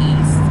 20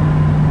 East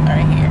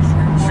right here,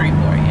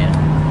 Shreveport, yeah.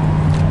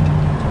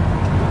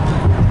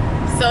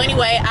 So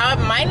anyway, I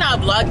might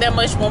not vlog that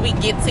much when we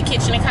get to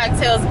Kitchen and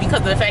Cocktails, because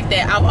of the fact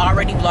that I've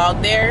already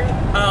vlogged there.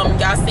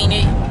 Y'all seen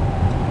it.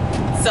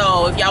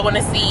 So if y'all want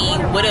to see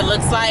what it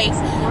looks like,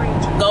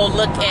 go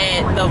look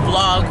at the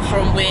vlog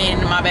from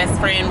when my best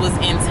friend was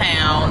in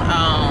town.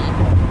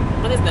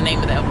 What is the name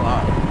of that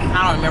vlog?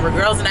 I don't remember.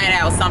 Girls Night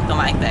Out, something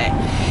like that.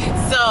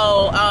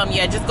 So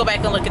yeah, just go back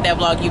and look at that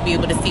vlog. You'll be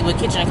able to see what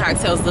Kitchen and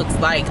Cocktails looks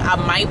like. I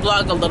might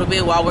vlog a little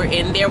bit while we're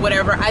in there,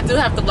 whatever. I do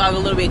have to vlog a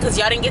little bit because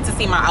y'all didn't get to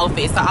see my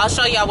outfit. So I'll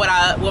show y'all what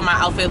my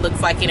outfit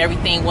looks like and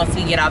everything once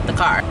we get out the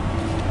car.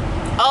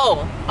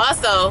 Oh,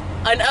 also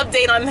an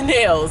update on the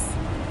nails.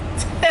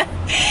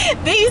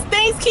 These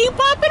things keep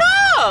popping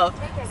off.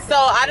 So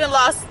I done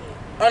lost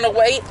on the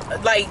way,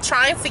 like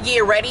trying to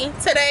get ready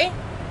today.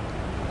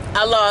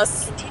 I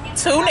lost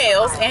 2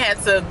 nails and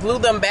had to glue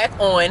them back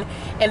on,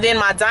 and then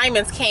my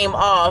diamonds came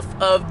off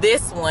of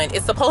this one.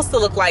 It's supposed to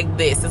look like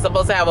this. It's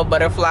supposed to have a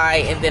butterfly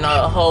and then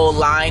a whole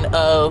line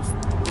of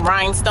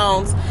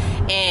rhinestones,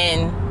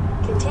 and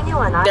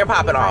they're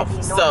popping off.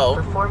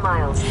 So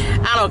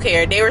I don't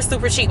care. They were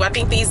super cheap. I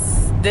think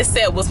this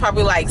set was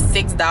probably like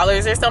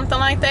 $6 or something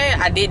like that.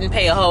 I didn't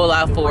pay a whole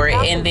lot for it,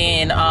 and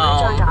then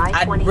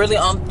I really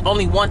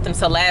only want them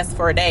to last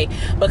for a day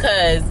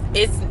because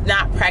it's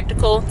not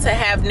practical to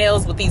have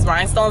nails with these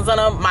rhinestones on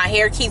them. My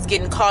hair keeps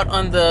getting caught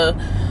on the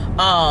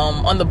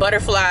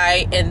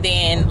butterfly, and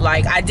then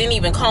like I didn't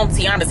even comb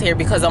Tiana's hair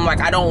because I'm like,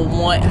 I don't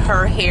want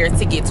her hair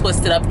to get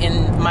twisted up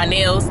in my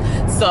nails.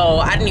 So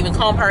I didn't even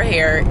comb her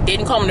hair,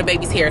 didn't comb the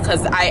baby's hair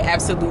because I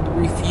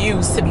absolutely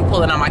refuse to be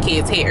pulling on my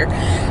kids' hair.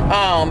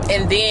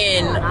 And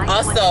then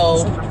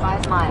also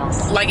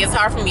like it's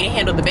hard for me to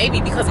handle the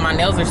baby because my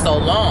nails are so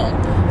long.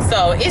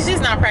 So it's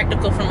just not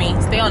practical for me.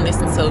 Stay on this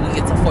until we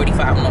get to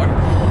 45 more.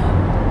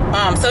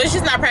 So it's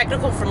just not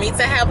practical for me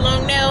to have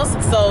long nails.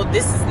 So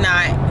this is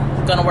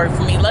not gonna work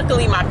for me.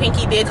 Luckily my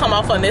pinky did come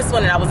off on this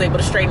one and I was able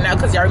to straighten out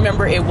because y'all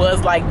remember it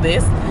was like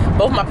this.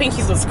 Both my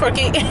pinkies was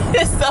crooked.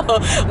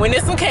 So when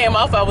this one came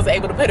off, I was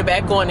able to put it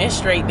back on and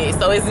straighten it.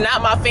 So it's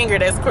not my finger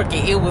that's crooked,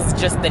 it was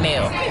just the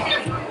nail.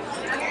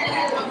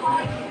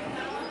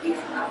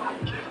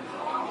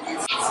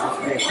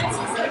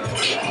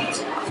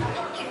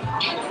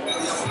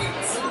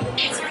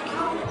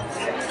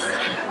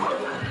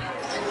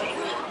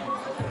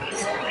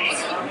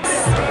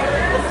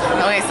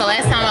 Okay, so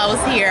last time I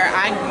was here,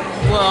 I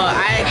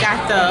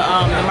got the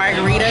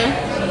margarita,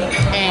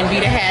 and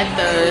Vita had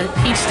the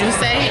peach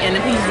douce, and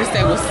the peach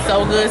douce was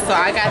so good, so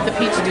I got the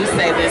peach douce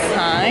this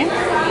time.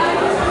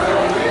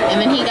 And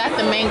then he got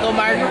the mango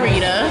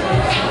margarita.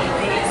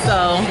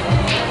 So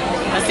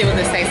let's see what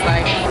this tastes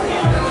like.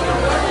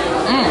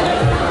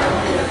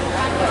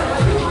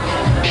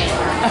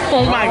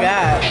 Oh my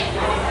god.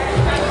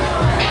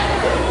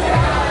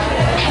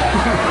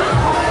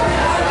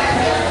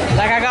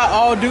 Like I got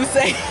all douce.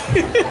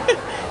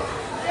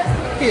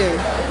 Here.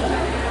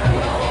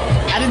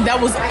 I think that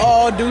was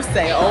all douce.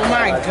 Oh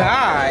my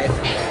god.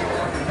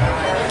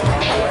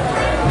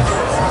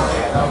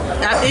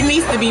 It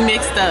needs to be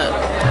mixed up.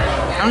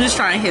 I'm just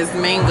trying his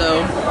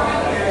mango.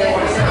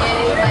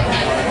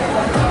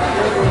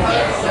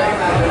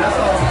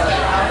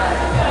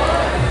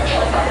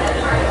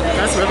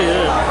 That's really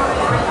good.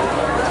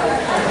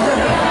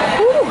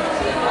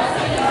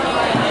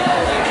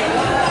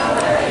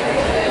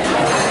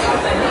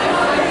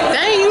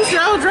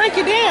 Drink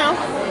it down.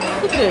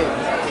 Look at it.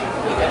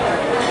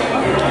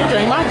 You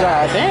drink my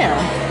goddamn.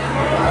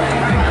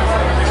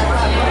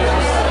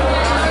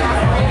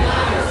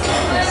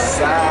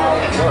 Sour.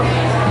 I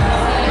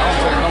don't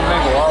take no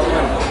mango all the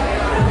way.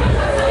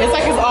 It's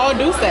like it's all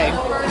douce. Yeah,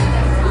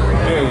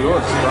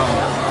 yours is strong.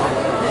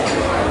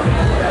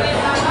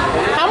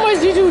 How much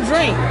did you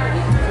drink?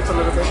 Just a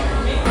little bit.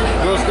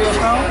 Yours still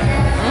strong?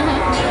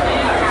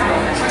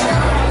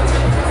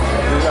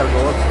 You gotta go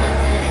up.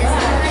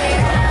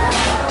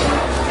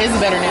 It's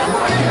better now.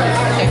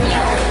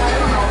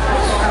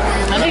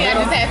 I think I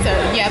just had to,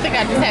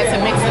 I just had to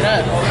mix it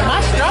up.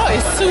 My straw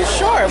is too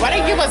short. Why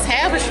they give us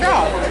half a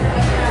straw?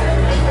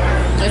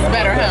 It's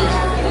better, huh?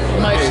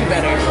 Much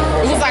better.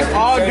 It was like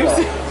all douce.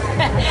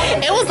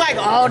 It was like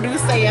all douce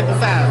at the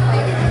time.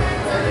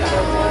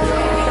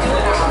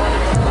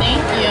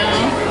 Thank you.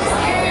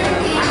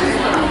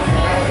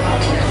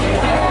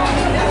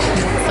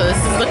 So this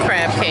is the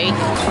crab cake.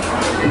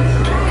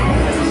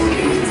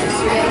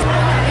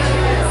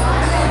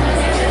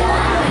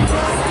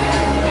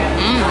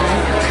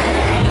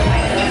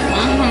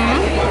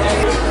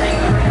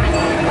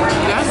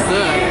 That's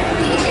good.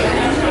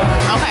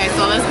 Okay,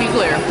 so let's be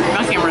clear.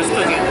 My camera's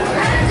cooking.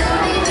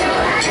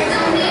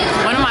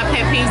 One of my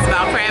pet peeves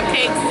about crab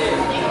cakes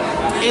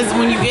is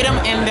when you get them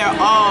and they're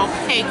all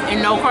cake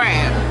and no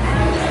crab.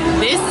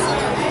 This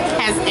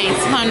has a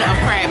ton of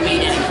crab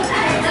meat in it.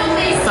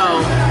 So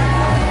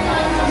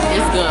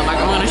it's good. Like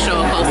I'm gonna show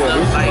a close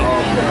up.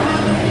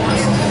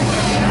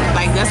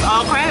 Like that's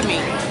all crab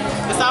meat.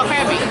 It's all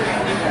crab meat.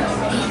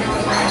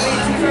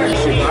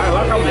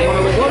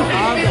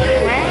 All the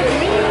crab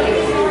meat.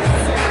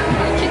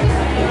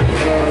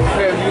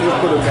 You just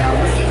put it down.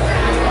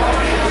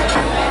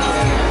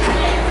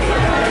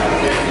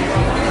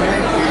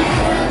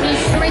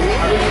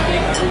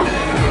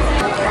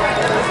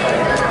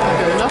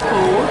 Enough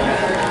food.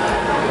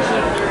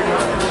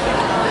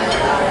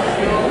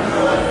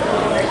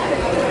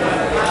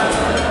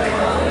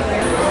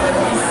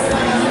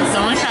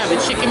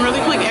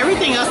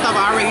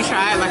 already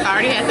tried. Like, I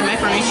already had the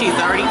macaroni and cheese.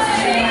 I already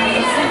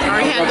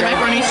had the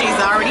macaroni and cheese.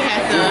 I already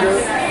had the,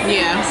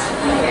 yeah.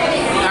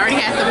 I already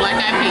had the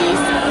black eyed peas.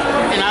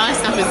 And all that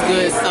stuff is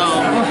good, so.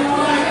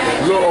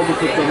 A little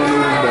overcooked on the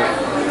noodles, but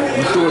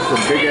I'm sure it's a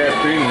big ass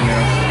thing in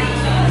there.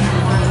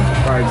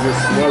 Probably just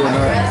swelling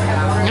up.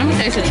 Let me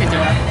taste the chicken.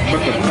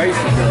 But the face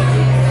is good.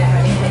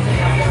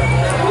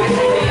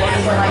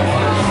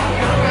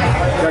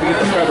 Gotta get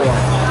the feather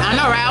off. I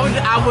know, right?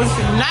 I was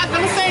not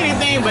gonna say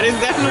anything, but it's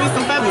definitely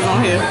some feathers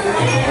on here.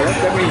 Oh,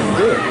 that means it's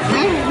good.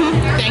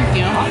 Thank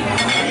you.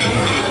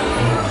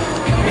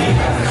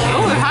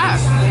 Oh, it's hot.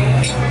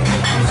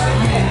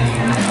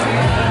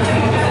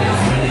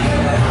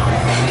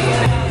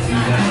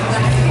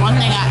 One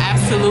thing I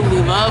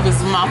absolutely love is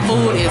my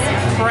food is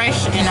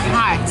fresh and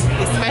hot,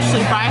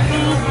 especially fried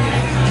food.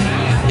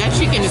 That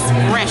chicken is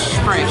fresh.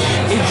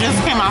 It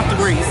just came out the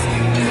grease.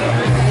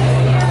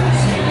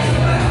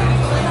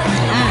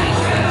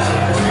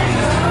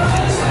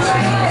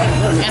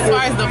 As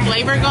far as the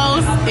flavor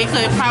goes, it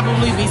could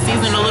probably be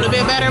seasoned a little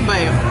bit better,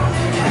 but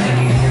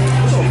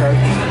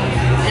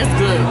it's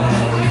good.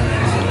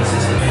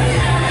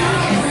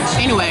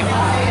 Anyway,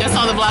 that's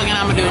all the vlogging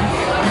I'm gonna do.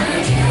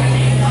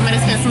 I'm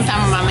gonna spend some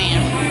time with my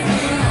man.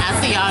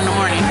 I'll see y'all in the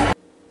morning.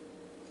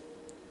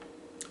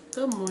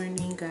 Good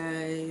morning,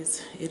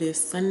 guys. It is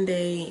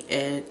Sunday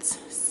at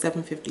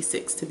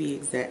 7:56 to be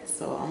exact,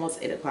 so almost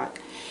 8 o'clock.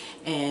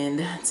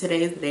 And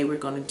today is the day we're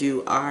gonna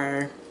do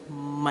our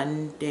what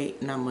am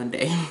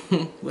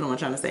I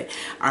trying to say?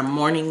 Our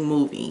morning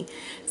movie.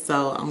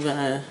 So I'm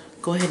gonna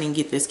go ahead and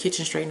get this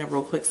kitchen straightened up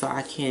real quick so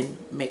I can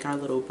make our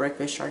little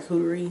breakfast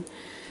charcuterie.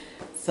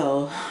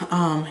 So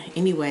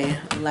anyway,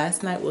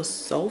 last night was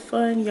so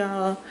fun,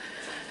 y'all.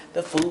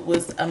 The food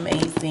was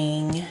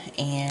amazing,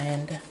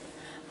 and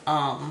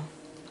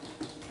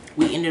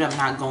we ended up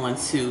not going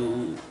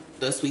to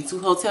the Sweet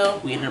Tooth Hotel.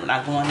 We ended up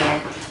not going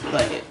there,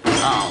 but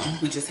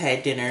we just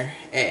had dinner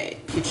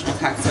at Kitchen and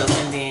Cocktails,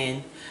 and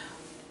then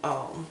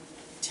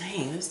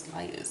dang, this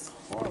light is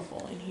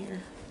horrible in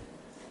here.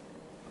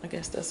 I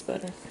guess that's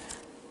better.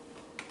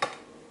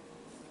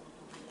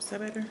 Is that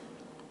better?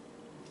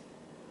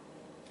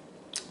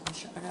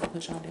 I gotta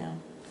put y'all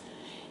down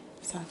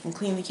so I can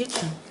clean the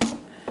kitchen.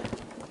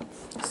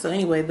 So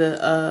anyway,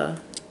 the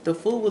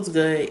food was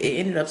good. It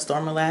ended up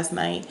storming last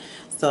night,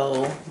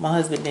 so my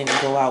husband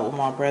didn't go out with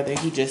my brother.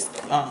 He just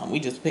we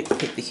just picked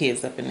the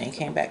kids up and then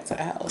came back to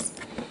the house.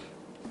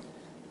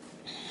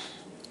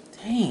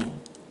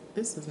 Dang,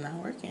 this is not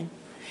working.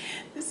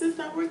 This is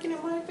not working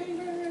in my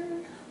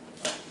favor.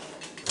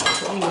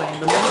 So anyway,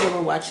 the movie that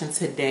we're watching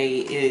today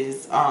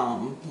is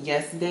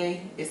Yes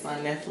Day. It's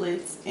on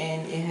Netflix,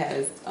 and it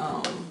has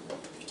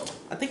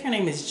I think her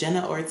name is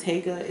Jenna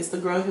Ortega. It's the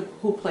girl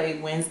who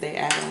played Wednesday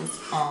Addams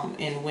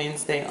in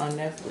Wednesday on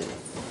Netflix.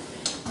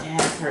 It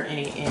has her in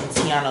it, and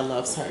Tiana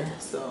loves her.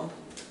 So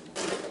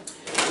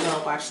we're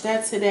gonna watch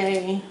that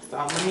today. So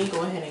let me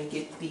go ahead and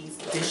get these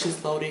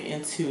dishes loaded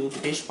into the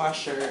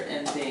dishwasher,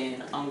 and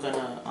then I'm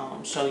gonna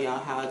show y'all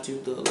how I do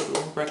the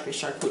little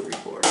breakfast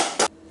charcuterie board.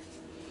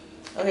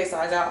 Okay, so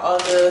I got all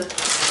the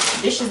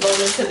dishes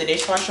loaded into the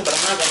dishwasher, but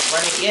I'm not gonna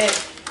run it yet.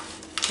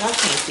 Y'all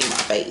can't see my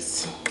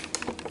face.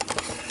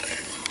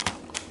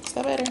 Is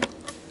that better?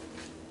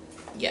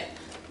 Yeah.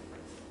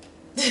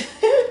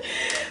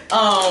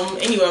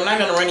 Anyway, I'm not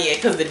gonna run it yet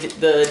because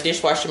the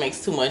dishwasher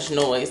makes too much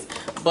noise.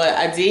 But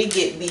I did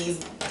get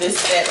this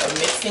set of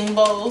mixing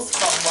bowls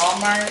from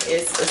Walmart.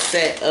 It's a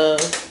set of,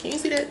 can you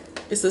see that?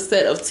 It's a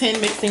set of 10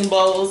 mixing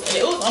bowls, and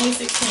it was only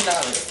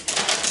 $16.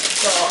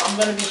 So I'm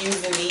gonna be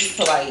using these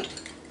to like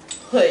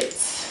put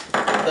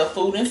the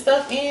food and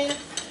stuff in,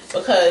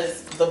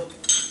 because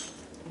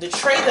the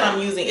tray that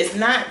I'm using is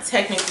not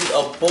technically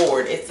a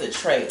board, it's a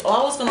tray.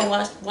 Oh, I was gonna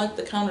wipe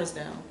the counters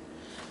down.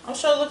 I'm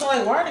sure looking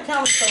like, why are the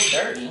counters so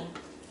dirty?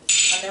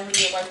 I never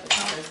did wipe the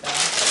counters down.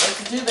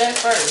 Let's do that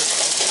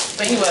first.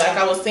 But anyway, like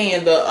I was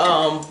saying,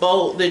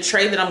 the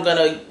tray that I'm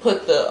gonna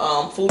put the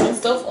food and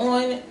stuff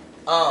on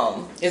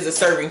is a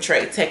serving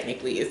tray.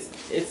 Technically,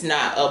 it's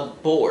not a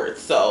board,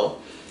 so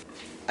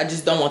I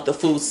just don't want the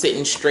food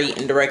sitting straight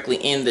and directly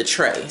in the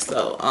tray.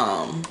 So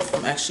I'm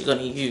actually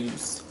gonna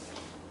use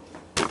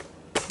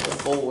the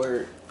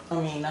board. I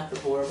mean, not the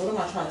board. What am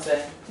I trying to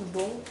say? The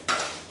bowl?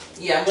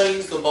 Yeah, I'm gonna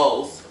use the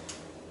bowls.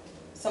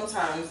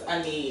 Sometimes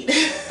I need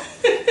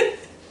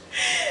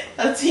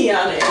a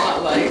Tiana in my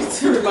life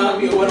to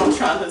remind me of what I'm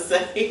trying to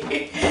say.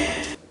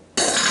 And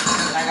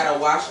I gotta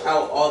wash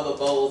out all the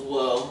bowls.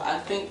 Well, I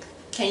think,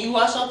 can you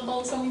wash out the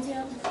bowls for me,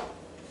 Tiana?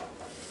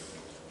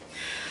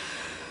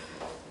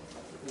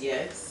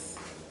 Yes.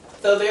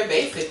 So they're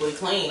basically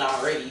clean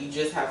already. You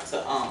just have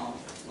to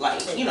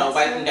like, you know,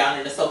 wipe them down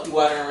in the soapy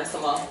water and rinse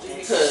them off, just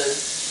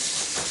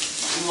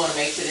because you want to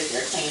make sure that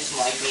they're clean from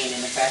like being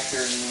in the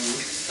factory and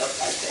stuff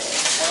like that.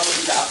 I don't want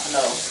you to have to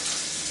know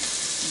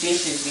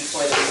dishes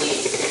before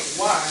they get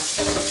washed.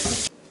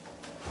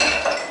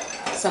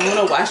 So I'm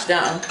gonna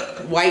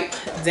wipe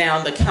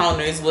down the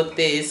counters with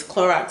this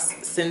Clorox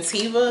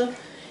Sentiva,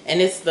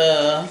 and it's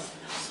the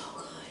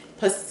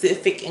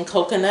Pacific and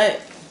Coconut.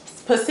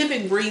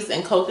 Pacific Breeze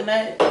and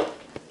coconut.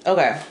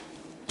 Okay.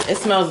 It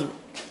smells.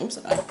 Oops,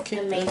 I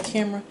kicked the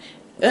camera.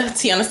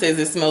 Tiana says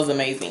it smells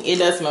amazing. It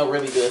does smell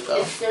really good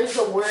though. If there's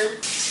a word.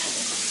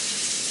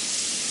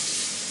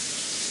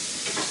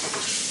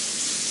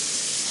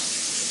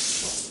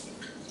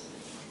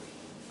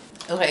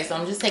 Okay, so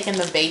I'm just taking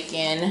the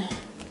bacon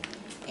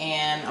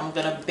and I'm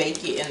gonna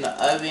bake it in the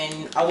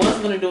oven. I was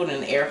gonna do it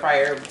in the air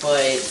fryer,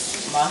 but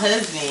my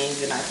husband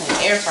did not clean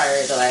the air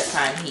fryer the last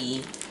time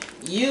he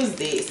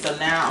used it, so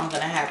now I'm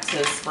gonna have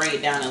to spray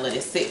it down and let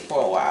it sit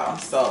for a while.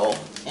 So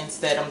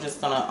instead I'm just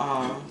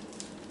gonna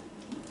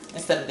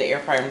instead of the air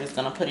fryer, I'm just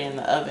gonna put it in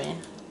the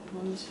oven.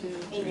 1, 2,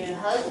 3, And your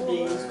husband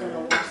is gonna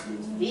watch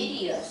this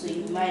video, so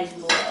you might as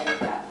well edit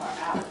that part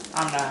out.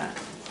 I'm not.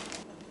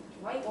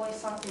 Why you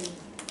always talking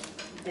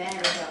bad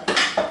about it?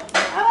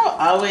 I don't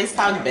always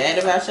talk bad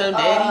about your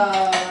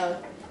daddy.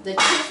 The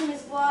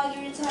Christmas vlog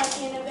you were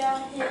talking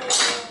about him.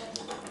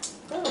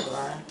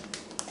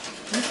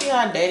 You see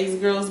how daddy's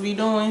girls be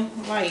doing?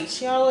 Like,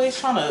 she always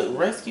trying to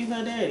rescue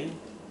her daddy.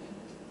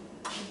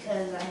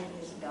 Because I am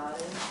his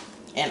daughter.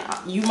 And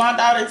you my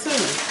daughter too.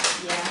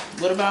 Yeah.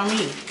 What about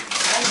me?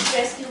 I'm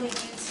rescuing you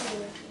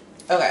too.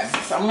 Okay,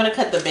 so I'm gonna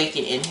cut the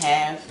bacon in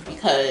half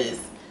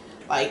because,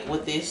 like,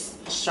 with this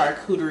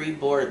charcuterie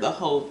board, the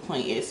whole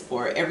point is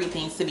for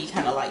everything to be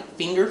kind of like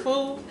finger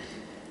food.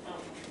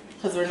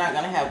 Because we're not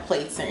going to have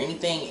plates or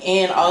anything.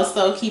 And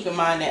also keep in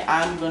mind that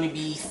I'm going to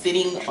be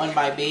sitting on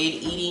my bed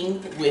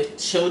eating with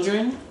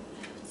children.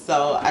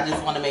 So I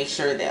just want to make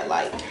sure that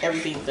like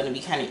everything's going to be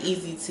kind of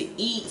easy to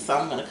eat. So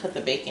I'm going to cut the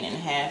bacon in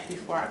half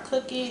before I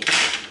cook it.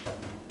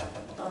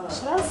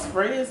 Should I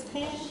spray this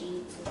pan?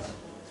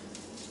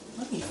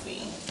 Let me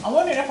see. I'm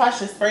wondering if I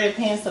should spray the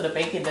pan so the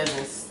bacon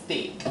doesn't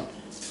stick.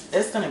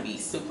 It's going to be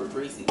super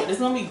greasy. But it's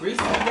going to be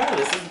greasy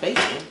regardless. It's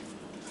bacon.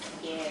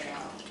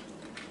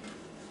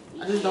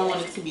 I just don't want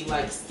it to be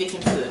like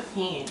sticking to the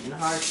pan and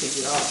hard to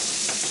get off.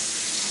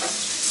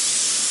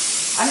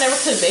 I never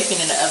put bacon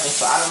in the oven,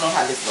 so I don't know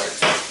how this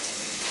works.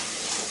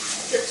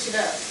 Switch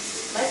it up.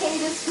 Why can't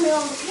you just put it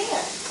on the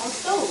pan, on the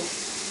stove?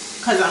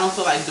 Cause I don't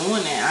feel like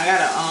doing that. I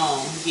gotta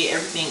get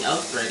everything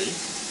else ready.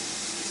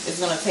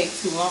 It's gonna take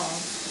too long.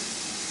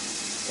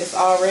 It's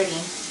already,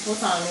 what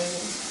time is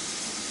it?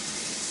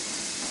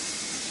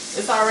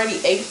 It's already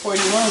 8:41.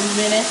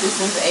 We've been at this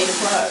since 8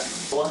 o'clock.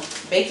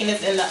 Bacon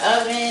is in the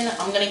oven.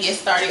 I'm gonna get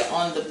started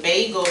on the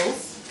bagels.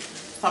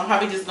 So I'm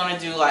probably just gonna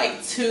do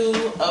like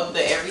 2 of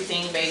the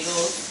everything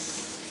bagels.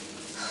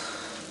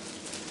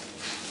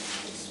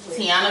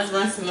 Tiana's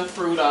rinsing the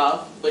fruit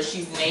off, but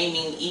she's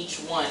naming each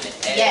one as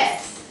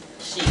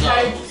she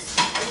goes.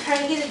 I'm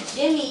trying to get a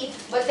Jimmy,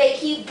 but they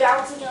keep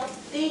bouncing off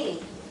the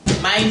thing.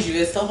 Mind you,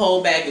 it's a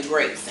whole bag of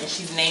grapes, and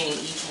she's naming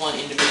each one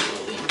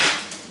individually.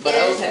 But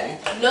okay.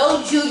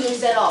 No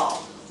juniors at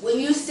all. When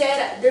you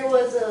said there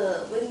was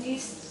when you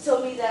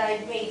told me that I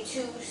made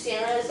 2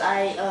 Sarahs,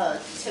 I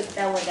took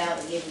that one out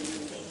and gave you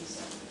names.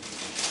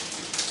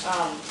 I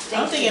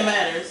don't think it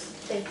matters.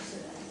 Thanks for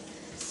that.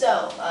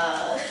 So,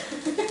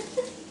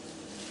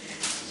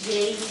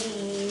 JD,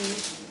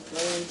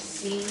 Lauren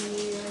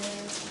Senior,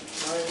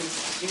 Lauren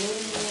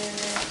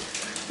Junior,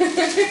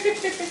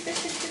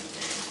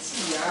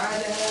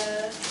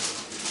 Tiana,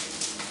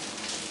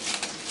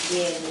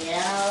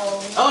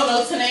 Danielle. Oh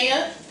no, Tanea.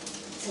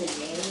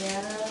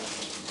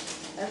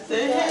 That's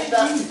it.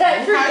 How you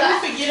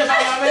forget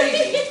about my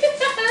baby?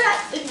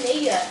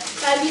 Tanea.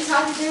 I be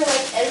talking to her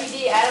like every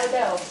day. I don't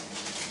know.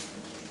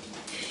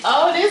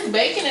 Oh, this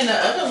bacon in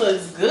the oven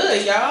looks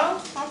good, y'all.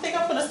 I think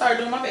I'm gonna start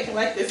doing my bacon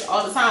like this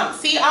all the time.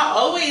 See, I've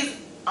always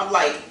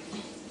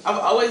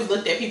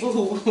looked at people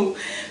who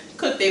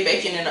cook their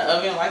bacon in the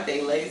oven like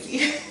they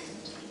lazy.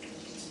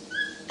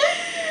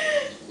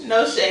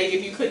 No shade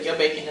if you cook your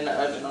bacon in the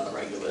oven on the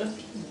regular.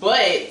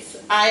 But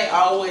I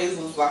always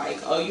was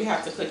like, oh, you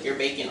have to cook your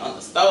bacon on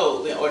the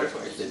stove in order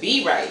for it to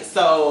be right.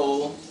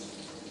 So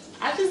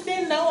I just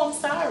didn't know. I'm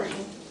sorry.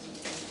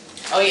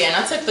 Oh yeah, and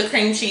I took the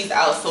cream cheese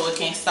out so it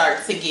can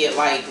start to get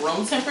like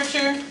room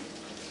temperature,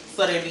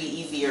 so that'd be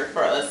easier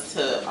for us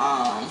to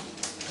I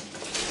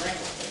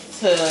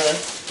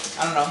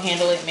don't know,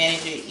 handle it,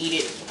 manage it,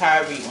 eat it,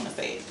 however you want to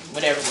say it,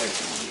 whatever word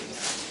you want to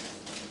use.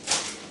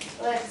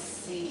 Let's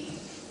see.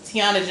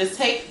 Tiana, just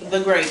take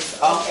the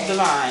grapes off the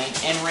vine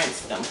and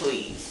rinse them,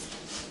 please.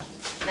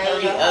 Now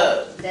hurry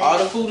up. All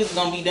the food is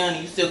gonna be done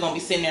and you still gonna be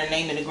sitting there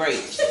naming the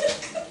grapes.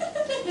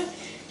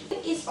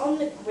 It's on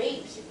the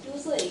grapes. It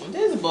feels like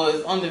this boy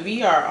is on the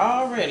VR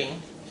already.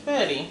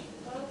 Fatty.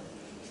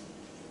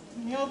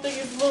 You don't think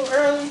it's a little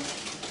early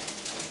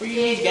for you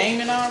to be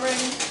gaming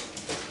already?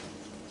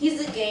 He's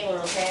a gamer,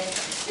 okay?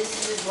 This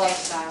is his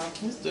lifestyle.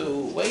 This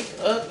dude, wake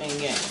up and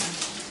game.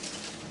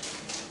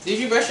 Did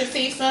you brush your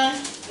teeth, son?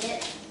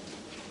 Yeah.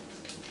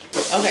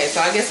 Okay, so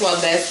I guess while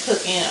that's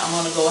cooking, I'm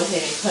gonna go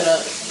ahead and cut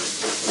up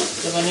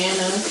the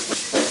bananas.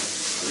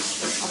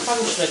 I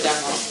probably should have got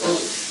my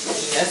fruit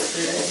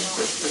yesterday.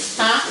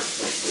 Huh?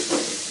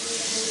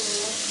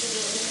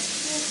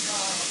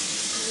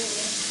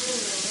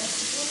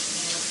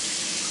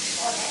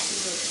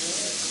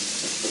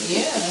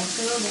 Yeah.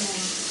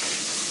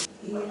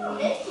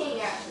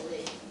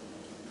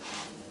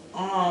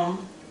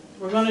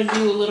 We're gonna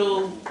do a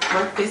little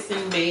breakfast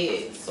in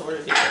bed sort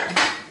of deal.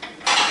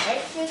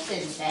 Breakfast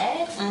in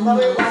bed? While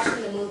we were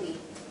watching the movie.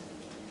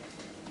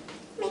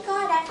 Oh my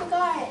god, I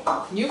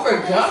forgot. You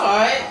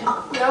forgot?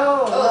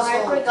 No,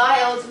 I forgot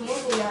it was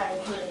movie night.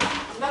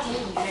 Not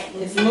movie night.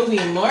 It's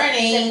movie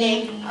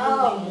morning.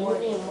 Oh,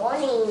 morning.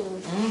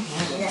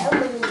 Yeah,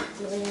 morning.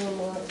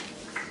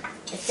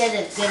 Instead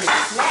of getting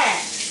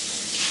snacks,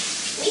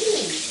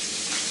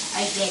 I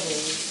get a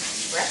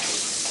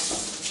breakfast.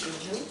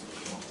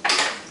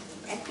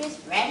 Breakfast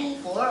ready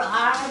for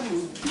our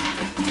movie.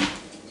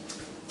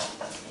 I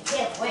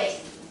can't wait.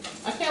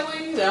 I can't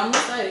wait either. I'm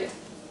excited.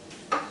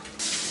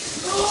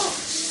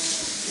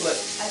 What?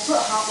 I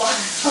put hot water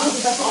on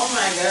the Oh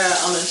my god,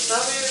 on the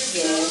strawberry?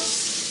 Yeah.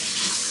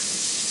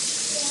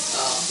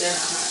 Oh, they're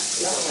not hot.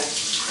 It's okay.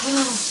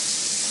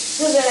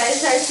 So then I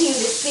started seeing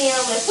the steam.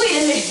 I'm like, wait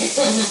a minute.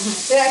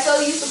 Then I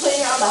so used to putting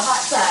it on the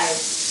hot side.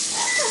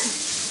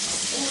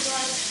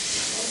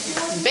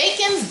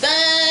 Bacon's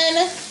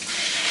done.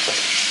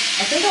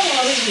 I think I'm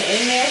gonna leave it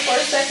in there for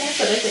a second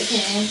so that they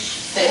can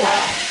stay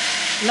hot.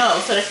 No,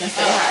 so they can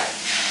stay hot.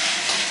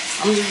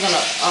 I'm just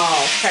gonna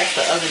crack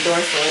the oven door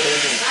so it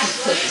doesn't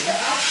keep cooking.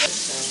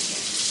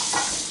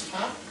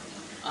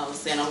 I was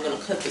saying I'm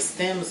gonna cut the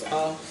stems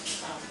off.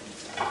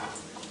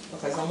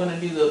 Okay, so I'm gonna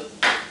do the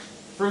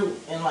fruit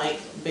in like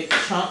big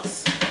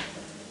chunks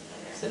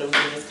so that we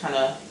can just kind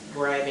of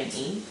grab and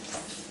eat.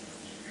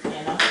 You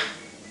know?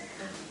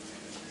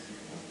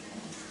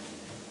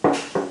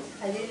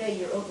 I didn't know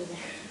you were over there.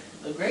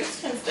 The grapes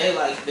can stay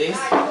like this.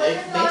 They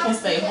can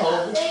stay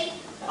whole.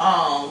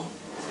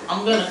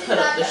 I'm gonna cut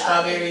up the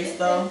strawberries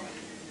though,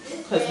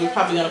 because we're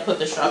probably gonna put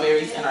the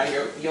strawberries in our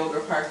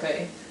yogurt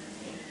parfait,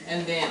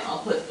 and then I'll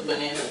put the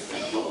bananas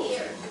in a bowl.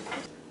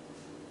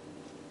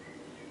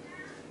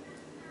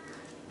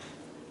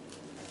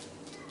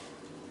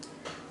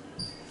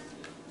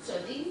 So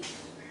these?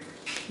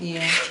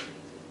 Yeah,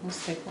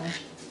 let's take one.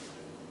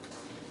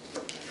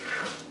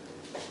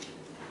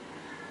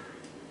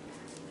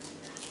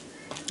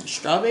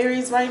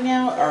 Strawberries right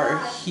now are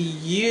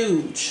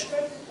huge.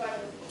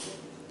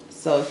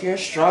 So if you're a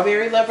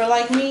strawberry lover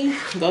like me,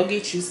 go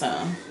get you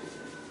some.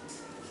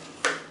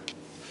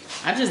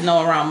 I just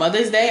know around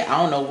Mother's Day, I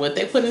don't know what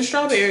they put in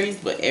strawberries,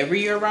 but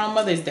every year around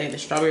Mother's Day, the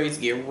strawberries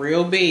get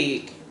real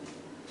big.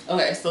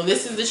 Okay, so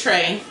this is the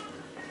tray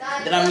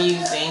that I'm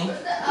using.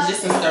 It's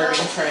just a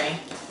serving tray.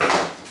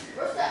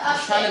 I'm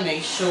trying to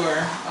make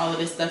sure all of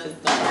this stuff is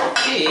gonna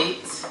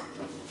fit.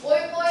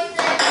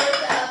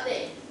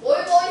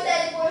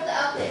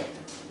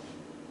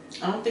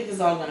 I don't think it's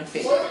all gonna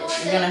fit.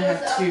 You're gonna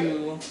have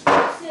to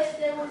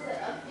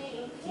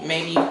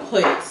maybe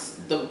put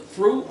the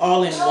fruit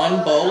all in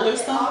one bowl or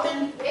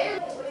something. Wait,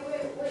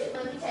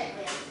 let me check,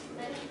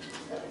 man.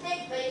 The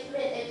thick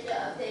basement is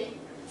the big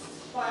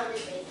farther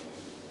basement.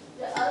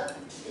 The other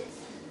is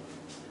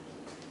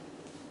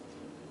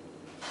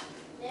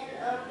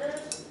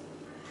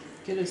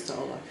Get us to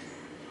Olaf.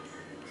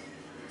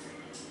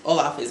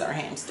 Olaf is our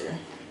hamster.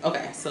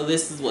 Okay, so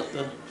this is what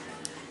the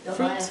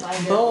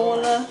fruit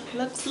bowl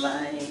looks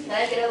like. Can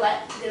I get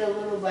a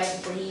little bite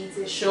before he eats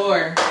it?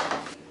 Sure.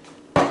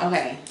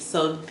 Okay,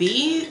 so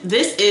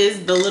this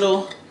is the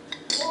little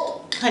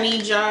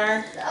honey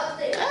jar. How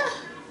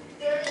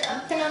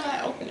can I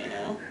not open it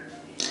now?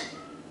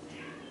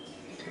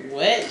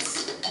 What?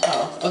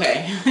 Oh,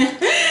 okay.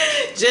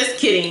 Just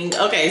kidding.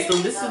 Okay, so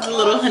this is the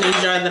little honey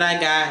jar that I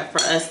got for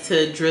us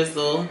to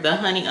drizzle the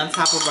honey on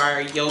top of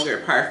our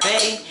yogurt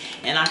parfait,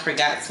 and I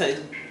forgot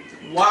to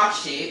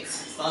wash it,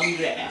 so let me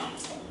do that now.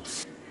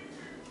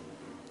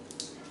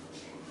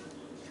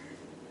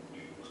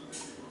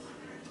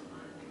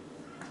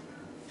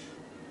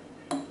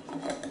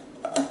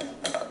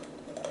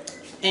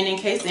 And in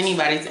case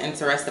anybody's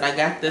interested, I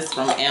got this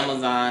from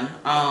Amazon.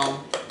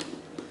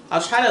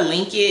 I'll try to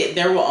link it.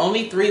 There were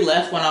only 3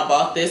 left when I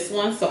bought this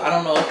one, so I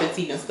don't know if it's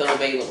even still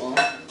available.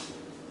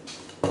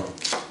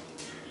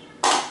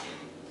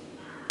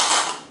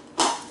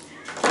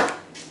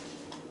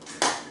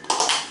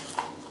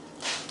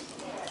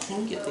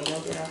 Can we get the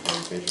yogurt out the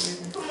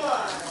refrigerator? Come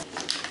on.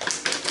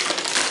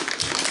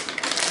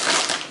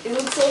 It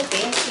looks so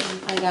fancy.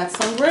 I got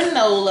some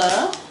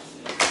granola.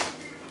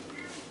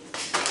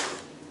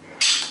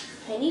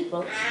 I need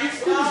both. I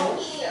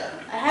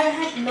haven't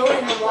had granola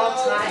in a long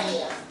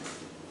time.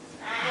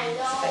 I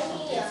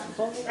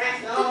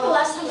think the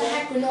last time I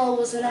had granola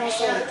was when I was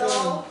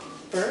like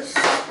first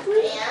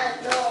grade?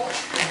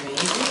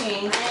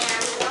 Amazing.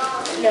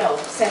 No,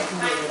 second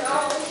grade.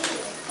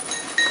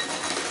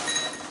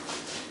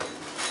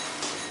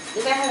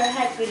 Because I haven't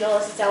had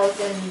granola since I was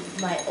in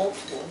my old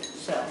school,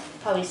 so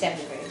probably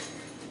 7th grade.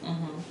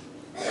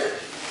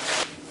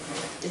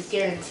 It's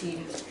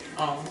guaranteed.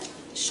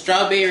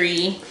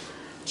 Strawberry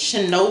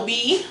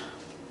Shinobi.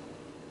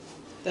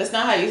 That's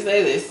not how you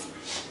say this.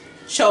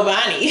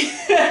 Chobani.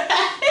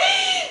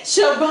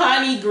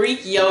 Chobani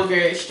Greek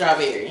yogurt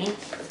strawberry.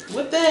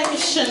 What the heck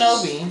is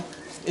Shinobi?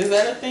 Is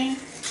that a thing?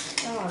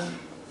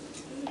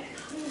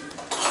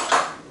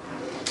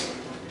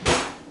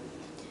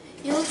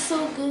 You look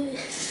so good.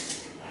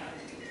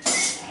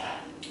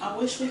 I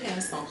wish we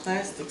had some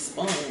plastic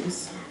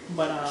spoons,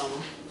 but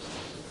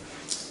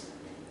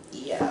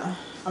yeah,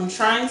 I'm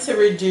trying to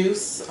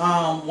reduce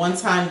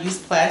one-time use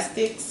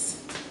plastics.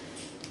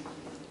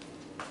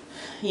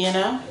 You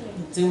know,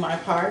 do my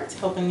part,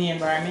 helping the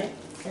environment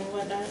and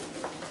whatnot.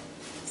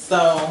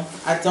 So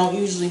I don't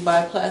usually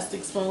buy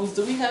plastic spoons.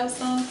 Do we have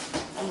some?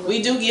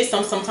 We do get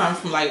some sometimes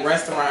from like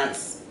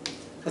restaurants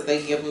because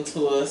they give them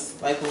to us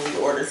like when we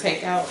order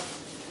takeout.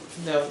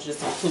 They'll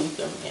just include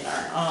them in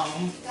our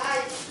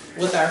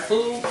with our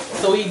food.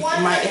 So we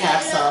might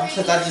have some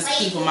because I just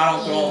keep them. I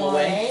don't throw them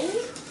away.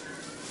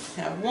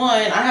 Have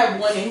one. I have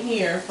one in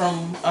here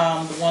from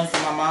the ones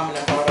that my mom and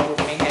I brought over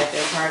when they had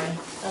their party.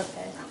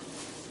 Okay.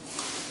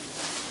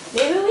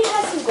 Maybe we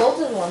have some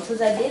golden ones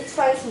because I did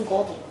find some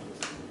golden ones.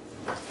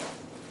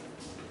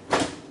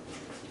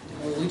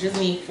 Well, we just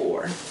need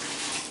 4.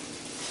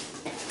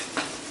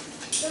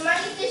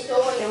 Somebody just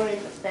going. They were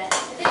in the back. I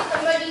think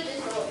somebody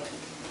just going.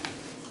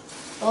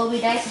 Well, it would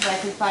be nice if I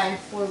could find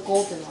 4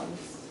 golden ones.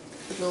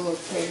 It'll look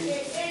pretty.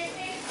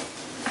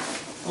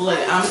 Look,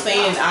 I'm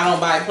saying I don't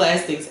buy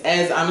plastics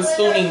as I'm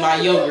spooning my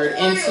yogurt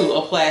into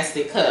a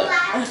plastic cup.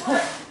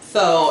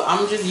 So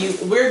I'm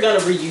just we're gonna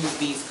reuse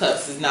these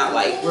cups. It's not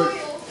like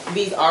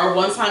these are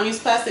one-time use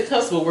plastic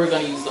cups, but we're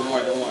gonna use them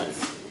more than once.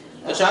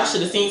 But y'all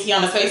should have seen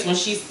Tiana's face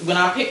when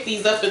I picked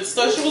these up at the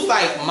store. She was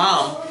like,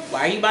 "Mom,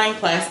 why are you buying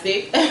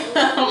plastic?"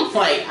 I'm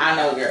like, "I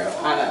know, girl.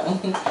 I know."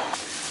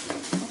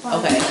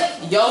 Okay,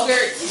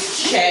 yogurt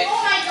check.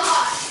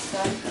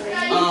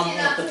 I'm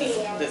gonna put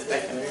this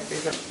back in there.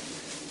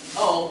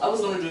 Oh, I was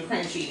gonna do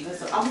cream cheese.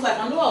 I was like,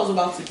 I knew I was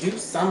about to do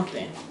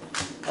something.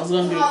 I was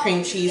gonna do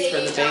cream cheese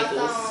for the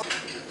bagels.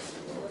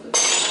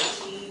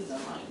 Cheese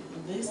and like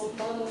this.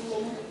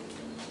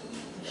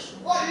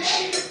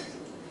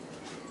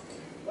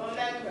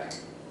 Remember.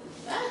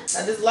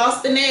 I just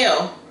lost the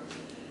nail.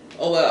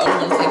 Oh well, I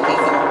was gonna take these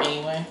off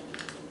anyway.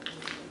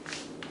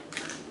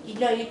 You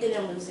know you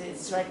didn't lose it.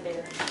 It's right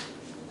there.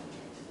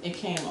 It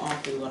came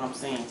off is what I'm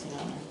saying,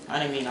 Tiana. I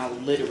didn't mean I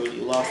literally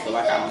lost it,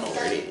 like I don't know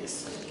where it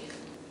is.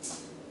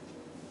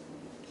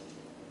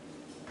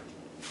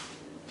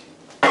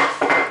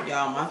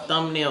 Y'all, my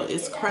thumbnail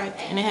is cracked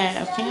in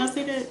half. Can y'all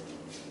see that?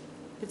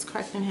 It's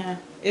cracked in half.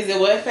 Is it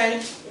what, Fatty?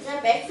 Is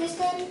that breakfast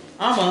then?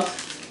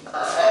 Almost.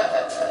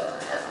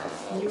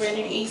 You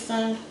ready to eat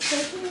some?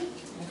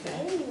 Okay.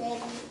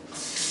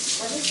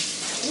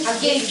 I'll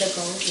give you the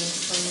gold.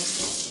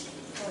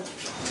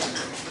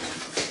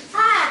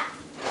 Ah!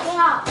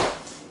 Yeah.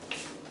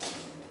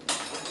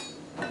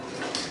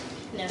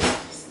 No.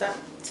 Stop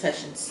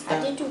touching stuff.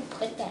 How did you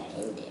put that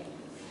in there?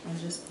 I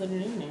just put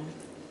it in there.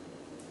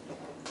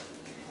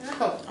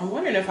 Oh. I'm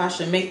wondering if I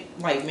should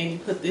maybe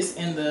put this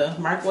in the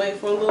microwave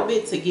for a little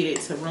bit to get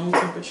it to room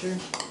temperature.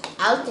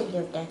 I was thinking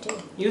of that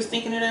too. You was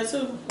thinking of that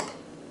too?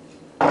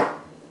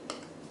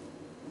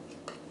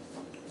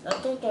 I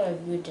think that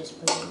you just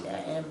putting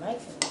that in a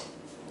microwave.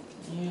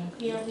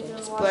 Yeah.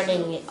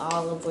 Spreading it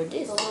all over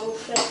this. A little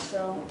shit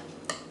show.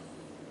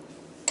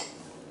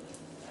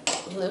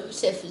 Little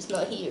chef is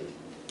not here.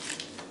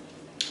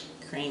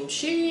 Cream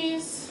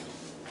cheese.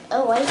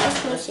 Oh, why is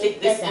this Let's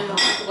stick this in the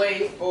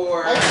microwave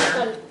for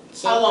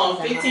how long?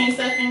 15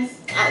 seconds?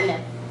 I don't know.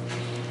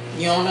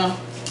 You don't know?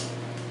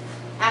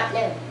 I don't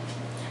know.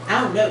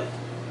 I don't know.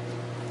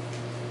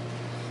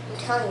 I'm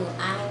telling you,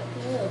 I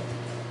don't know.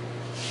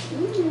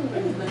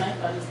 Where's the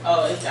knife I just...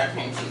 Oh, it's got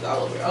cream cheese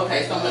all over it.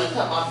 Okay, so I'm going to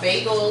cut my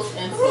bagels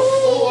into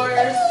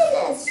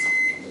 4s.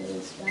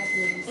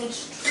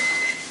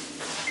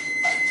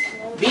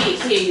 Be a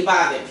kid, you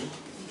bother me.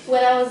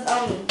 When I was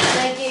when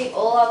I gave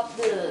Olaf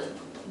the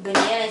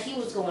banana, he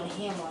was going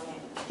ham on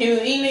it. He was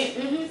eating it?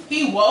 Mm-hmm.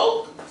 He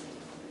woke?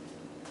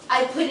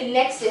 I put it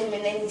next to him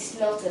and then he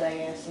smelt it, I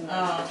guess.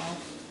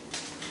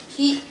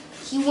 He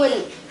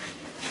wouldn't.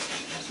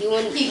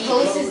 He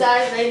closed his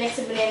eyes right next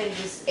to the banana and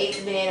just ate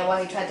the banana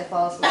while he tried to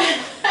fall asleep.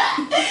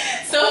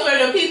 So for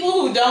the people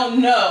who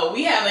don't know,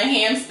 we have a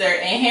hamster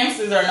and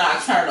hamsters are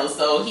nocturnal,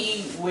 so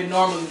he would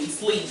normally be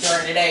asleep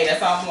during the day.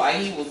 That's why I'm like,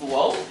 he was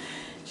woke.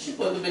 She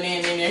put the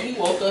banana in there. He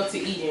woke up to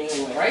eat it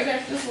and went right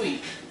back to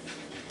sleep.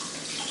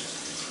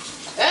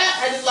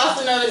 I just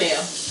lost another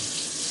nail.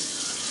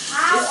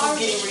 This is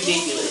getting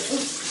ridiculous.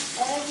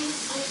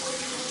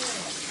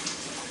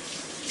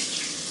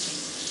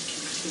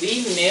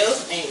 These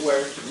nails ain't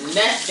worth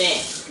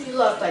nothing. You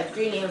lost like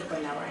 3 nails by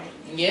now, right?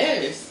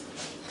 Yes.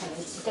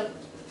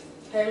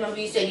 I remember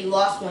you said you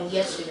lost one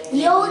yesterday. Yo,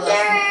 you lost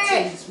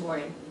there! 2 this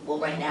morning. Well,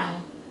 right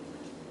now.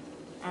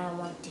 I don't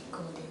want the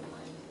golden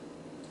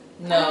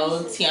one.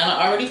 No, Tiana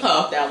already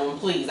coughed that one,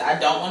 please. I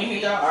don't want to hear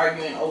y'all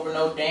arguing over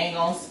no dang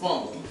on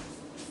spoon.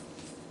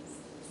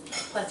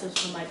 Plus, it's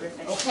for my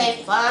birthday.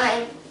 Okay,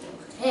 fine.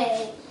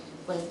 Okay.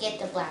 We'll get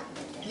the black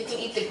one. You can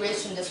eat the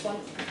grits from this one.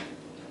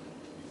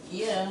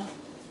 Yeah.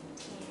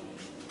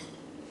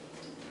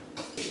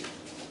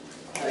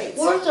 Alright,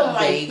 Where's so the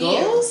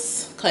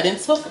bagels cut into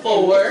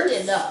 4s.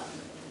 Lift it up.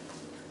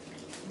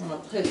 I'm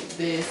gonna put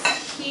this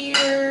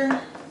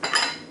here.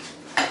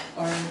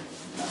 Or no.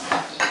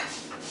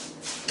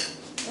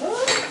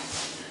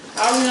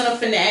 are we gonna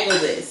finagle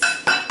this?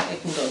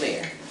 It can go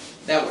there.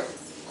 That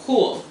works.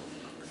 Cool.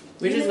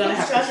 We're just gonna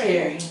have to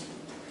carry.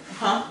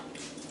 Huh?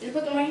 Just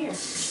put them right here. It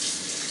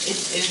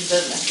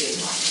doesn't fit.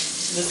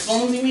 The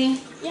spoons, you mean?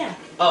 Yeah.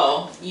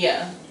 Oh,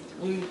 yeah.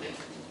 I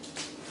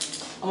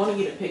want to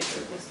get a picture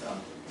of this though.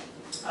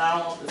 I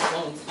don't want the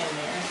spoons in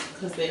there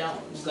because they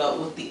don't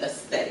go with the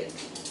aesthetic.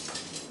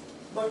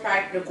 We'll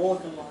try the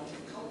golden one.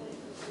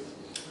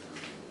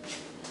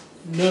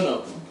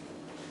 No.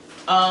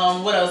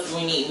 What else do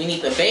we need? We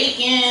need the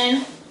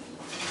bacon.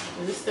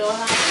 Is it still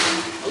hot?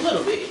 A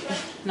little bit.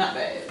 Not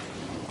bad.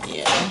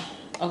 Yeah.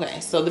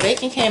 Okay, so the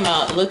bacon came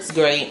out. It looks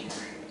great.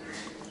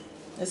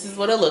 This is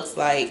what it looks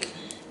like.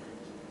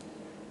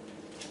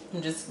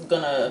 I'm just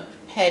gonna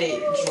pat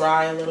it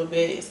dry a little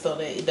bit so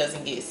that it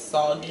doesn't get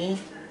soggy.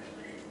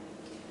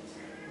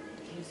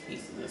 These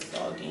pieces are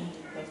soggy.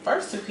 The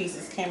first two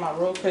pieces came out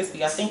real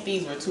crispy. I think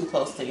these were too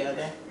close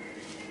together.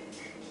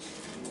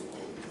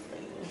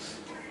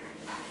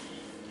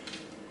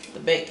 The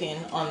bacon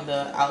on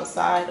the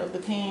outside of the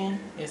pan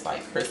is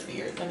like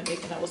crispier than the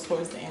bacon that was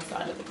towards the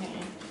inside of the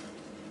pan.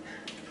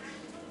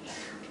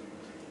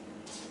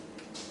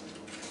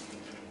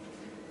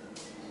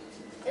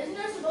 Isn't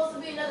there supposed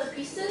to be another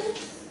piece to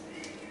this?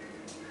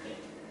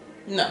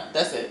 No,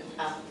 that's it.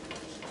 Oh.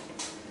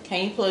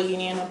 Can you plug it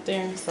in up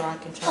there so I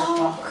can charge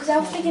Oh, because I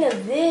was thinking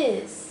of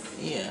this.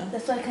 Yeah.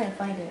 That's why I couldn't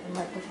find it. I'm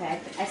like, okay,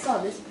 I saw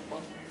this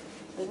before.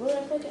 Like, where did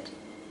I put it?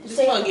 Just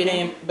plug it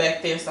in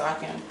back there so I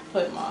can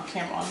put my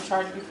camera on the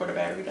charger before the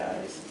battery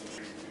dies.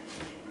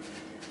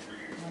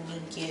 Let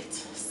me get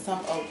some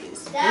of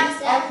this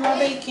grease off my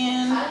bacon.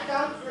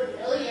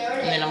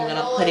 And then I'm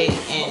gonna put it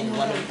in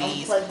one of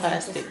these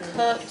plastic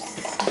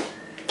cups.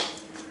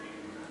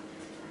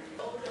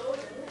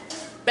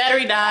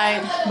 Battery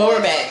died, but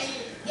we're back.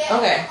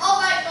 Okay.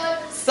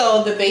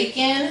 So the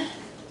bacon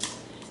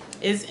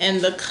is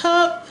in the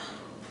cup.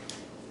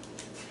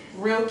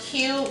 Real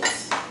cute.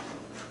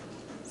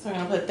 So we're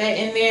gonna put that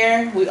in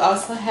there. We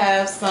also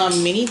have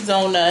some mini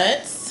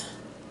donuts.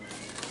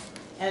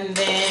 And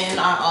then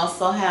I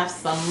also have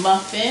some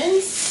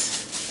muffins.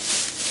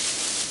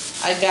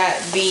 I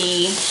got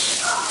the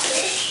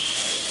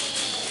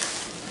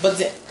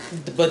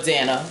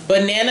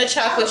banana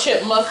chocolate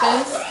chip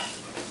muffins.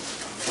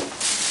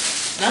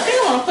 And I think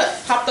I want to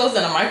pop those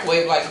in the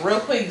microwave like real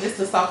quick just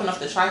to soften up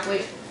the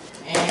chocolate.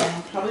 And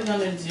I'm probably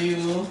gonna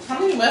do, how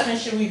many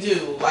muffins should we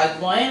do? Like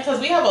one? Because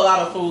we have a lot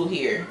of food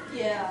here.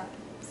 Yeah.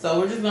 So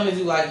we're just gonna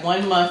do like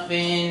one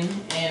muffin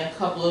and a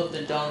couple of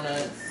the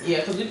donuts. Yeah,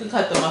 because we could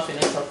cut the muffin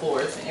into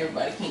fours and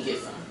everybody can get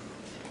some.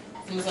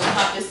 I'm just gonna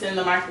pop this in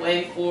the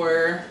microwave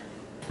for,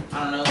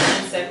 I don't know,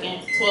 10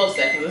 seconds, 12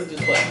 seconds. Let's do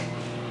 12.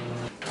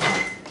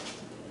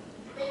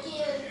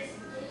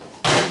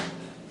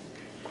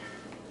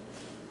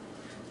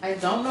 I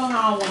don't know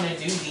how I want to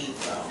do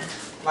these though.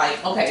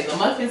 Like, okay, the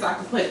muffins I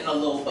can put in a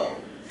little bowl.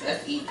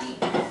 That's easy.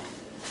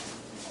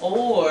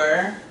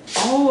 Or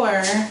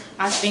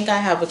I think I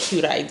have a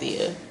cute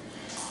idea,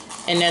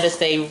 and that'll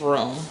save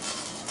room.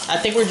 I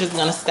think we're just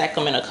gonna stack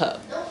them in a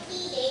cup.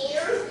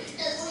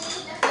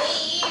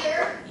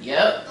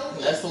 Yep,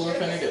 that's what we're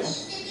gonna do.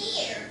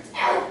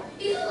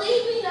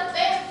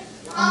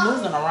 I'm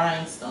losing a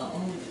rhinestone.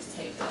 Let me just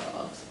take that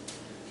off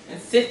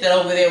and sit that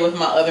over there with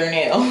my other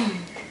nail.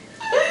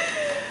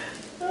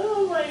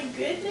 Oh my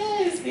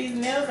goodness, these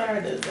nails are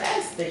a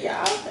disaster,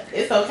 y'all.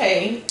 It's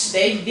okay.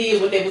 They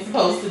did what they were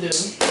supposed to do.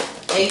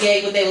 They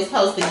gave what they were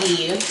supposed to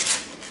give.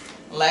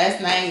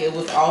 Last night it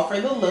was all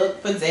for the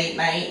look for date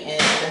night.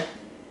 And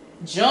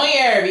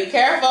Junior, be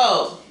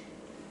careful.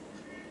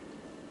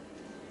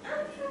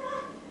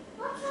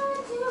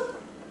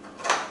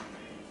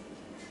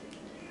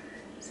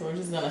 So we're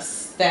just gonna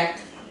stack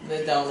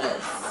the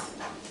donuts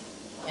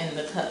in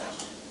the cup.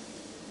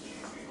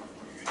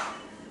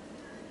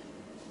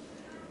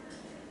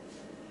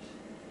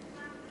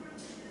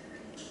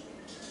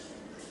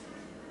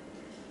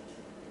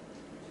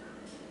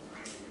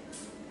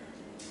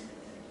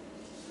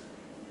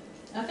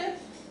 Okay.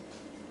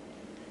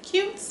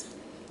 Cute.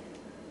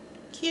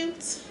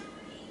 Cute.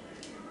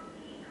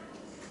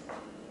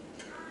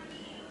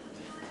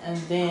 And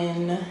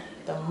then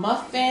the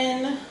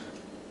muffin.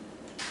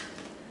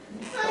 Let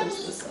me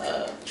close this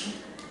up.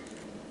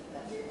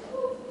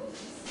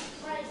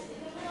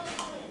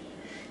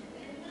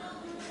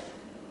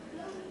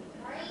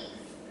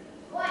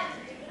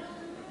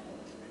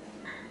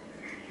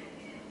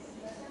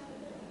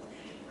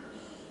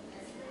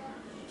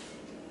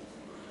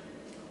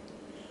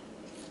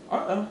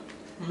 Uh-oh,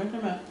 I'm making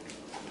a mess.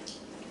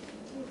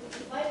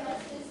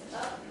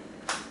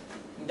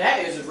 That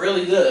is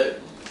really good.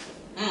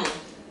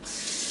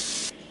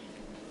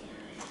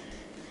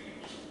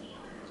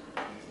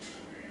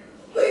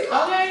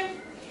 Okay,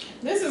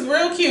 this is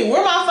real cute.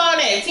 Where my phone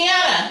at?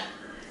 Tiana?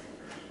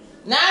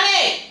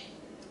 Nani?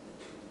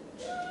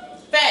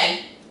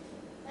 Faye?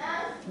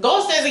 Go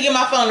upstairs and get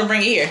my phone and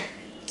bring it here.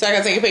 So I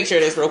can take a picture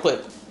of this real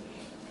quick.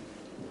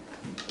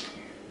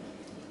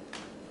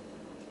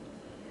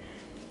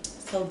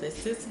 So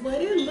this is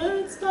what it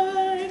looks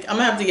like. I'm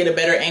gonna have to get a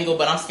better angle,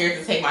 but I'm scared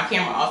to take my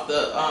camera off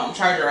the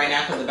charger right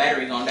now because the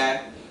battery gonna die.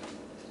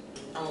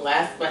 And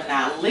last but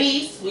not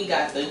least, we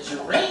got the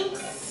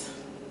drinks.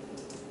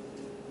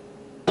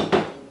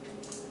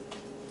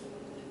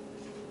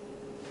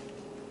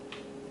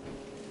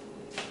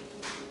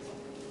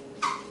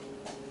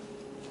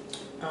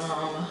 I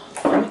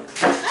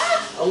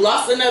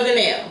lost another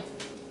nail.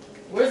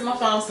 Where's my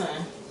phone, son?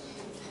 I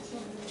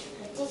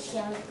think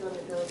Tiana's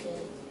gonna go get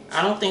it.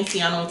 I don't think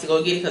Tiana went to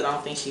go get it because I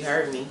don't think she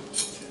heard me.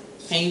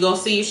 Can you go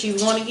see if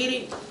she's going to get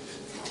it?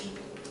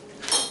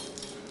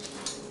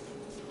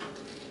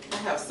 I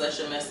have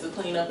such a mess to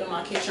clean up in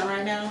my kitchen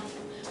right now,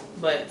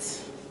 but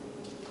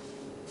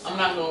I'm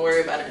not going to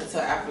worry about it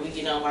until after we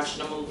get done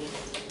watching the movie.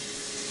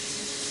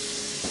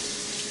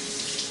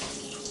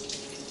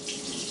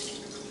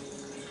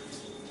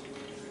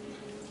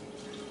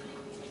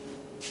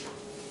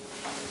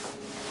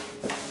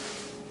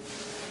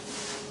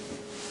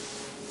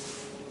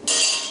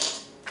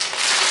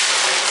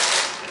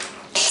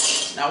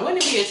 Now,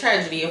 wouldn't it be a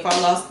tragedy if I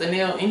lost the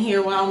nail in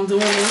here while I'm doing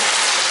this?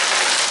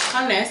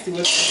 How nasty would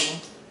it be?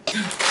 Maybe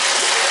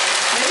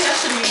I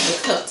should use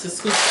the cup to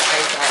scoop the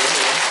ice out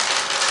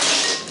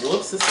of here.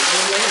 Whoops, it's a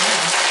little late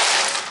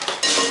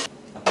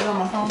now. You got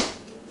my phone?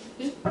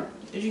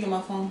 Did you get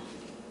my phone?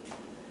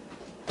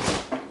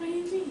 What do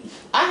you mean?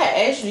 I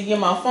had asked you to get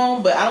my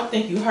phone, but I don't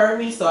think you heard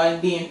me, so I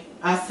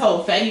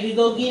told Fatty to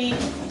go get it,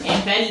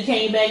 and Fatty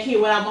came back here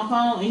without my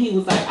phone, and he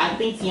was like, I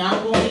think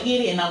Tiana going to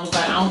get it, and I was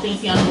like, I don't think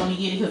Tiana going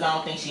to get it because I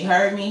don't think she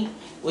heard me,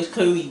 which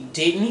clearly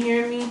didn't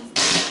hear me. I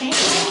can't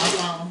get my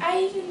phone.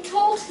 I even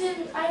told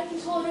him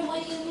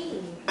what do you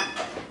mean?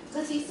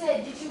 Because he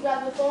said, did you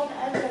grab the phone?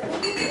 I was like,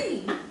 what do you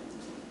mean?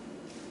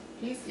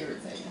 He's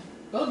irritating.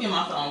 Go get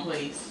my phone,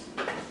 please.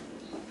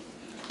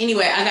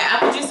 Anyway, I got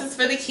apple juices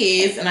for the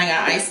kids, and I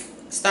got iced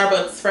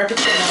Starbucks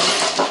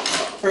Frappuccino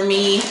for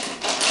me.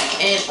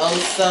 And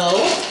also,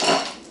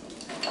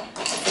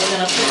 we're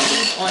gonna put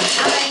these on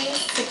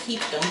ice to keep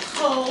them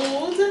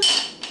cold.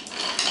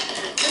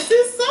 This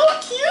is so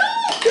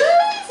cute,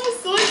 guys. I'm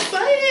so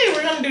excited.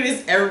 We're gonna do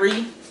this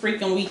every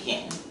freaking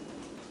weekend.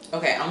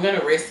 Okay, I'm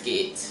gonna risk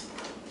it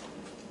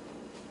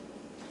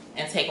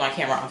and take my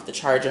camera off the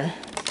charger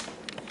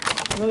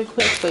really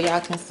quick so y'all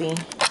can see.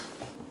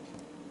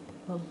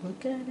 Oh,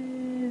 look at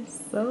it.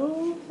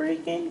 So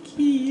freaking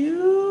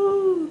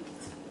cute.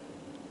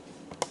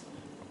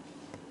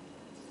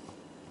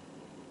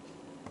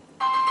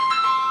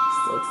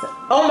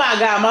 Oh my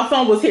god, my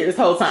phone was here this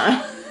whole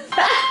time.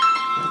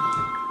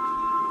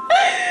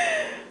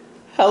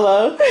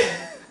 Hello?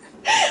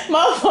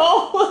 My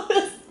phone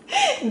was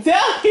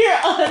down here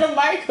on the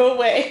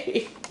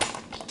microwave.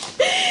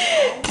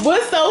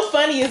 What's so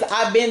funny is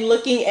I've been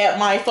looking at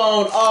my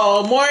phone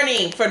all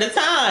morning for the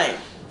time.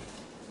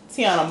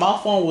 Tiana, my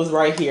phone was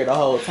right here the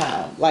whole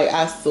time. Like,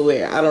 I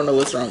swear, I don't know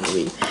what's wrong with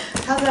me.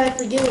 How did I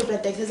forget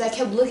about that? Because I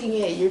kept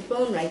looking at your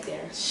phone right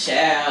there.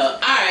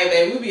 Child. Alright,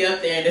 babe, we'll be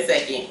up there in a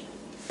second.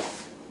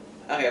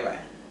 Okay, bye.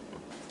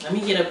 Let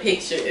me get a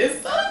picture. It's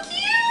so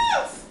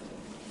cute.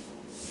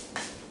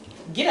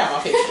 Get out my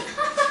picture.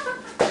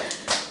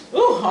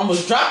 Ooh,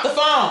 almost dropped the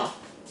phone.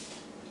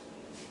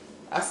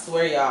 I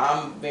swear,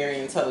 y'all, I'm a very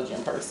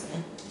intelligent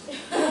person.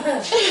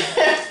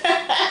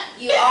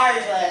 You are,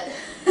 but...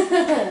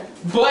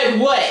 But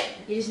what?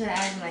 You're just not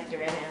acting like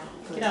you're right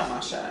now. Get out my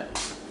shot.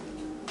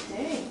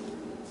 Dang.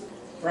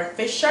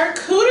 Breakfast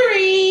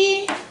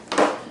charcuterie.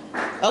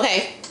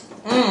 Okay.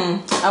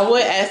 I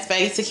would ask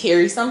Faye to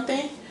carry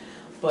something,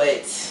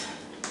 but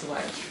do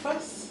I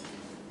trust?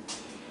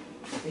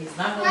 He's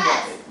not gonna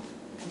get it.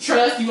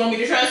 Trust? You want me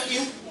to trust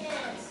you?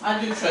 Yes. I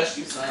do trust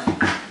you, son.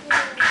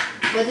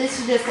 But this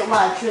is just a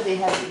lot. It's really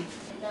heavy.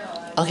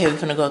 Okay, we're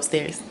gonna go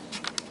upstairs.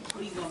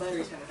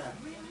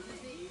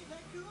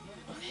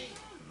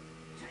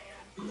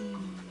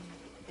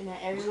 And now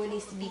everyone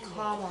needs to be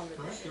calm on the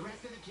bed.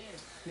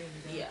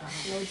 Yeah.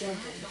 No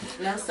jumping.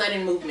 No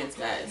sudden movements,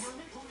 guys.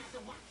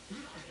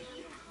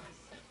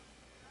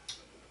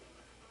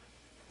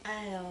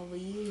 I know, but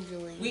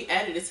usually... We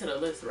added it to the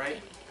list,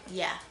 right?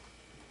 Yeah.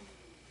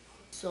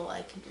 So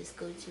I can just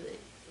go to it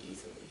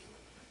easily.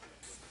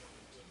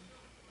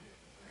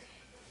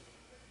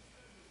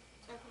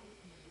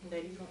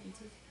 Daddy, you don't eat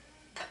it?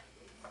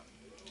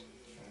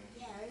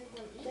 Yeah,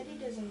 Daddy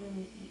doesn't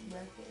really eat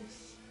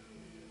breakfast.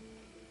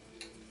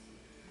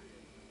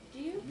 Do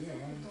you? Yeah.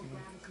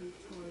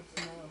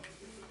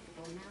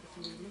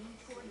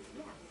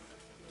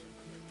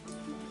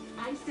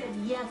 I said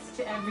yes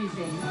to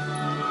everything.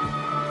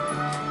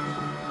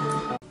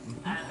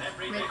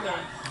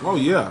 Oh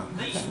yeah,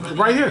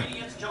 right here.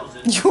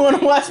 You want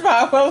to watch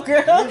Powerpuff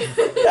Girls?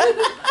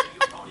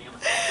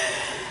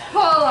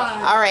 Hold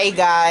on. All right,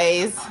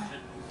 guys.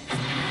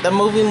 The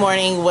movie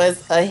morning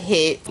was a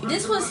hit.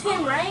 This was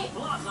him, right?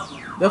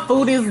 The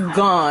food is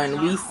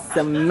gone. We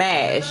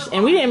smashed,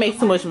 and we didn't make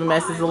too much of a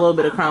mess. There's a little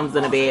bit of crumbs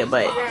in the bed,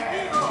 but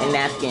and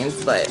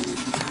napkins, but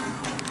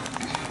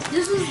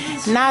This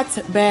was not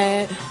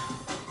bad.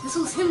 This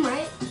was him,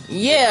 right?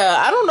 Yeah,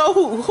 I don't know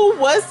who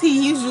was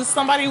he. He was just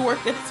somebody who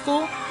worked at the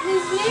school.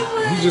 His name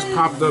was... He just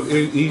popped up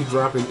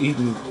eavesdropping,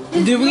 eating.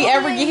 Did we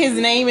ever get his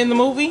name in the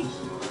movie?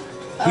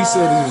 He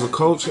said he was a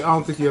coach. I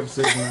don't think he ever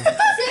said his name. He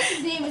said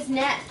his name is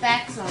Nat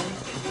Faxon.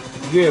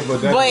 Yeah,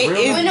 but that's real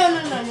name. Wait,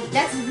 no.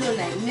 That's his real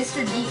name.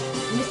 Mr.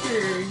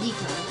 Decon.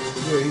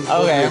 Yeah, he's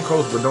supposed to be a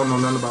coach, but don't know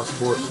nothing about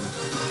sports.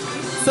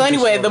 So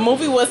anyway, the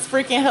movie was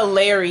freaking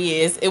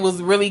hilarious. It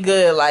was really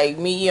good. Like,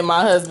 me and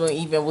my husband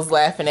even was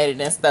laughing at it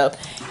and stuff.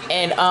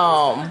 And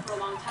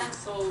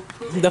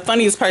the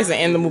funniest person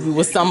in the movie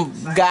was some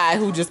guy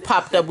who just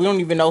popped up. We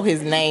don't even know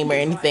his name or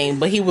anything,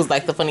 but he was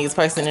like the funniest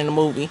person in the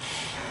movie.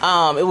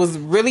 It was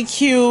really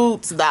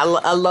cute.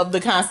 I love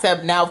the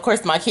concept. Now, of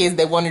course, my kids,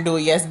 they want to do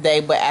it yesterday,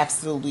 but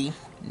absolutely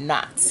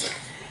not.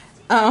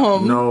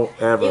 No,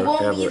 ever, it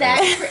won't ever, be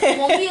that. It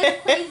won't be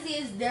as crazy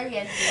as their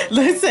yesterday.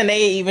 Listen,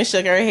 they even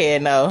shook her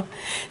head. No.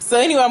 So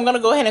anyway, I'm gonna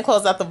go ahead and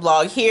close out the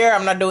vlog here.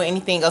 I'm not doing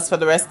anything else for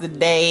the rest of the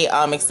day,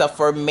 except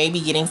for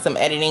maybe getting some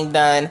editing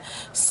done.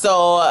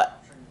 So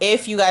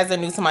if you guys are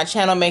new to my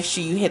channel, make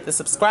sure you hit the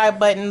subscribe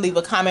button, leave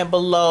a comment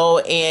below,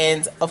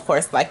 and of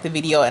course, like the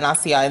video. And I'll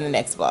see y'all in the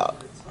next vlog.